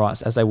same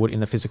rights as they would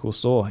in the physical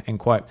store, end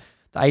quote.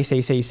 The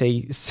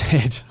ACCC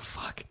said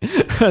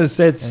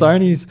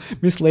Sony's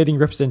misleading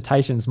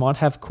representations might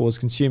have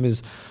caused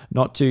consumers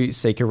not to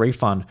seek a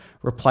refund,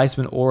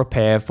 replacement or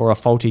repair for a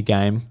faulty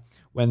game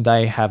when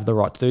they have the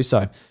right to do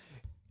so.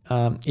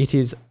 It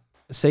is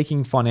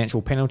seeking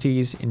financial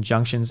penalties,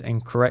 injunctions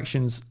and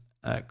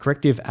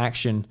corrective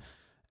action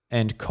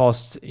and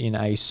costs in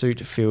a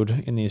suit filed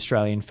in the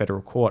Australian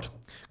Federal Court.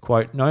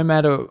 Quote, no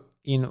matter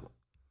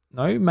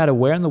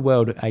where in the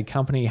world a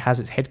company has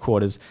its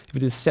headquarters, if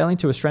it is selling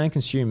to Australian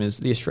consumers,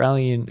 the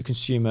Australian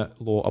consumer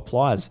law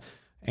applies,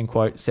 end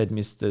quote, said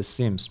Mr.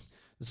 Sims.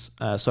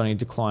 Sony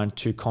declined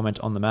to comment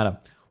on the matter.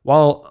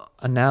 While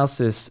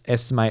analysis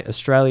estimate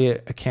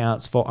Australia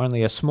accounts for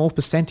only a small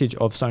percentage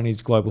of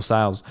Sony's global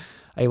sales,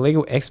 a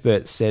legal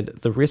expert said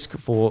the risk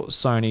for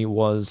Sony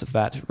was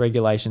that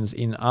regulations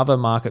in other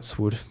markets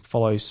would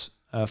follow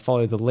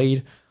the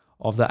lead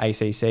of the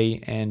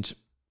ACC and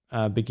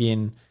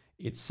begin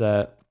its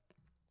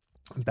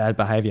bad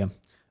behaviour.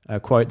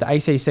 Quote, the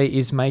ACC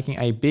is making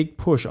a big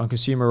push on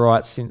consumer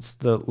rights since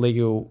the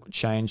legal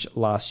change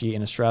last year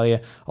in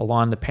Australia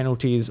aligned the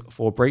penalties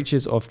for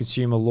breaches of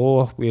consumer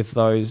law with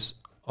those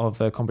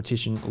of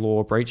competition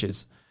law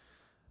breaches.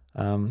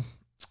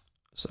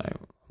 So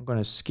I'm going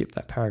to skip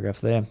that paragraph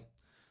there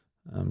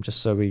just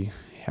so we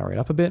hurry it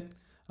up a bit.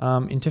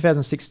 In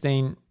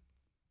 2016,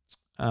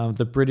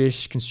 the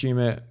British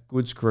Consumer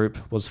Goods Group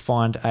was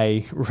fined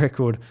a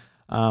record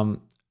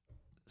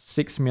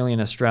 6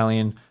 million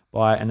Australian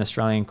by an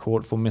Australian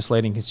court for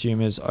misleading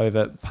consumers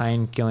over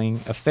pain-killing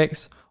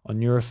effects on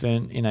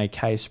Nurofen in a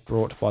case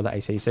brought by the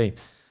ACC.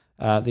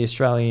 The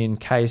Australian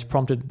case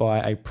prompted by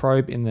a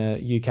probe in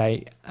the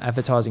UK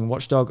advertising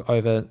watchdog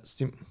over...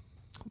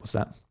 what's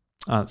that?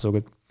 It's all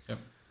good. Yep.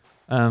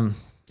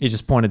 You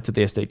just pointed to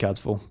the SD card's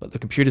full, but the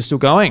computer's still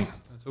going.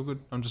 That's all good.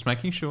 I'm just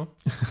making sure.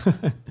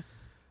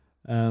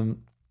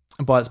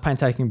 By its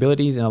painstaking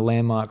abilities in a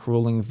landmark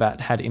ruling that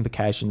had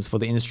implications for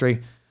the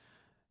industry.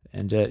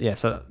 And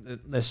so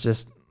let's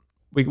just...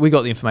 We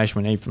got the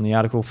information we need from the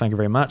article. Thank you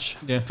very much.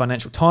 Yeah.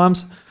 Financial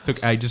Times.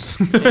 Took ages.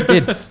 It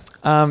did.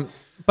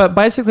 But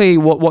basically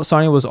what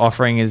Sony was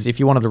offering is if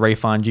you wanted a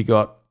refund, you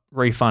got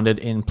refunded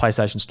in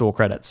PlayStation Store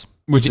credits.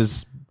 Which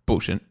is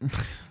bullshit.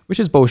 Which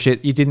is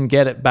bullshit. You didn't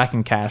get it back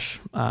in cash,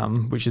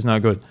 which is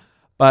no good.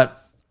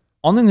 But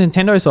on the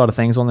Nintendo side of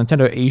things, on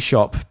Nintendo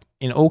eShop,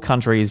 in all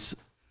countries,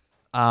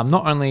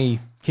 not only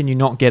can you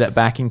not get it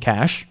back in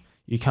cash,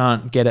 you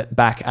can't get it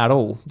back at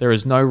all. There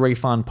is no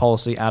refund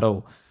policy at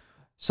all.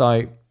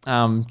 So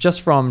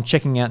just from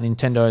checking out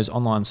Nintendo's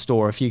online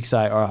store, if you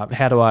say, all right,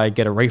 how do I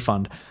get a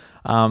refund?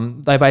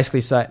 They basically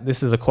say,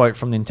 this is a quote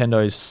from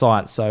Nintendo's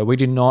site. So we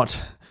do not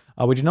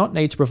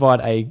need to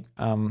provide a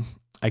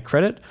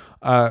credit,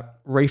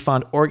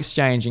 refund, or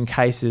exchange in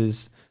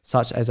cases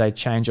such as a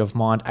change of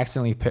mind,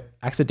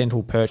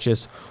 accidental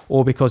purchase,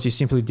 or because you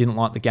simply didn't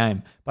like the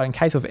game. But in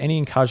case of any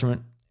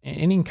encouragement, in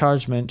any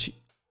case,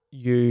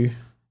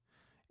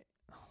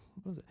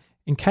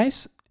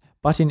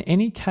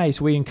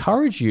 we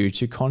encourage you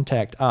to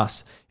contact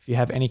us if you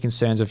have any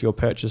concerns of your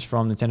purchase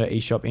from Nintendo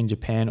eShop in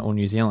Japan or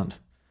New Zealand.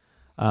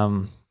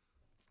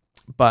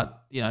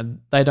 But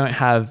they don't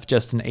have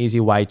just an easy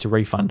way to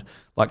refund.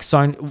 Like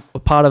Sony,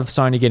 part of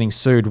Sony getting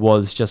sued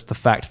was just the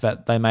fact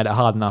that they made it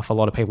hard enough. A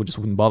lot of people just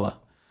wouldn't bother.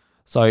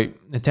 So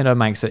Nintendo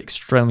makes it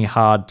extremely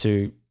hard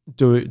to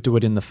do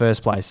it in the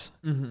first place.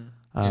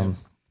 Mm-hmm.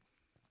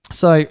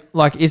 So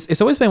like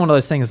it's always been one of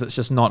those things that's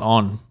just not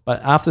on.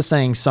 But after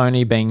seeing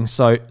Sony being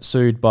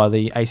sued by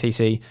the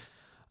ACC,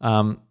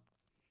 I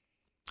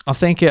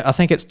think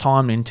it's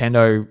time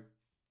Nintendo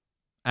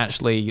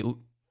actually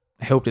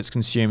helped its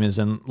consumers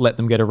and let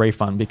them get a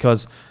refund,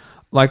 because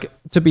like,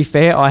 to be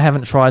fair, I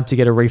haven't tried to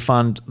get a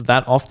refund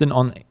that often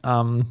on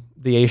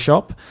the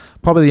eShop.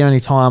 Probably the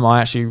only time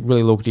I actually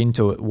really looked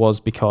into it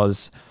was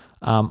because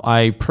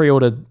I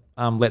pre-ordered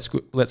Let's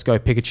Go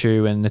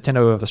Pikachu, and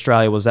Nintendo of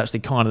Australia was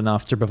actually kind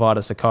enough to provide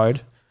us a code,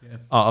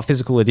 a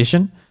physical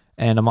edition,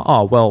 and I'm like,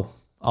 oh well,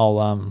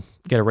 I'll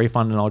get a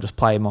refund and I'll just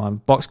play my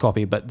box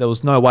copy. But there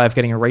was no way of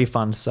getting a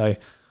refund, so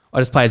I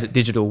just played it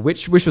digital,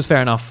 which was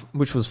fair enough,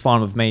 which was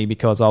fine with me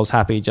because I was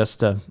happy just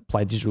to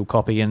play digital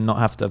copy and not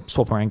have to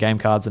swap around game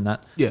cards and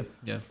that. Yeah.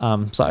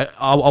 So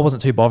I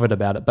wasn't too bothered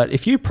about it. But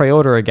if you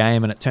pre-order a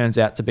game and it turns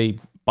out to be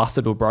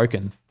busted or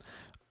broken,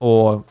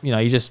 or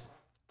you just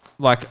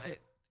like,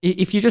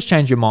 if you just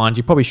change your mind,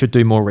 you probably should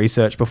do more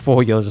research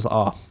before you're just,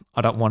 I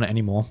don't want it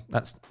anymore.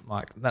 That's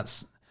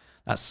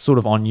sort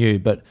of on you.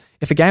 But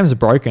if a game is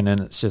broken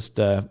and it's just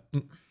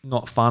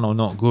not fun or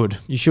not good,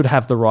 you should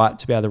have the right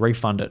to be able to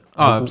refund it.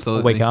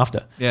 Absolutely. A week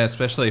after. Yeah,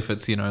 especially if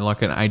it's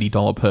like an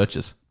 $80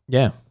 purchase.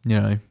 Yeah.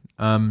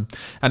 And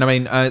I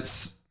mean,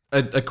 it's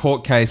a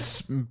court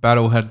case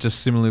battle had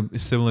just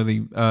similarly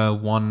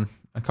won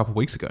a couple of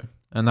weeks ago,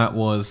 and that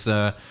was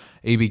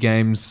EB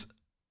Games.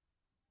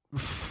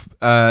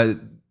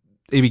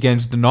 EB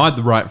Games denied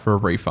the right for a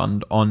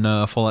refund on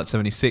Fallout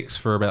 76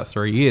 for about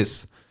 3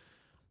 years,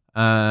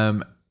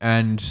 and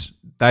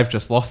they've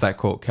just lost that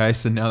court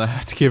case, and now they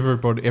have to give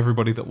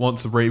everybody that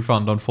wants a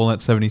refund on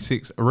Fallout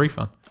 76 a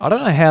refund. I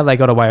don't know how they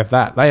got away with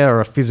that. They are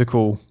a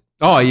physical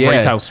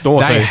retail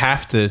store. They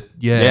have to,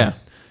 yeah.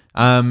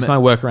 There's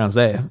no workarounds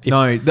there.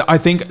 I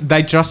think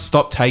they just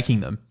stopped taking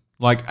them.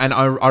 And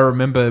I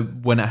remember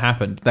when it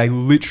happened, they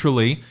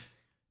literally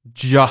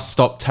just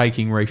stopped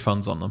taking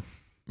refunds on them.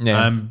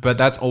 Yeah. But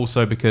that's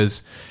also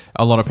because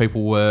a lot of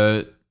people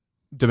were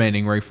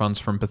demanding refunds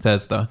from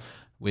Bethesda,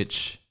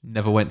 which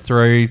never went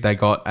through. They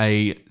got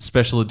a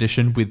special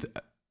edition with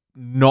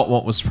not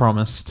what was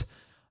promised.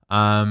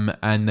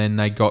 And then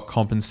they got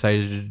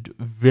compensated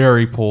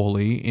very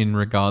poorly in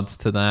regards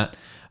to that.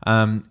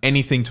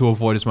 Anything to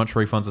avoid as much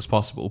refunds as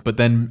possible. But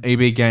then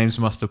EB Games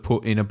must have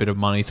put in a bit of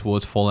money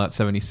towards Fallout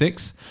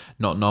 76,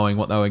 not knowing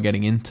what they were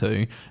getting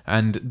into.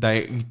 And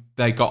they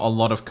got a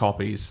lot of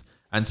copies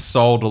and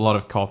sold a lot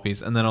of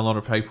copies. And then a lot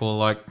of people were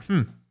like,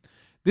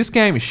 this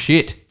game is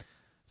shit.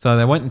 So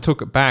they went and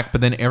took it back,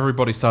 but then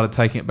everybody started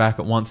taking it back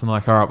at once and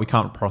all right, we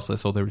can't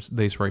process all these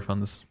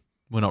refunds.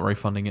 We're not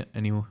refunding it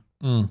anymore.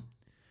 And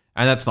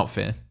that's not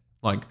fair.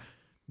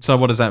 So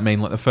what does that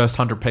mean? The first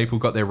 100 people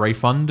got their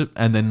refund,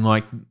 and then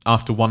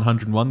after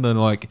 101,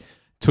 they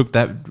took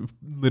that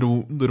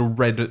little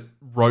red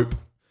rope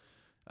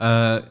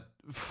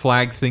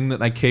flag thing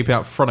that they keep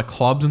out front of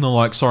clubs, and they're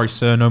like, "Sorry,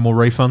 sir, no more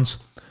refunds."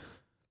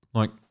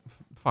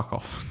 Fuck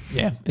off.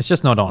 Yeah, it's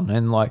just not on.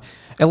 And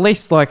at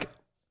least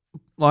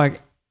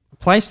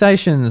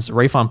PlayStation's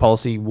refund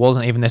policy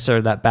wasn't even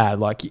necessarily that bad.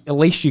 At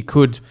least you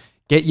could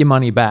get your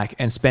money back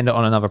and spend it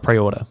on another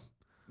pre-order.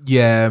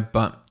 Yeah,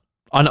 but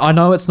I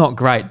know it's not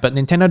great, but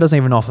Nintendo doesn't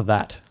even offer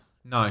that.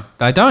 No,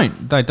 they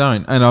don't. They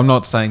don't. And I'm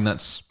not saying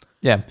that's...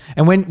 Yeah.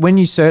 And when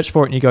you search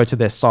for it and you go to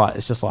their site,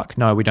 it's just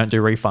no, we don't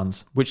do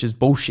refunds, which is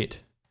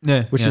bullshit.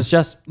 Yeah. Which is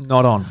just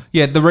not on.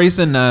 Yeah, the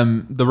reason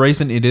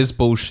it is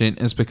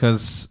bullshit is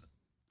because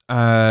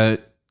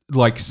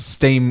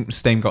Steam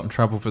got in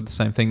trouble for the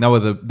same thing. They were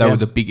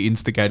the big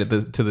instigator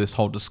to this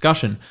whole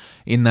discussion,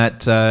 in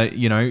that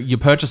you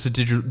purchase a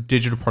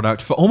digital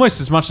product for almost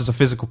as much as a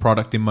physical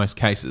product in most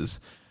cases.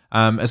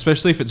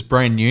 Especially if it's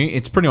brand new,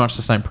 it's pretty much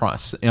the same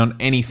price on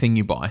anything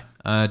you buy.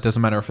 It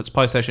doesn't matter if it's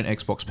PlayStation,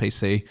 Xbox,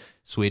 PC,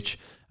 Switch,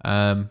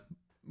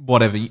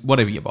 whatever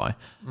you buy.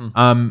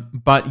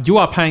 But you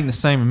are paying the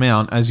same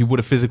amount as you would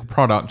a physical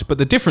product. But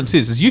the difference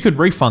is you can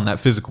refund that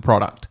physical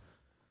product.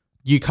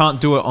 You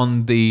can't do it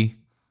on the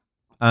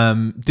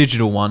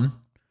digital one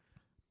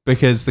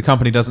because the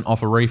company doesn't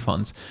offer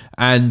refunds.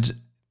 And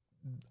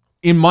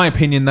in my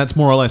opinion, that's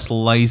more or less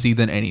lazy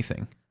than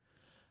anything.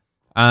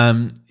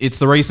 It's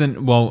the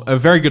reason, a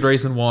very good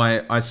reason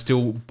why I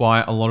still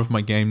buy a lot of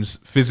my games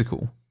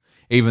physical,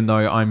 even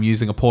though I'm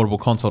using a portable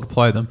console to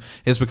play them,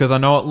 is because I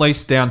know at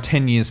least down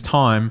 10 years'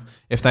 time,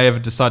 if they ever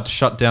decide to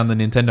shut down the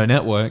Nintendo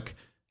network,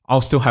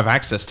 I'll still have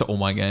access to all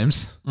my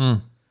games.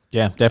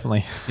 Yeah,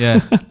 definitely.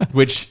 Yeah,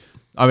 which,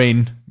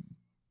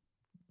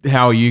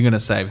 how are you going to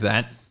save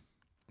that?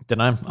 Don't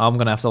know. I'm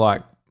going to have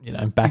to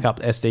back up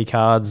SD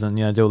cards and,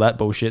 do all that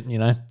bullshit,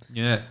 Yeah,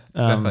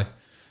 exactly.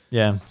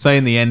 Yeah. So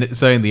in the end, it's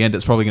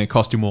probably going to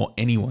cost you more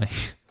anyway.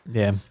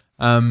 Yeah.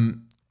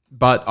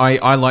 But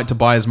I like to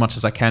buy as much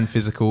as I can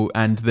physical,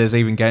 and there's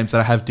even games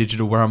that I have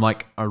digital where I'm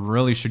like, I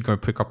really should go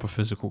pick up a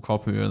physical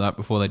copy of that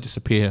before they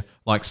disappear.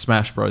 Like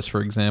Smash Bros,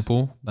 for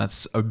example.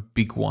 That's a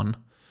big one.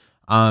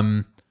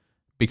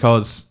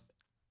 Because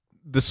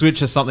the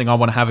Switch is something I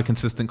want to have a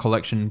consistent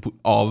collection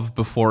of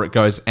before it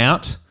goes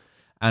out,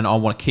 and I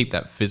want to keep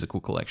that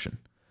physical collection.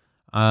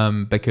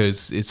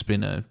 Because it's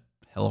been a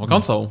hell of a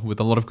console with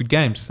a lot of good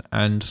games,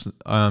 and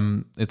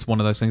it's one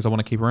of those things I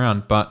want to keep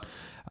around. But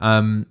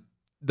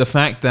the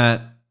fact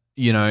that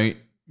you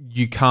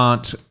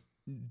can't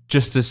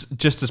just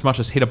as much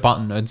as hit a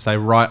button and say,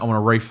 right, I want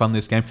to refund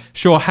this game.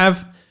 Sure,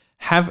 have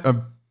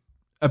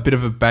a bit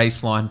of a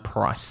baseline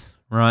price,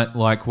 right?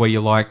 Where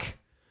you're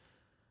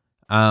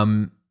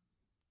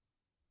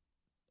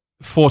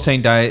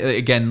 14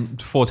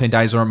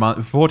 days or a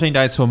month, 14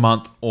 days to a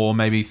month, or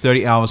maybe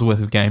 30 hours worth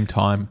of game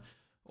time,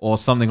 or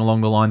something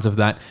along the lines of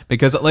that.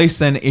 Because at least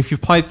then, if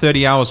you've played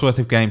 30 hours worth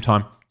of game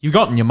time, you've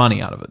gotten your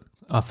money out of it.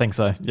 I think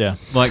so, yeah.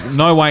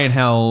 No way in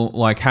hell,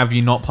 have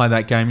you not played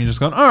that game? You're just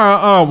going,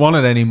 I don't want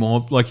it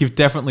anymore. You've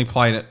definitely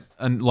played it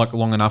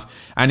long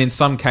enough. And in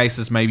some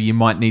cases, maybe you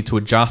might need to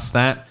adjust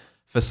that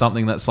for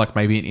something that's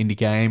maybe an indie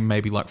game,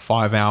 maybe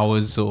 5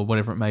 hours or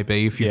whatever it may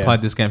be, if you've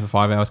played this game for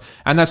 5 hours.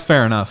 And that's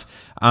fair enough.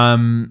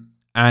 And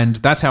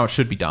that's how it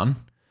should be done.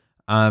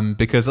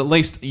 Because at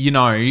least,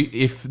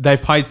 if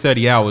they've played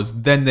 30 hours,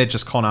 then they're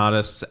just con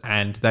artists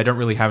and they don't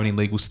really have any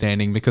legal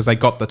standing because they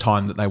got the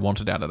time that they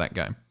wanted out of that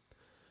game.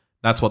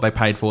 That's what they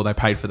paid for. They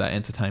paid for that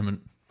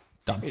entertainment.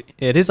 Done.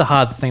 It is a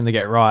hard thing to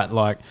get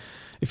right.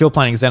 If you're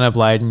playing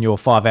Xenoblade and you're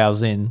 5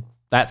 hours in,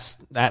 that's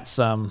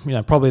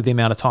probably the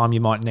amount of time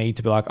you might need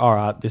to be all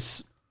right,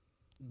 this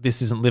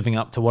this isn't living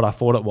up to what I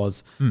thought it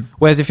was.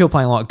 Whereas if you're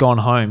playing like Gone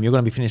Home, you're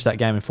going to be finished that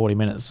game in 40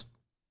 minutes.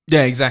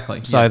 Yeah,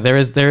 exactly. So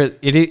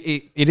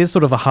it is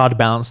sort of a hard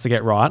balance to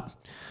get right,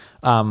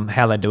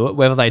 how they do it.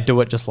 Whether they do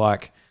it just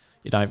like,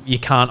 you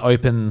can't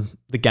open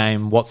the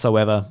game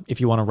whatsoever if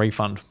you want a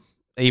refund,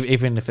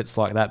 even if it's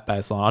like that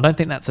baseline. I don't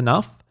think that's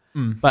enough.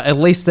 But at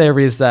least there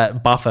is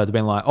that buffer to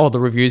being like, oh, the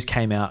reviews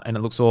came out and it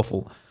looks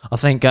awful. I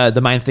think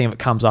the main thing that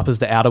comes up is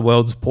the Outer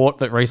Worlds port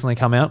that recently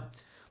come out.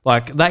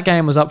 Like, that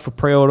game was up for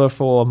pre-order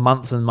for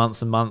months and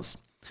months and months.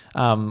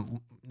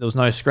 There was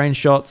no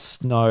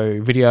screenshots, no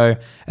video,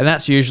 and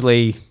that's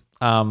usually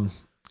a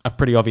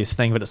pretty obvious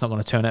thing, but it's not going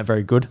to turn out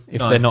very good if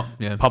they're not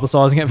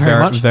publicizing it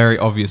very much. Very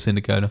obvious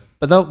indicator.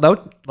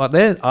 But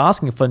they're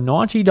asking for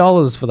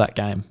 $90 for that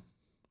game,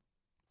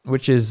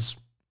 which is...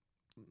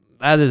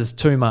 That is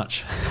too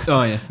much.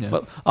 Oh, yeah.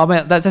 I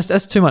mean,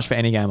 that's too much for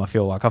any game, I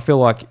feel like. I feel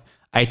like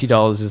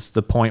 $80 is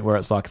the point where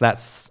it's like,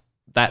 that's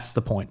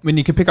the point. When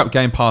you can pick up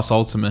Game Pass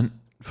Ultimate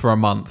for a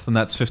month, and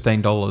that's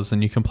 $15,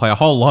 and you can play a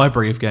whole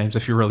library of games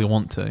if you really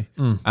want to.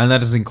 And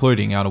that is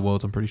including Outer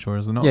Worlds, I'm pretty sure,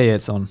 is it not? Yeah,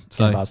 it's on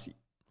Game Pass.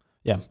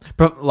 Yeah.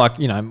 But like,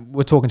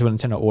 we're talking to a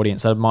Nintendo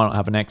audience that might not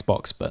have an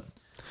Xbox, but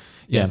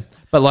yeah.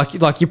 But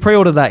like you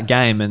pre-order that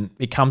game and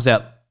it comes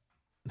out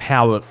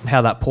how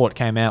that port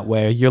came out,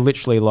 where you're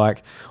literally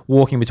like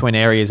walking between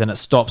areas and it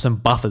stops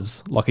and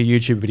buffers like a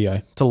YouTube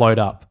video to load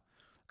up,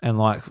 and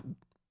like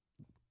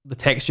the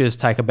textures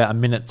take about a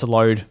minute to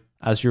load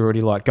as you're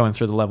already like going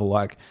through the level.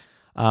 Like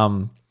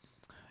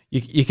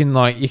you can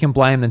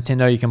blame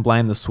Nintendo, you can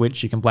blame the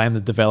Switch, you can blame the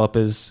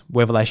developers,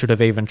 whether they should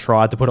have even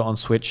tried to put it on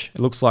Switch.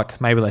 It looks like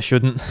maybe they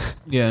shouldn't.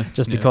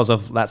 Just because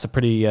of that's a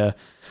pretty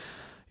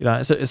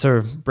it's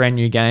a brand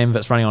new game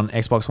that's running on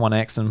Xbox One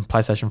X and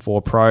PlayStation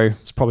 4 Pro.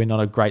 It's probably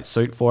not a great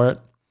suit for it.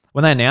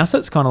 When they announced it,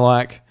 it's kind of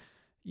like,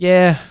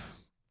 yeah,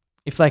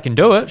 if they can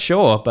do it,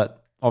 sure,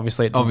 but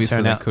obviously it didn't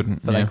turn out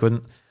couldn't. They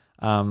couldn't.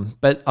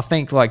 But I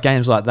think like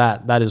games like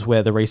that is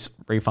where the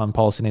refund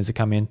policy needs to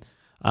come in.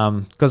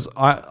 Because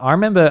I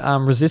remember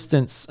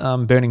Resistance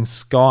Burning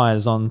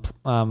Skies on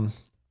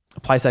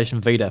PlayStation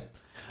Vita.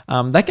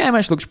 That game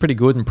actually looks pretty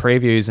good in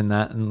previews and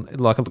that, and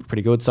it looked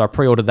pretty good. So I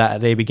pre-ordered that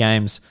at EB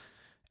Games.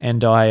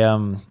 And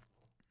I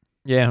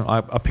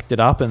picked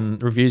it up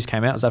and reviews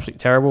came out. It was absolutely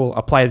terrible.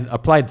 I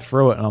played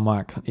through it and I'm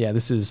like, yeah,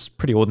 this is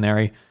pretty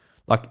ordinary.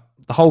 Like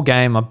the whole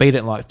game, I beat it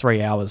in like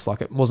 3 hours.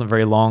 Like it wasn't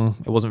very long.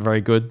 It wasn't very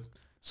good.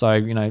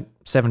 So,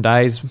 7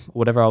 days,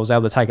 whatever, I was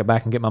able to take it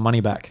back and get my money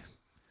back.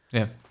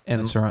 Yeah, and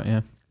that's right,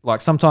 yeah.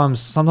 Like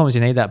sometimes you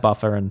need that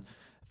buffer. And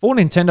for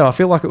Nintendo, I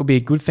feel like it would be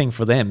a good thing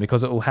for them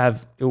because it'll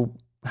have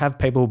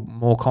people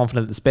more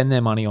confident to spend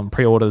their money on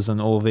pre-orders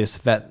and all of this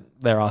that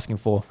they're asking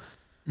for.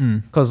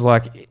 Because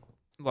like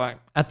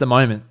at the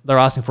moment they're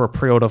asking for a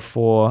pre-order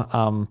for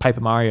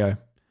Paper Mario,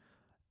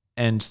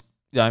 and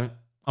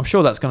I'm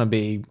sure that's going to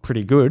be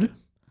pretty good,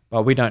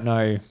 but we don't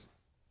know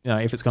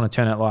if it's going to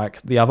turn out like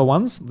the other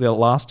ones, the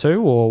last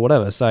two or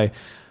whatever. So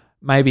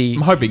maybe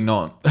I'm hoping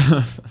not.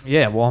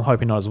 Yeah, well, I'm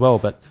hoping not as well.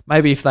 But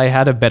maybe if they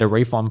had a better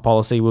refund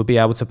policy, we'll be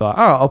able to buy.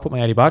 Oh, I'll put my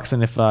 $80,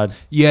 and if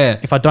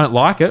I don't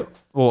like it,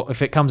 or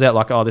if it comes out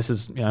like, oh, this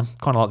is kind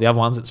of like the other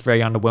ones, it's very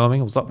underwhelming.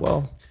 I was like,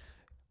 well.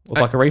 Would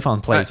like a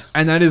refund, please.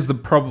 And that is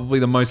probably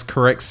the most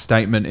correct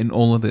statement in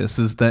all of this,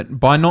 is that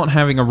by not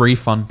having a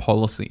refund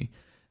policy,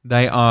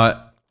 they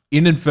are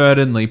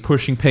inadvertently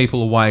pushing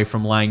people away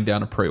from laying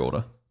down a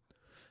pre-order.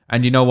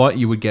 And you know what?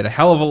 You would get a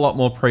hell of a lot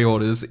more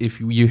pre-orders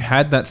if you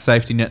had that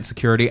safety net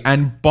security.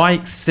 And by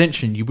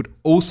extension, you would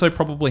also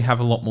probably have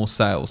a lot more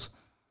sales.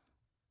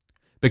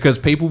 Because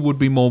people would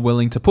be more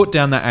willing to put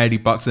down that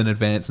 $80 in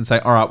advance and say,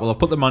 all right, well, I've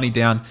put the money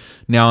down.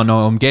 Now I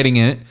know I'm getting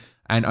it.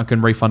 And I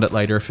can refund it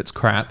later if it's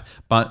crap.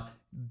 But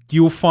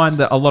you'll find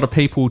that a lot of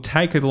people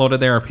take a lot of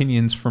their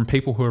opinions from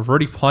people who have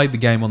already played the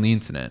game on the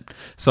internet.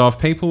 So if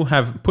people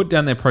have put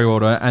down their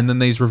pre-order and then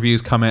these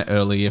reviews come out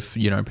early, if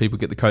people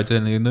get the codes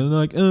in and they're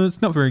like, oh,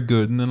 it's not very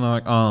good. And then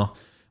like, oh,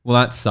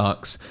 well, that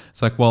sucks.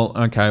 It's like, well,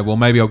 okay, well,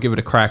 maybe I'll give it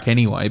a crack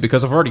anyway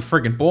because I've already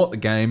friggin' bought the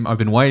game. I've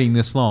been waiting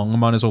this long. I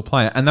might as well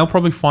play it. And they'll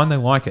probably find they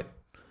like it.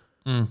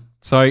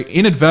 So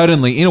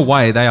inadvertently, in a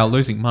way, they are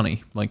losing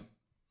money. Like,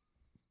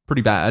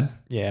 pretty bad.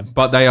 Yeah.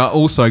 But they are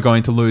also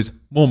going to lose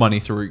more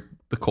money through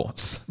the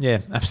courts.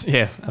 Yeah,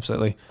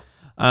 absolutely.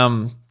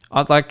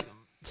 I'd like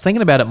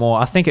thinking about it more.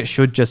 I think it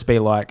should just be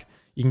like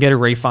you can get a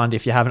refund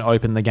if you haven't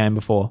opened the game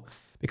before.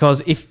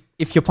 Because if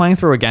you're playing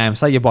through a game,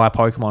 say you buy a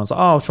Pokemon, it's like,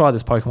 oh, I'll try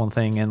this Pokemon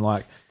thing, and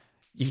like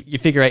you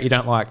figure out you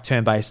don't like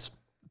turn-based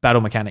battle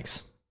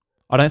mechanics.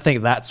 I don't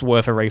think that's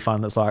worth a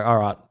refund. It's like, all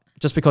right,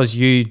 just because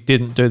you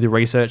didn't do the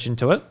research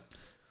into it,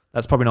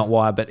 that's probably not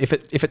why. But if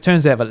it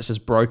turns out that it's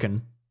just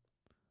broken,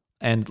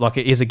 and like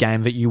it is a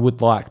game that you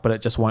would like, but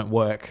it just won't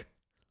work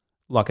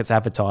like it's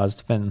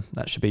advertised, then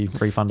that should be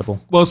refundable.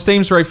 Well,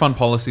 Steam's refund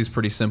policy is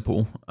pretty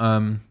simple.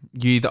 You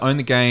either own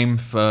the game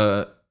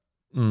for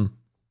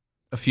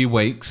a few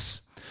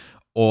weeks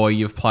or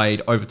you've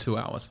played over 2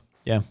 hours.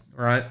 Yeah.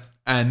 Right?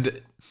 And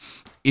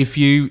if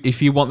you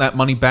want that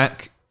money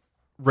back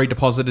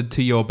redeposited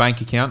to your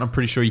bank account, I'm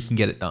pretty sure you can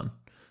get it done.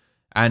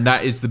 And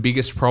that is the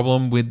biggest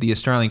problem with the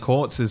Australian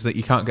courts, is that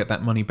you can't get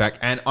that money back.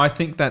 And I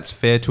think that's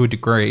fair to a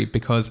degree,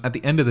 because at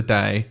the end of the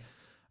day,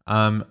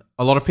 a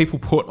lot of people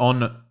put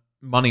on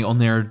money on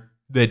their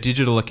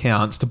digital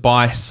accounts to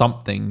buy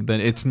something that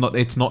it's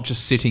not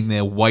just sitting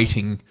there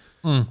waiting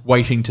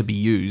to be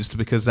used,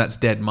 because that's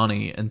dead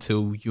money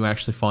until you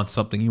actually find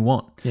something you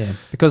want. Yeah,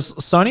 because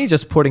Sony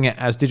just putting it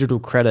as digital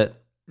credit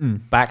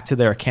back to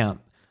their account,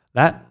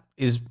 that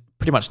is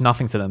pretty much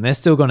nothing to them. They're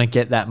still going to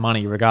get that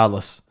money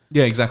regardless.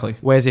 Yeah, exactly.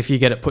 Whereas if you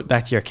get it put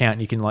back to your account,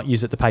 you can like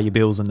use it to pay your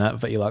bills and that,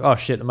 but you're like, oh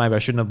shit, maybe I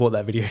shouldn't have bought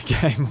that video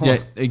game. Yeah,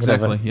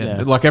 exactly.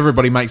 Yeah. Like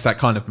everybody makes that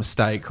kind of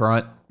mistake,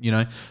 right? You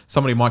know,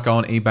 somebody might go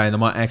on eBay and they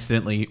might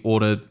accidentally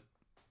order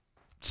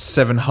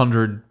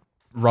 700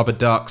 rubber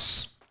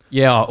ducks.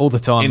 Yeah, all the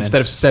time.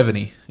 Instead of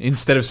 70. Yeah,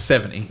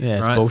 right?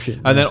 It's bullshit.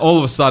 And then all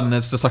of a sudden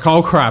it's just like,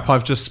 oh crap,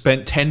 I've just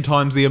spent 10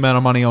 times the amount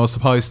of money I was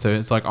supposed to.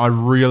 It's like, I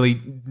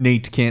really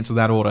need to cancel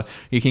that order.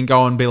 You can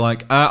go and be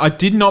like, I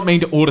did not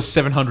mean to order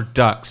 700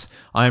 ducks.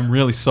 I am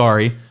really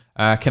sorry.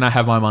 Can I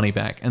have my money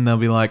back? And they'll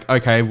be like,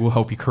 okay, we'll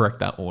help you correct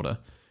that order.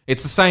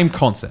 It's the same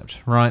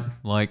concept, right?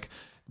 Like,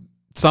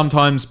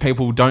 sometimes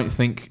people don't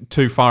think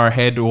too far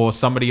ahead, or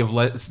somebody's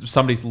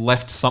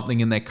left something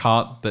in their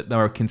cart that they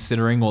were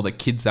considering, or the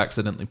kids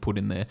accidentally put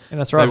in there. And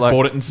that's right. They've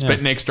bought it and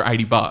spent an extra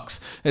 $80.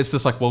 It's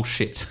just like, well,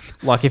 shit.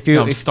 Like if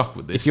I'm stuck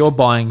with this. If you're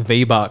buying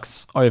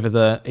V-Bucks over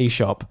the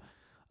eShop,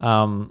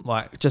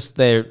 like just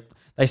they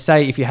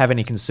say if you have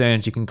any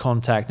concerns, you can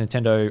contact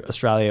Nintendo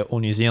Australia or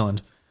New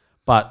Zealand,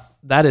 but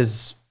that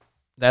is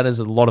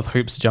a lot of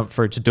hoops to jump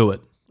through to do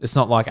it. It's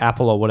not like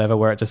Apple or whatever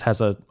where it just has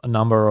a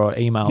number or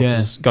email to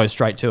just go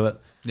straight to it.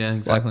 Yeah,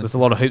 exactly. Like, there's a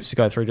lot of hoops to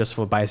go through just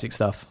for basic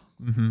stuff.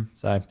 Mm-hmm.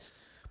 So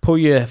pull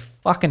your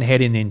fucking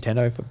head in,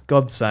 Nintendo, for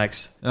God's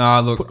sakes.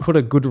 Look, put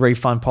a good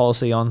refund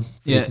policy on for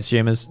the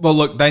consumers. Well,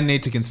 look, they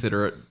need to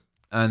consider it,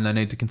 and they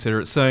need to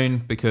consider it soon,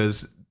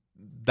 because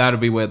that'll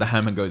be where the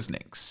hammer goes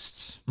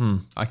next.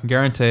 I can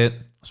guarantee it.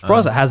 I'm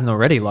surprised it hasn't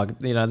already. Like,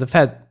 you know, they've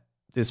had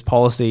this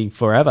policy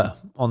forever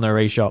on their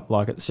eShop.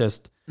 Like, it's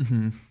just,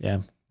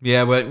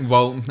 Yeah,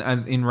 well,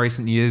 as in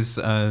recent years,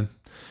 the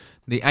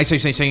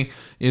ACCC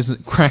is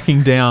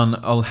cracking down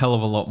a hell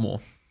of a lot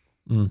more.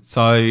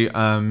 So,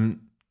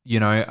 you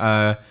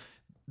know,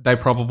 they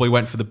probably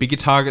went for the bigger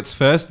targets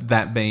first,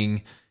 that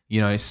being, you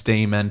know,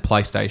 Steam and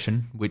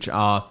PlayStation, which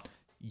are,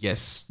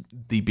 yes,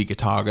 the bigger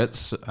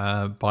targets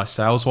by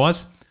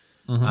sales-wise,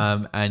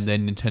 and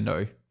then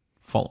Nintendo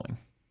following.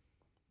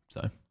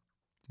 So,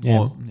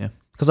 yeah.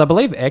 Because I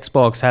believe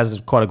Xbox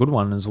has quite a good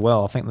one as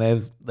well. I think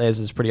theirs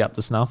is pretty up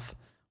to snuff.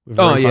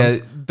 Oh,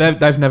 refunds. Yeah.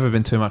 They've never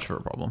been too much of a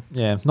problem.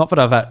 Yeah. Not that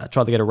I've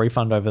tried to get a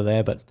refund over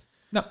there, but...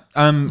 No.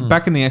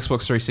 Back in the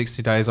Xbox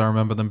 360 days, I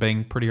remember them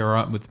being pretty all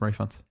right with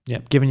refunds. Yeah.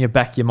 Giving you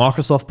back your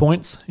Microsoft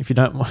points if you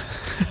don't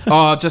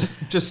want...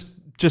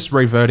 just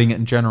reverting it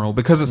in general,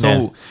 because it's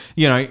all...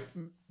 You know,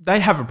 they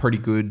have a pretty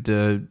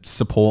good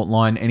support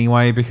line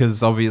anyway,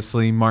 because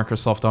obviously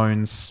Microsoft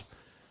owns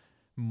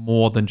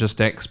more than just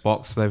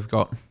Xbox. They've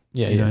got...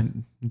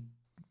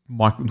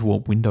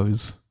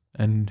 Windows,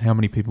 and how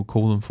many people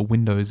call them for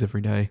Windows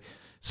every day.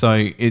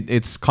 So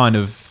it's kind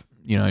of,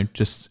 you know,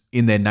 just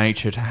in their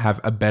nature to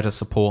have a better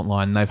support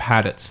line. They've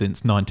had it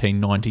since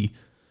 1990,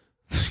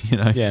 you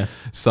know. Yeah.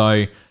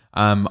 So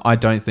I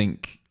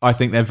think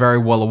they're very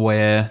well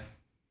aware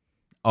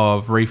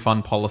of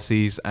refund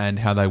policies and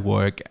how they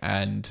work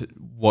and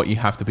what you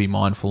have to be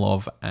mindful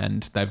of,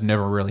 and they've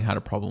never really had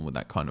a problem with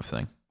that kind of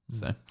thing.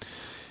 So,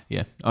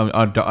 yeah,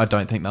 I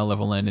don't think they'll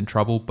ever land in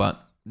trouble,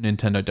 but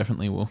Nintendo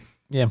definitely will.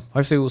 Yeah,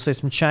 hopefully we'll see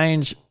some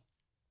change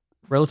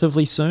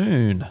relatively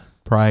soon.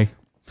 Pray.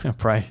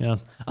 Pray, yeah.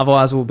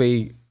 Otherwise we'll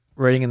be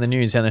reading in the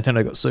news how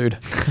Nintendo got sued.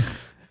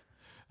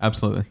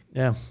 Absolutely.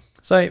 Yeah.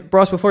 So,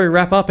 Bryce, before we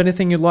wrap up,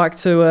 anything you'd like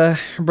to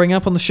bring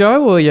up on the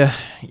show, or you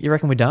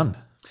reckon we're done?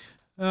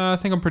 I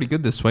think I'm pretty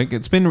good this week.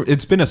 It's been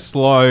a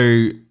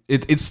slow...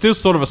 It's still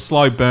sort of a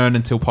slow burn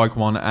until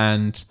Pokemon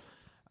and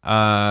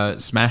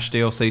Smash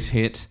DLCs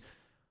hit.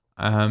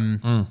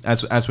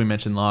 As we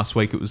mentioned last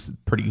week, it was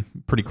pretty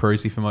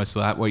cruisy for most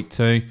of that week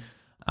too.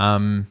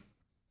 And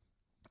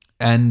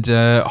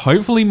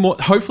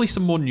hopefully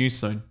some more news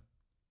soon.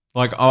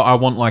 Like I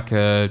want like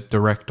a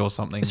direct or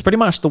something. It's pretty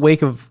much the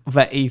week of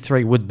that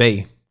E3 would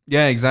be.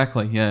 Yeah,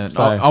 exactly. Yeah,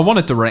 so, I want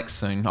a direct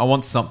soon. I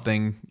want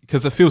something,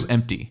 because it feels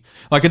empty.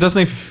 Like it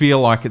doesn't even feel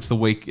like it's the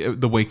week of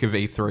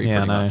E3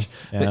 pretty much.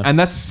 Yeah. And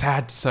that's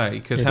sad to say,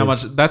 because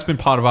much that's been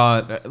part of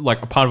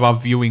our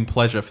viewing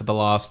pleasure for the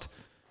last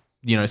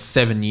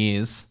 7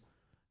 years.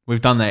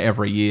 We've done that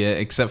every year,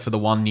 except for the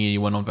 1 year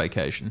you went on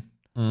vacation.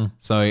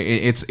 So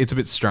it's a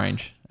bit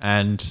strange,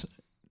 and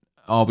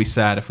I'll be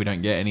sad if we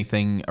don't get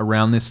anything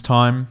around this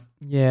time.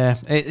 Yeah,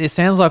 it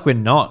sounds like we're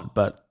not,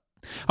 but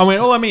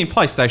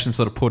PlayStation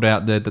sort of put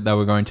out there that they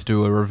were going to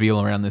do a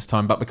reveal around this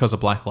time, but because of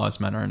Black Lives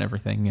Matter and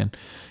everything, and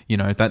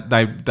that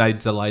they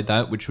delayed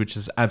that, which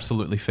is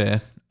absolutely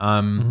fair.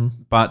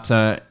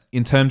 But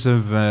in terms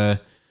of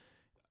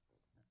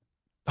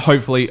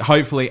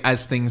hopefully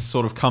as things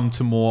sort of come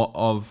to more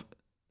of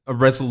a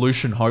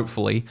resolution,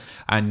 hopefully,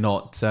 and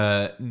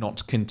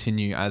not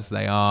continue as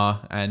they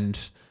are, and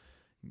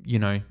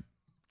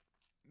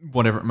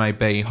whatever it may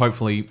be.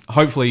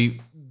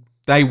 Hopefully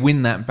they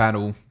win that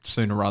battle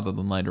sooner rather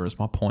than later. Is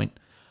my point.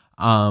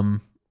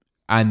 And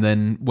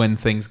then when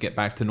things get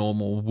back to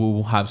normal,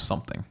 we'll have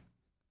something,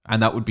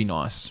 and that would be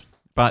nice.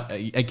 But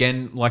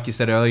again, like you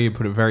said earlier, you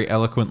put it very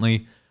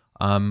eloquently.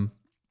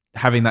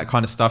 Having that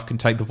kind of stuff can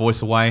take the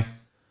voice away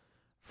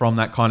from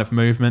that kind of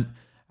movement,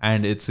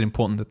 and it's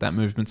important that that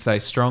movement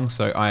stays strong.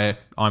 So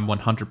I'm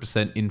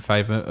 100% in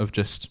favor of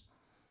just,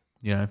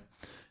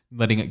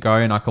 letting it go,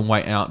 and I can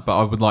wait out, but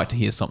I would like to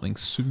hear something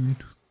soon.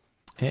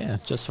 Yeah,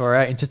 just for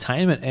our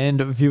entertainment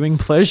and viewing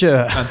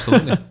pleasure.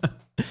 Absolutely.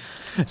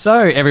 So,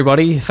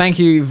 everybody, thank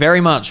you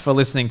very much for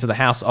listening to the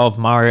House of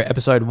Mario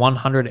episode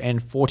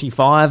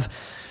 145.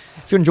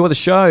 If you enjoy the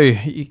show,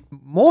 you're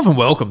more than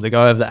welcome to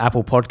go over the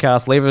Apple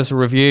Podcast, leave us a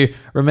review.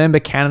 Remember,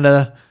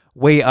 Canada,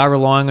 we are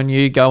relying on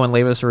you. Go and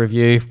leave us a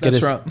review.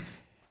 That's right.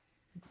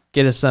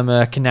 Get us some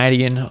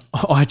Canadian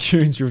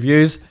iTunes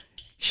reviews.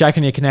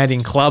 Shaking your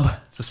Canadian club.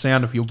 It's the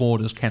sound of your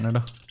borders,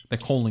 Canada. They're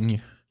calling you.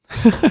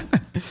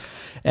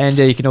 And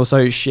you can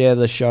also share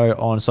the show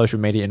on social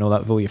media and all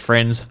that with all your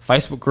friends.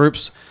 Facebook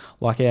groups,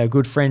 like our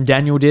good friend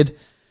Daniel did,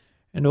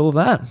 and all of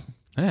that.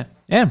 Yeah.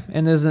 Yeah,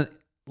 and there's a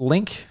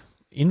link,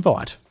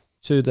 invite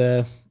to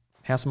the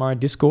House of Mario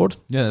Discord.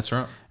 Yeah, that's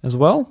right. As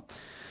well.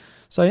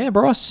 So yeah,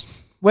 Bryce,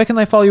 where can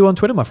they follow you on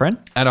Twitter, my friend?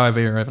 At IV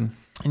Evan.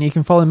 And you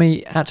can follow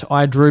me at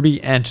iDruby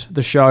and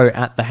the show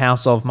at the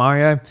House of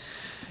Mario.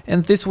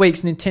 And this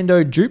week's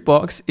Nintendo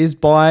Jukebox is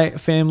by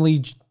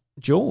Family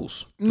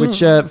Jewels,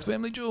 which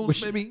Family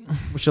Jewels, baby.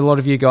 Which a lot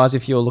of you guys,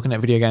 if you're looking at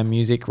video game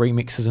music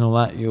remixes and all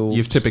that,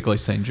 you've typically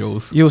seen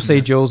Jules. You'll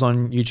see Jules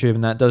on YouTube,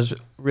 and that does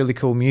really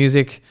cool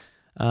music.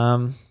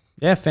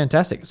 Yeah,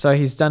 fantastic. So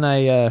he's done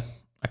a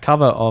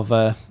cover of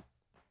a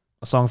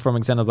song from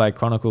Xenoblade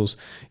Chronicles.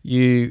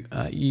 You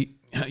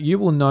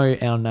will know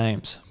our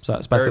names. So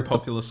it's very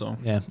popular song.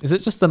 Yeah, is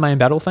it just the main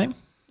battle theme?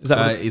 Is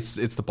that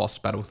it's the boss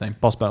battle theme?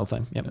 Boss battle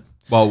theme. Yep.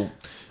 Well,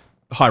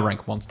 high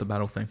rank monster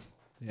battle theme.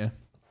 Yeah.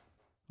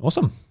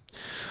 Awesome.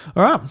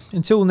 All right.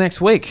 Until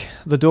next week,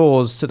 the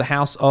doors to the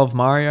House of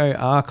Mario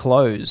are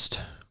closed.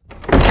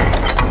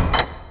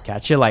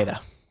 Catch you later.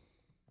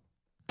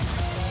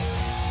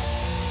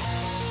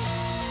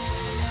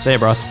 See ya,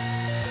 Bryce.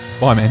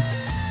 Bye, man.